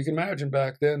stories. So you can imagine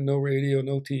back then, no radio,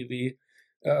 no TV.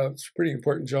 It's a pretty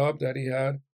important job that he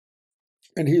had.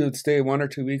 And he would stay 1 or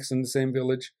 2 weeks in the same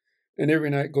village and every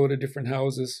night go to different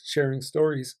houses sharing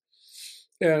stories.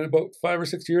 And about 5 or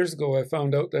 6 years ago, I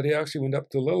found out that he actually went up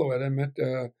to Lillooet. I met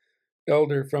an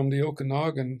elder from the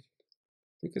Okanagan.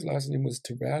 I think his last name was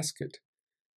Tabasket.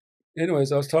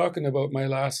 Anyways, I was talking about my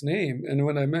last name, and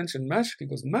when I mentioned Meshkt, he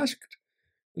goes, "Meshkt."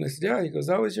 And I said, yeah. He goes,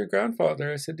 that was your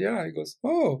grandfather. I said, yeah. He goes,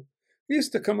 oh, he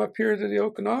used to come up here to the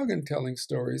Okanagan telling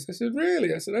stories. I said,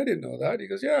 really? I said, I didn't know that. He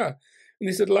goes, yeah. And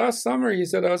he said, last summer, he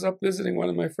said, I was up visiting one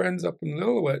of my friends up in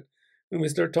Lillooet, and we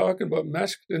started talking about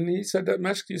Meshk, and he said that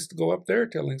Meshk used to go up there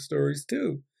telling stories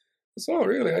too. I said, oh,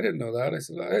 really? I didn't know that. I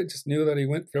said, I just knew that he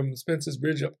went from Spence's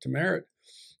Bridge up to Merritt,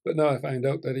 but now I find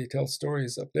out that he tells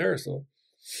stories up there. So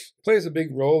it plays a big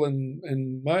role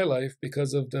in my life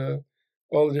because of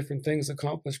all the different things,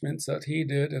 accomplishments that he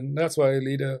did, and that's why I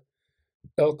lead a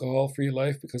alcohol-free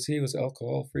life, because he was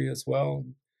alcohol-free as well.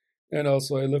 And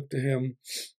also I look to him,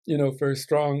 for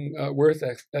strong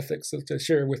ethics to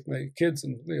share with my kids,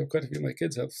 and quite a few of my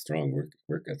kids have strong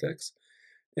work ethics,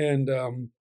 and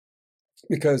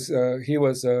because he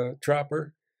was a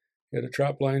trapper. He had a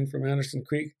trap line from Anderson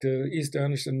Creek to East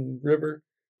Anderson River.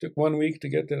 Took 1 week to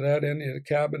get to that end. He had a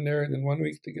cabin there, and then 1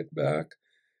 week to get back.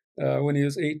 When he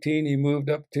was 18, he moved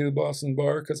up to Boston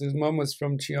Bar because his mom was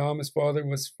from Chiam. His father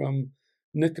was from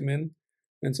Nikamin.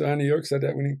 And so Annie York said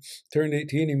that when he turned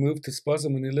 18, he moved to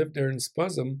Spuzzum, and he lived there in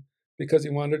Spuzzum because he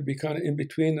wanted to be kind of in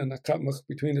between, and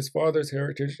between his father's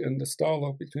heritage and the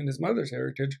Stalo between his mother's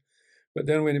heritage. But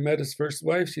then when he met his first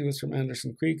wife, she was from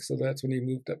Anderson Creek, so that's when he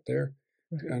moved up there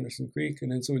to Anderson Creek.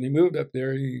 And then so when he moved up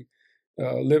there, he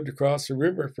lived across the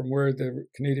river from where the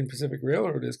Canadian Pacific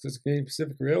Railroad is, because the Canadian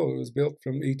Pacific Railroad was built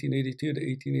from 1882 to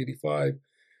 1885.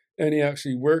 And he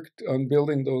actually worked on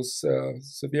building those. So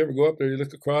if you ever go up there, you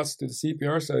look across to the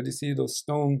CPR side, you see those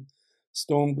stone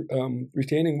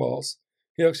retaining walls.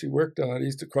 He actually worked on it. He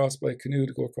used to cross by canoe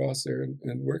to go across there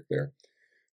and work there.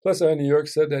 Plus, Annie York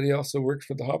said that he also worked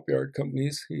for the hop yard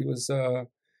companies. He was the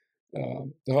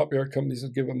hop yard companies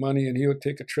would give him money, and he would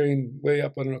take a train way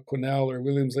up, I don't know, Quesnel or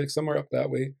Williams Lake, somewhere up that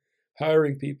way,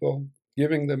 hiring people,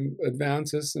 giving them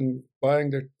advances, and buying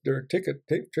their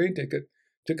train ticket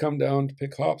to come down to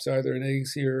pick hops, either in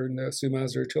Agassiz or in the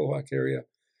Sumas or Chilliwack area.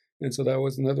 And so that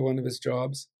was another one of his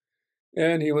jobs.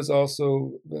 And he was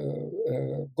also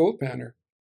a gold panner.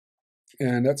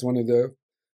 And that's one of the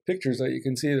pictures that you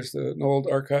can see. There's an old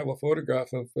archival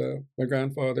photograph of my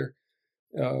grandfather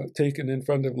taken in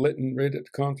front of Lytton, right at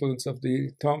the confluence of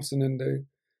the Thompson and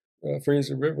the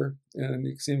Fraser River. And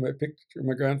you can see my picture,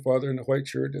 my grandfather in a white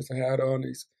shirt, has a hat on.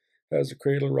 He has a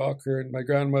cradle rocker, and my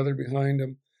grandmother behind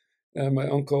him, and my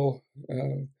uncle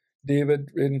David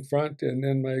in front, and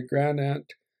then my grandaunt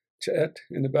Chet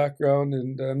in the background,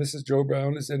 and Mrs. Joe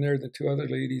Brown is in there. The two other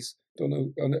ladies, don't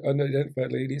know,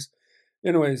 unidentified ladies.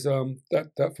 Anyways,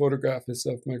 that photograph is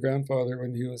of my grandfather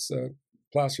when he was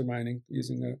placer mining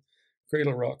using a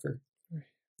cradle rocker.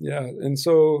 Yeah, and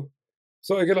so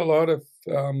I get a lot of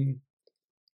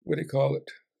what do you call it?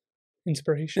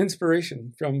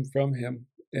 Inspiration from him.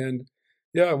 And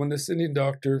yeah, when this Indian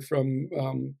doctor from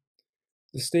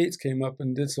the States came up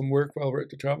and did some work while we're at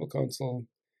the Travel Council,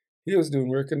 he was doing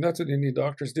work, and that's what Indian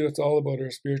doctors do. It's all about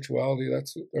our spirituality.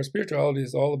 Our spirituality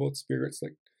is all about spirits,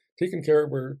 like taking care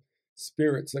of our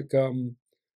spirits. Like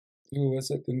who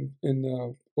was it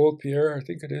in Old Pierre, I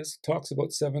think it is, talks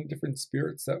about 7 different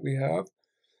spirits that we have.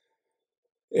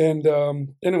 And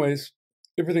anyways,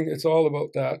 everything, it's all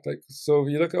about that. Like, so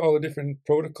if you look at all the different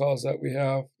protocols that we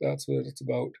have, that's what it's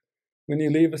about. When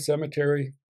you leave a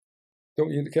cemetery,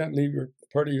 you can't leave your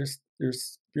part of your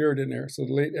spirit in there. So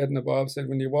the late Edna Bob said,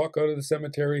 when you walk out of the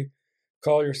cemetery,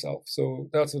 call yourself. So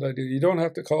that's what I do. You don't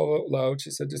have to call out loud.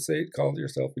 She said, just say it, call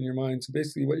yourself in your mind. So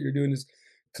basically what you're doing is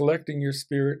collecting your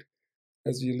spirit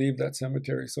as you leave that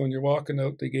cemetery. So when you're walking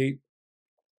out the gate,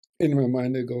 in my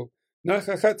mind I go,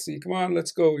 Nachachatsi, come on,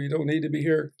 let's go. You don't need to be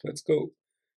here. Let's go.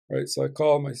 Right. So I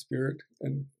call my spirit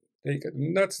and take it.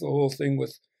 And that's the whole thing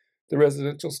with the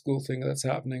residential school thing that's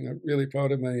happening. I'm really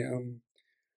proud of my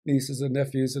nieces and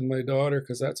nephews and my daughter,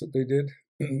 because that's what they did.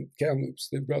 Kamloops,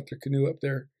 they brought their canoe up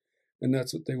there, and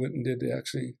that's what they went and did. They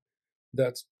actually,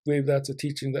 that's a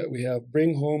teaching that we have.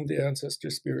 Bring home the ancestor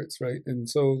spirits, right? And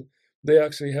so they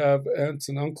actually have aunts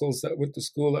and uncles that went to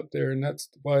school up there, and that's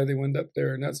why they went up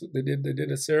there, and that's what they did. They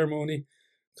did a ceremony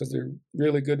because they're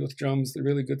really good with drums. They're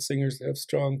really good singers. They have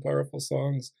strong, powerful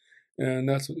songs, and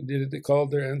that's what they did. They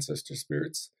called their ancestor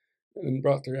spirits and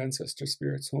brought their ancestor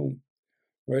spirits home,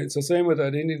 right? So same with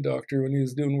that Indian doctor when he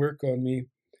was doing work on me,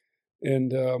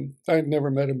 and I'd never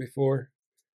met him before.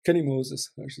 Kenny Moses,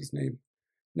 that's his name.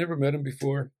 Never met him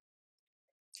before.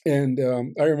 And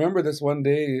I remember this one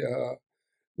day,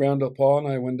 Randall Paul and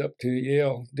I went up to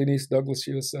Yale. Denise Douglas,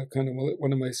 she was kind of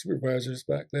one of my supervisors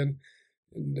back then,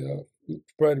 and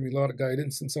provided me a lot of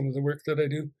guidance in some of the work that I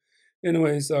do.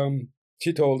 Anyways,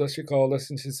 she called us,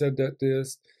 and she said that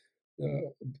this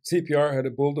CPR had a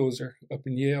bulldozer up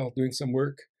in Yale doing some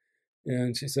work,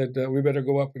 And she said, we better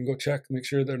go up and go check, make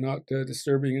sure they're not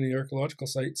disturbing any archaeological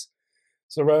sites.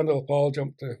 So Randall and Paul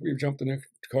we jumped in a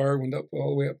car, went up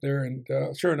all the way up there, and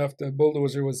sure enough, the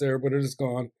bulldozer was there, but it is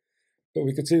gone. But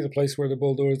we could see the place where the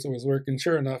bulldozer was working.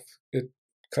 Sure enough, it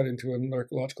cut into an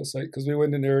archaeological site, because we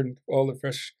went in there and all the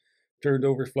fresh, turned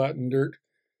over, flattened dirt,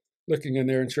 looking in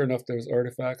there, and sure enough, there was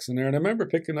artifacts in there. And I remember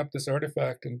picking up this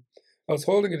artifact, and I was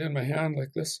holding it in my hand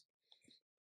like this.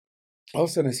 All of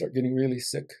a sudden, I started getting really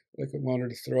sick, like I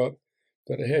wanted to throw up.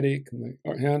 Got a headache,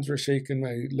 my hands were shaking,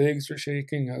 my legs were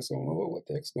shaking. I was going, oh, what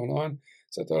the heck's going on?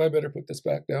 So I thought I better put this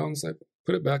back down. So I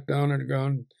put it back down on the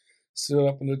ground, stood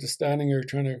up, and was just standing there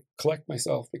trying to collect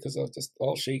myself because I was just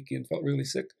all shaky and felt really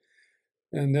sick.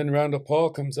 And then Randall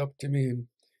Paul comes up to me and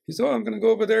he said, oh, I'm going to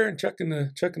go over there and check in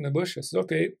the bush. I said,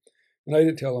 okay. And I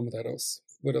didn't tell him that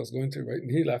what I was going through, right?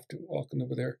 And he left, walking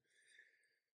over there.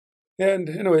 And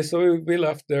anyway, so we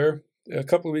left there. A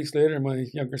couple of weeks later, my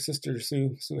younger sister,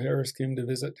 Sue Harris, came to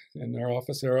visit in our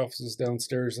office. Our office is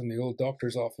downstairs in the old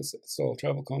doctor's office at the Sol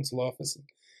Travel Council office.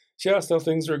 She asked how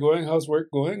things were going, how's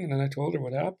work going? And then I told her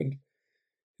what happened.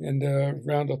 And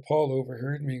Randall Paul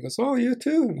overheard me. He goes, oh, you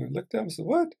too? And I looked at him and said,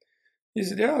 what? He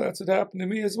said, yeah, that's what happened to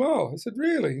me as well. I said,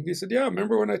 really? And he said, yeah,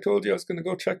 remember when I told you I was going to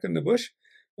go check in the bush?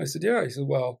 I said, yeah. He said,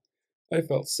 well, I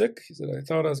felt sick. He said, I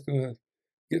thought I was going to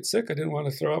get sick. I didn't want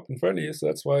to throw up in front of you, so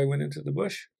that's why I went into the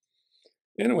bush.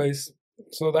 Anyways,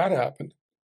 so that happened.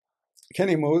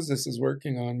 Kenny Moses is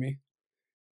working on me.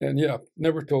 And yeah,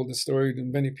 never told the story to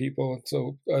many people,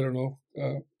 so I don't know.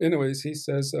 Anyways, he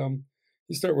says,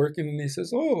 you start working and he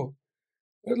says, oh,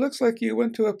 it looks like you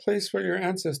went to a place where your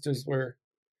ancestors were.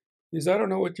 He says, I don't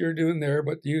know what you're doing there,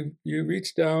 but you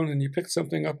reached down and you picked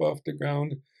something up off the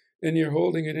ground and you're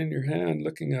holding it in your hand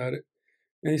looking at it.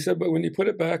 And he said, but when you put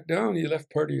it back down, you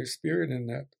left part of your spirit in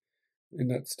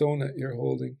that stone that you're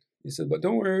holding. He said, but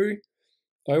don't worry.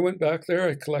 I went back there,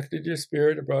 I collected your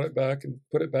spirit, I brought it back and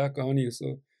put it back on you.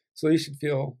 So you should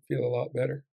feel a lot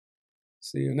better.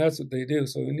 See, and that's what they do.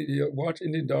 So you watch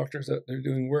Indian doctors that they're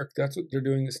doing work. That's what they're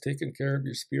doing, is taking care of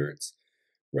your spirits,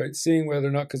 right? Seeing whether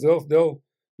or not, because they'll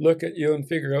look at you and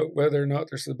figure out whether or not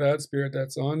there's a bad spirit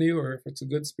that's on you or if it's a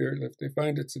good spirit. If they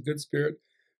find it's a good spirit,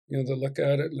 they'll look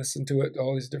at it, listen to it,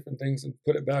 all these different things, and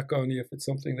put it back on you if it's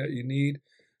something that you need.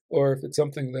 Or if it's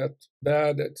something that's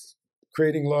bad, that's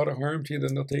creating a lot of harm to you,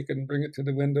 then they'll take it and bring it to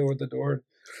the window or the door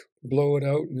and blow it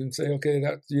out and then say, okay,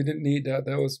 that you didn't need that.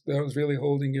 That was really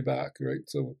holding you back, right?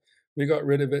 So we got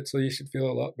rid of it, so you should feel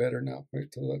a lot better now,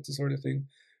 right? So that's the sort of thing.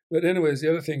 But anyways, the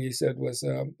other thing he said was,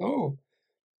 it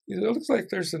looks like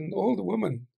there's an old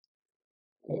woman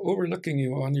overlooking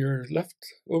you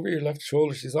over your left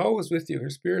shoulder. She's always with you. Her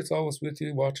spirit's always with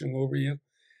you, watching over you.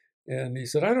 And he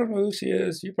said, I don't know who she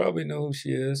is. You probably know who she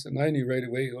is. And I knew right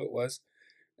away who it was.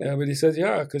 But he says,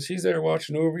 yeah, because she's there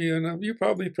watching over you. And you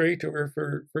probably pray to her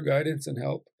for guidance and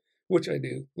help, which I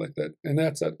do, like that. And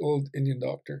that's that old Indian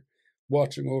doctor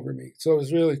watching over me. So it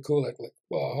was really cool. Like,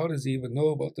 wow, how does he even know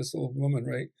about this old woman,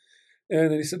 right?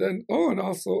 And then he said, and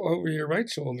also over your right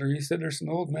shoulder, he said, there's an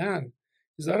old man.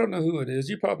 He said, I don't know who it is.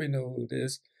 You probably know who it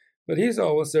is. But he's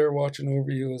always there watching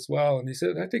over you as well. And he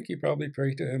said, I think you probably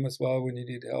pray to him as well when you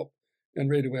need help. And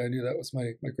right away I knew that was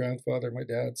my grandfather, my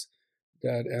dad's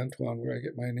dad, Antoine, where I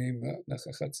get my name,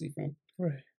 Nakakatsi, from.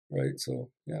 Right. Right. So,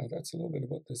 yeah, that's a little bit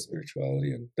about the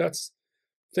spirituality. And that's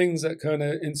things that kind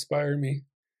of inspire me.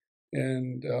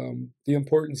 And the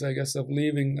importance, I guess, of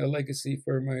leaving a legacy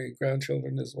for my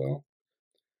grandchildren as well.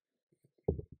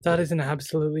 That is an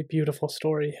absolutely beautiful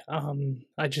story.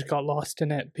 I just got lost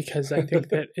in it because I think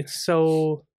that it's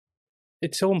so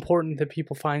important that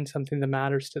people find something that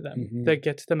matters to them, that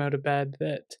gets them out of bed.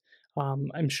 That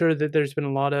I'm sure that there's been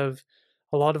a lot of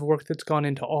work that's gone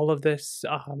into all of this.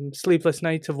 Sleepless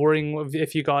nights of worrying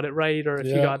if you got it right or if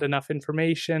you got enough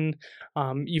information.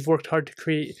 You've worked hard to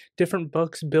create different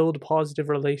books, build positive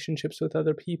relationships with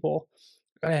other people,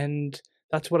 and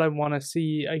that's what I want to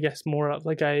see, I guess, more of.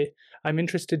 Like, I'm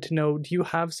interested to know, do you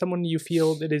have someone you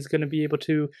feel that is going to be able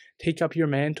to take up your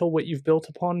mantle, what you've built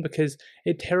upon? Because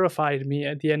it terrified me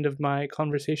at the end of my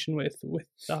conversation with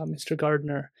Mr.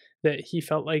 Gardner, that he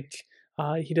felt like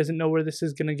he doesn't know where this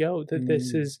is going to go, that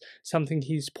this is something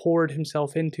he's poured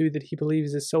himself into, that he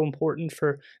believes is so important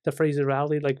for the Fraser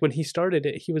Valley. Like, when he started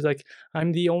it, he was like,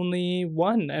 I'm the only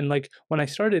one. And like, when I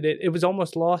started it, it was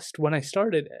almost lost when I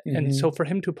started it. And so for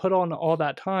him to put on all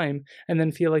that time and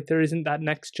then feel like there isn't that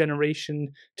next generation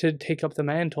to take up the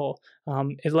mantle,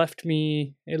 it left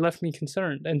me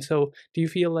concerned. And so do you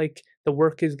feel like the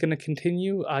work is going to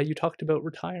continue? You talked about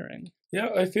retiring. Yeah,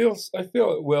 I feel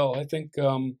it will. I think,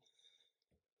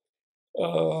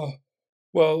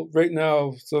 well, right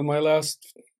now, so my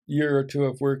last year or two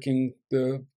of working,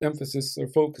 the emphasis or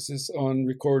focuses on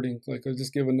recording. Like I was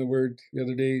just given the word the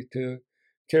other day to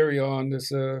carry on.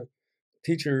 There's a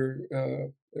teacher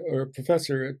or a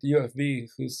professor at the U of V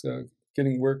who's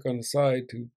getting work on the side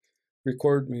to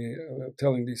record me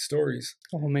telling these stories.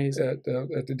 Oh, amazing. At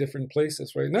the different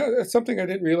places, right? Now, that's something I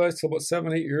didn't realize till about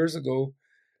 7-8 years ago,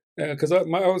 because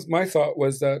my thought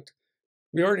was that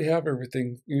we already have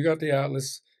everything. You got the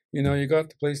atlas, you got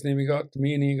the place name, you got the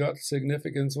meaning, you got the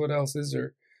significance. What else is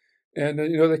there? And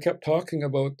they kept talking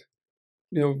about,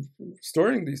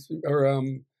 storing these, or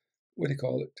what do you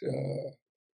call it?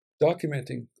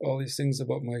 Documenting all these things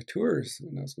about my tours.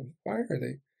 And I was going, why are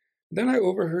they? Then I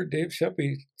overheard Dave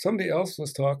Sheppy. Somebody else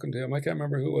was talking to him. I can't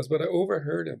remember who it was, but I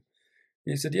overheard him.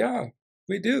 He said, yeah,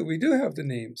 we do. We do have the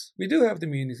names. We do have the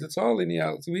meanings. It's all in the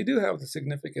atlas. We do have the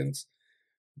significance.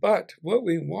 But what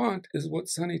we want is what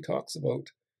Sonny talks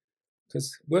about.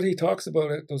 Because what he talks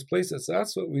about at those places,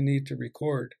 that's what we need to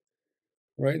record.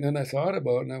 Right? And then I thought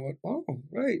about it and I went, oh,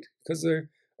 right. Because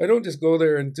I don't just go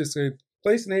there and just say,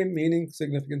 place name, meaning,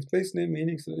 significance, place name,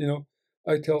 meaning,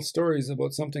 I tell stories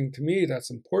about something to me that's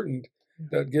important,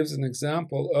 that gives an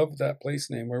example of that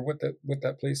place name or what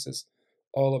that place is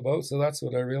all about. So that's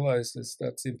what I realized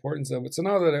that's the importance of it. So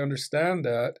now that I understand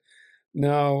that,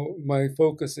 now my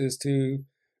focus is to,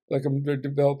 like, I'm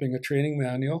developing a training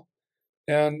manual,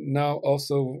 and now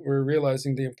also we're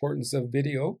realizing the importance of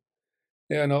video,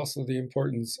 and also the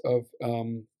importance of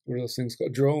what are those things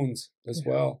called, drones as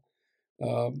well.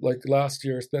 Like last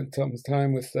year, I spent some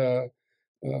time with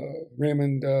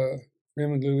Raymond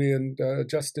Louie and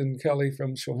Justin Kelly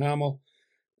from Shohamel,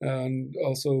 and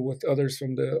also with others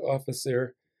from the office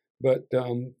there, but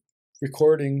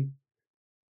recording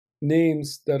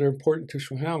names that are important to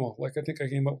Shohamel. Like I think I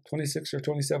came up with 26 or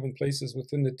 27 places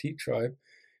within the Teet tribe.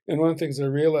 And one of the things I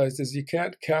realized is you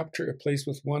can't capture a place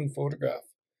with one photograph.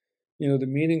 The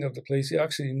meaning of the place, you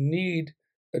actually need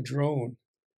a drone.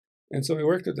 And so we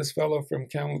worked with this fellow from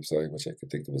Kamloops, I wish I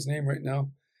could think of his name right now,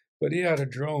 but he had a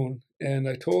drone, and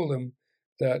I told him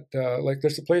that,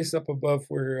 there's a place up above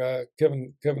where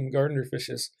Kevin Gardner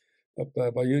fishes, up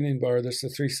by Union Bar. There's the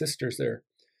Three Sisters there.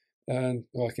 And,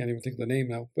 I can't even think of the name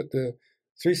now, but the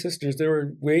Three Sisters, they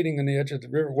were waiting on the edge of the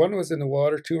river. One was in the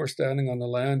water, two were standing on the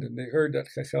land, and they heard that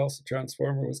Cachals, the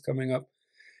transformer, was coming up.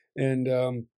 And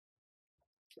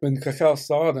when Cachal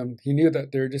saw them, he knew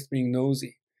that they were just being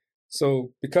nosy.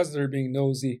 So because they're being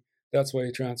nosy, that's why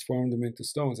he transformed them into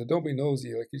stones. And don't be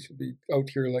nosy, like you should be out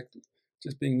here like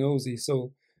just being nosy.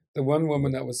 So the one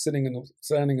woman that was standing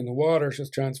in the water, she was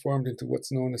transformed into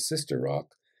what's known as Sister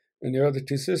Rock. And the other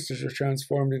two sisters are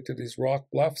transformed into these rock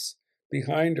bluffs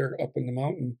behind her up in the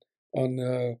mountain on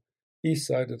the east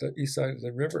side of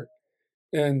the river.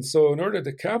 And so in order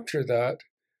to capture that,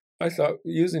 I thought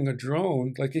using a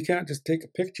drone, like you can't just take a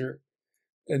picture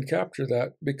and capture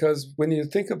that, because when you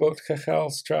think about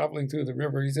Cachals traveling through the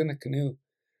river, he's in a canoe,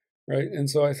 right? And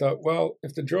so I thought, well,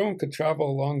 if the drone could travel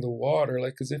along the water,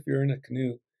 like as if you're in a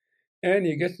canoe, and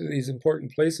you get to these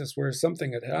important places where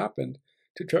something had happened,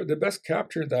 the best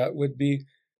capture that would be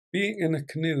being in a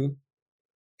canoe,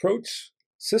 approach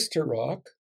Sister Rock,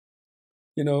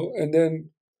 and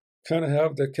then kind of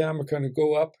have the camera kind of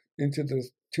go up into the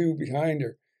two behind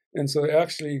her. And so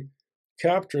actually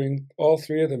capturing all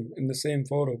three of them in the same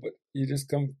photo, but you just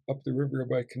come up the river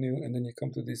by canoe and then you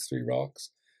come to these three rocks.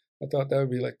 I thought that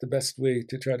would be like the best way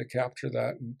to try to capture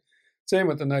that. And same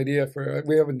with an idea for,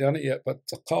 we haven't done it yet, but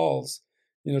the calls,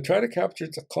 try to capture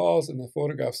the calls in the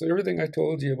photograph. So everything I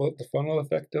told you about the funnel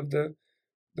effect of the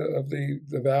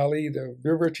valley, the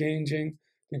river changing,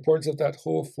 the importance of that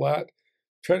whole flat,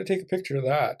 try to take a picture of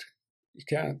that. You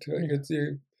can't.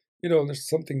 There's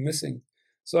something missing.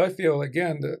 So I feel,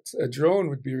 again, that a drone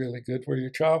would be really good where you're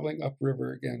traveling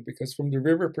upriver again, because from the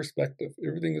river perspective,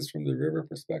 everything is from the river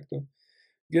perspective.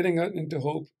 Getting out into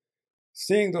Hope,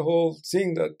 seeing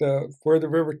that where the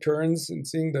river turns and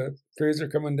seeing the Fraser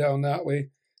coming down that way,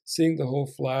 seeing the whole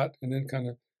flat, and then kind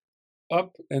of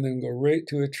up and then go right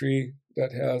to a tree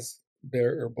that has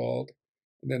bare or bald.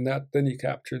 And then you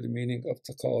capture the meaning of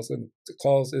Tk'als. And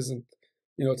Tk'als isn't,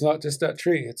 it's not just that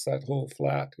tree, it's that whole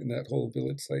flat and that whole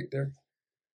village site there.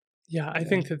 Yeah, I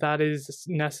think that is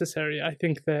necessary. I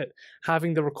think that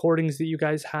having the recordings that you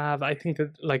guys have, I think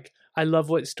that, like, I love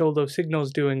what Stolo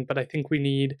Signal's doing, but I think we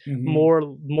need Mm-hmm.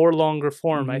 more longer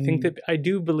form. I think Mm-hmm. that I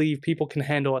do believe people can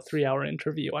handle a 3-hour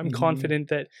interview. I'm Mm-hmm. confident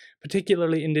that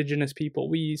particularly Indigenous people,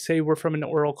 we say we're from an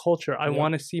oral culture. I Yeah.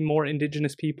 want to see more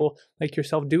Indigenous people like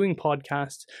yourself doing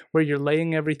podcasts where you're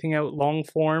laying everything out long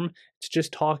form. It's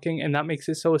just talking, and that makes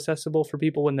it so accessible for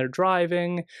people when they're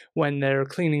driving, when they're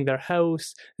cleaning their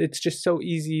house. It's just so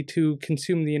easy to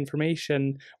consume the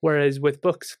information, whereas with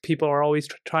books, people are always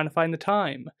trying to find the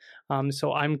time.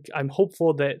 So I'm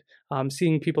hopeful that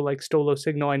seeing people like Stolo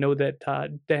Signal, I know that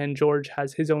Dan George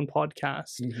has his own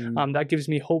podcast. Mm-hmm. That gives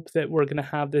me hope that we're going to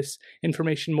have this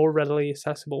information more readily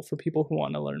accessible for people who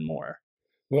want to learn more.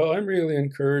 Well, I'm really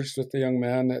encouraged with the young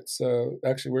man that's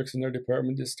actually works in their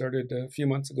department. Just started a few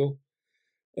months ago,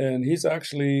 and he's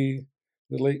actually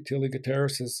the late Tilly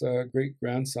Gutierrez's great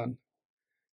grandson.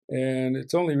 And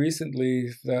it's only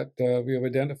recently that we have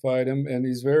identified him, and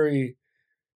he's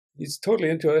totally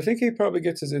into it. I think he probably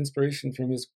gets his inspiration from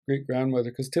his great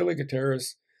grandmother, because Tilly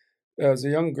Gutierrez, as a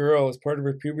young girl, as part of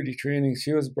her puberty training,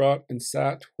 she was brought and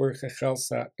sat where Chechel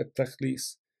sat at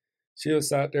Techlis. She was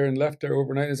sat there and left there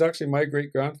overnight. It's actually my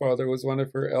great grandfather was one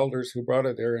of her elders who brought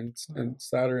her there and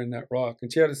sat her in that rock.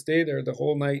 And she had to stay there the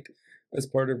whole night as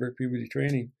part of her puberty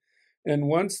training. And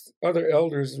once other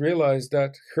elders realized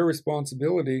that her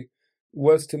responsibility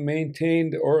was to maintain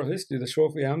the oral history, the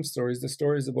Shofyam stories, the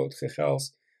stories about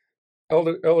Chechels,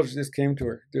 elders just came to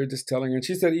her. They're just telling her. And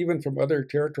she said even from other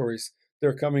territories,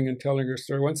 they're coming and telling her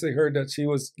story once they heard that she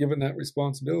was given that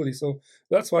responsibility. So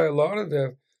that's why a lot of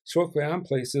the Shofyam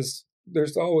places,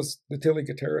 there's always the Tilly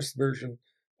Gutierrez version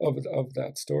of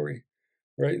that story,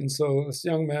 right? And so this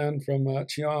young man from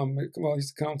Chiam, well,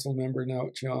 he's a council member now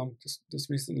at Chiam, just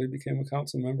recently became a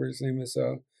council member. His name is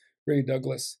Ray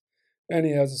Douglas, and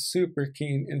he has a super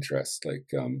keen interest. Like,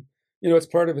 it's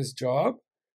part of his job,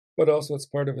 but also it's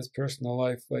part of his personal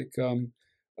life. Like,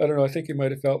 I don't know, I think he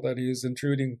might have felt that he was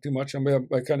intruding too much. I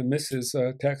kind of miss his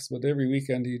text, but every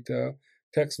weekend he'd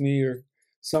text me or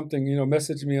something,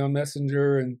 message me on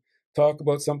Messenger and talk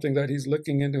about something that he's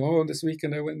looking into. Oh, this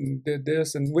weekend I went and did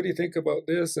this, and what do you think about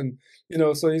this? And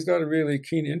so he's got a really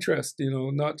keen interest,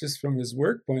 not just from his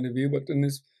work point of view, but in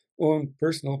his own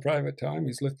personal private time,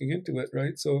 he's looking into it,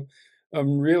 right? So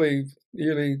I'm really,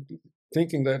 really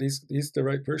thinking that he's the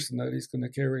right person, that he's going to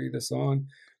carry this on.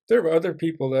 There are other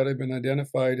people that have been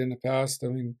identified in the past. I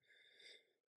mean,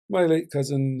 my late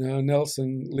cousin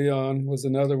Nelson Leon was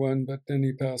another one, but then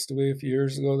he passed away a few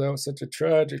years ago. That was such a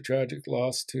tragic, tragic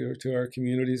loss to our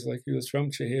communities. Like, he was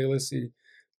from Chehalis. He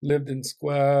lived in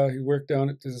Squaw. He worked down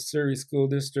at the Surrey School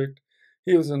District.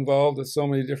 He was involved with so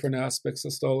many different aspects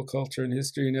of Stalo culture and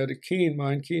history, and had a keen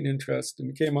mind, keen interest,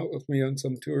 and came out with me on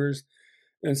some tours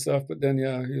and stuff. But then,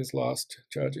 yeah, he was lost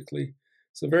tragically.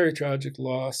 It's a very tragic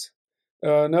loss.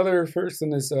 Another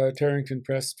person is Tarrington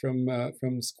Prest from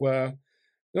Squaw.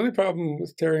 The only problem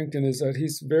with Tarrington is that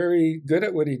he's very good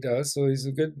at what he does, so he's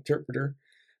a good interpreter,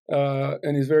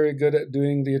 and he's very good at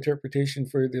doing the interpretation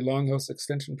for the Longhouse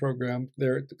Extension Program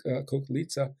there at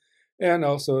Kokolitsa, and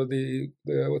also the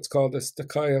what's called the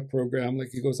Stakaya program. Like,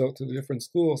 he goes out to the different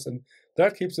schools, and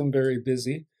that keeps him very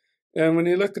busy. And when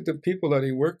you look at the people that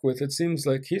he worked with, it seems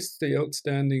like he's the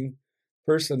outstanding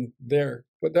person there.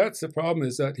 But that's the problem,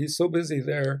 is that he's so busy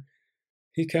there,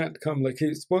 he can't come. Like,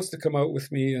 he's supposed to come out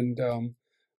with me and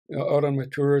out on my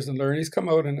tours and learn. He's come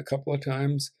out in a couple of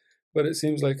times, but it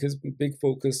seems like his big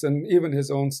focus, and even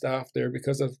his own staff there,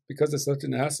 because it's such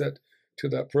an asset to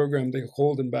that program, they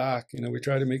hold him back. We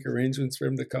try to make arrangements for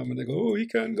him to come, and they go, "Oh, he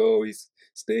can't go. He's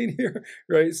staying here,"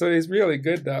 right? So he's really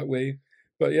good that way.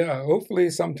 But yeah, hopefully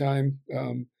sometime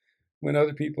when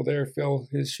other people there fill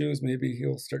his shoes, maybe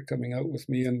he'll start coming out with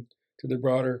me and to the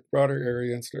broader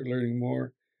area and start learning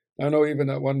more. I know even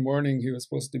that one morning he was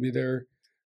supposed to be there.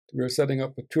 We were setting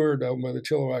up a tour down by the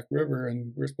Chilliwack River,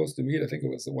 and we were supposed to meet, I think it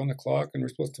was at 1:00, and we're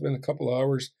supposed to spend a couple of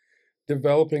hours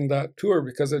developing that tour,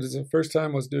 because it is the first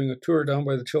time I was doing a tour down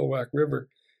by the Chilliwack River.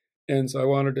 And so I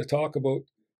wanted to talk about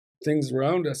things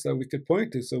around us that we could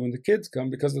point to. So when the kids come,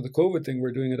 because of the COVID thing,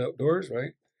 we're doing it outdoors,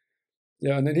 right?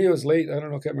 Yeah, and then he was late. I don't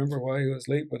know, I can't remember why he was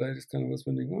late, but I just kind of was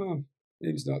wondering, oh,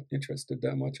 maybe he's not interested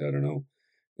that much. I don't know.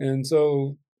 And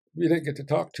so we didn't get to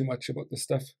talk too much about the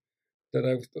stuff that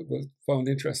I found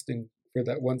interesting for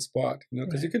that one spot,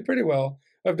 because you can pretty well,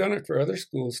 I've done it for other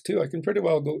schools too. I can pretty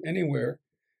well go anywhere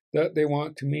that they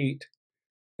want to meet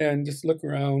and just look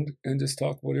around and just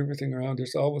talk about everything around.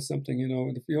 There's always something,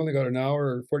 if you only got an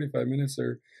hour or 45 minutes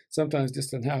or sometimes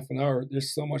just in half an hour,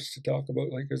 there's so much to talk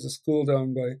about. Like, there's a school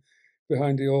down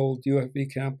behind the old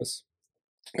UFB campus.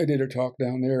 I did a talk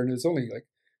down there, and it's only like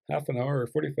half an hour or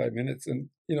 45 minutes. And,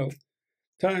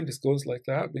 time just goes like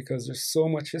that because there's so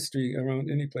much history around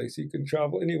any place. You can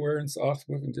travel anywhere in South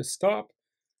Africa and just stop,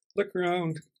 look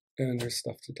around, and there's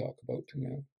stuff to talk about.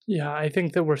 Yeah, I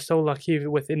think that we're so lucky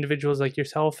with individuals like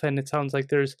yourself, and it sounds like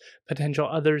there's potential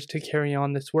others to carry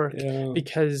on this work,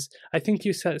 because I think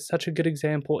you set such a good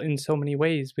example in so many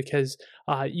ways, because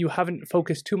you haven't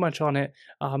focused too much on it,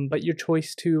 but your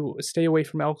choice to stay away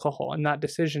from alcohol and that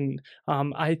decision,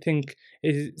 I think,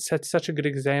 sets such a good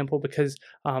example, because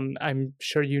I'm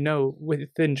sure you know,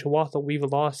 within Chawathil, we've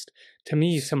lost, to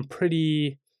me, some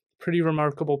pretty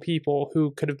remarkable people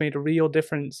who could have made a real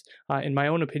difference, in my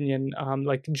own opinion.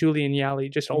 Like Julian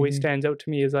Yali just always stands out to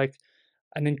me as like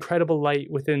an incredible light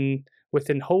within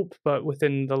Hope, but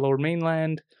within the Lower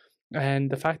Mainland, and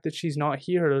the fact that she's not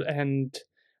here, and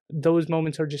those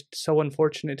moments are just so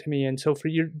unfortunate to me. And so for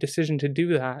your decision to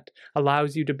do that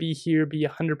allows you to be here, be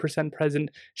 100% present,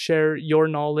 share your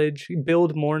knowledge,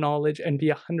 build more knowledge, and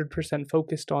be 100%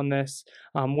 focused on this,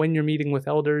 when you're meeting with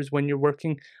elders, when you're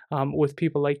working with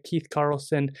people like Keith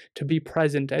Carlson, to be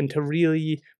present and to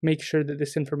really make sure that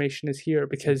this information is here,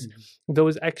 because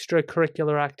those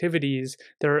extracurricular activities,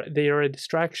 they are a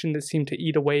distraction that seem to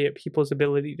eat away at people's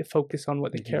ability to focus on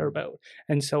what they care about.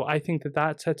 And so I think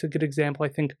that sets a good example. I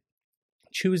think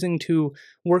choosing to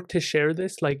work to share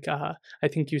this, like I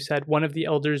think you said one of the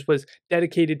elders was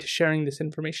dedicated to sharing this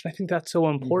information. I think that's so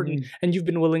important. And you've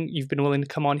been willing to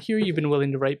come on here, you've been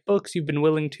willing to write books, you've been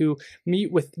willing to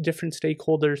meet with different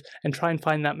stakeholders and try and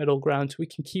find that middle ground so we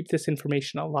can keep this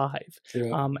information alive.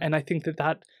 And I think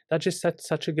that just sets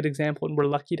such a good example, and we're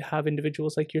lucky to have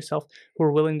individuals like yourself who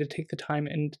are willing to take the time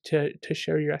and to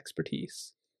share your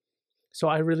expertise. So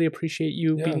I really appreciate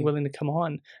you being willing to come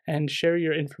on and share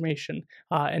your information.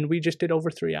 And we just did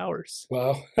over 3 hours.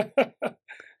 Wow.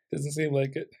 Doesn't seem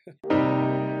like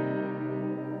it.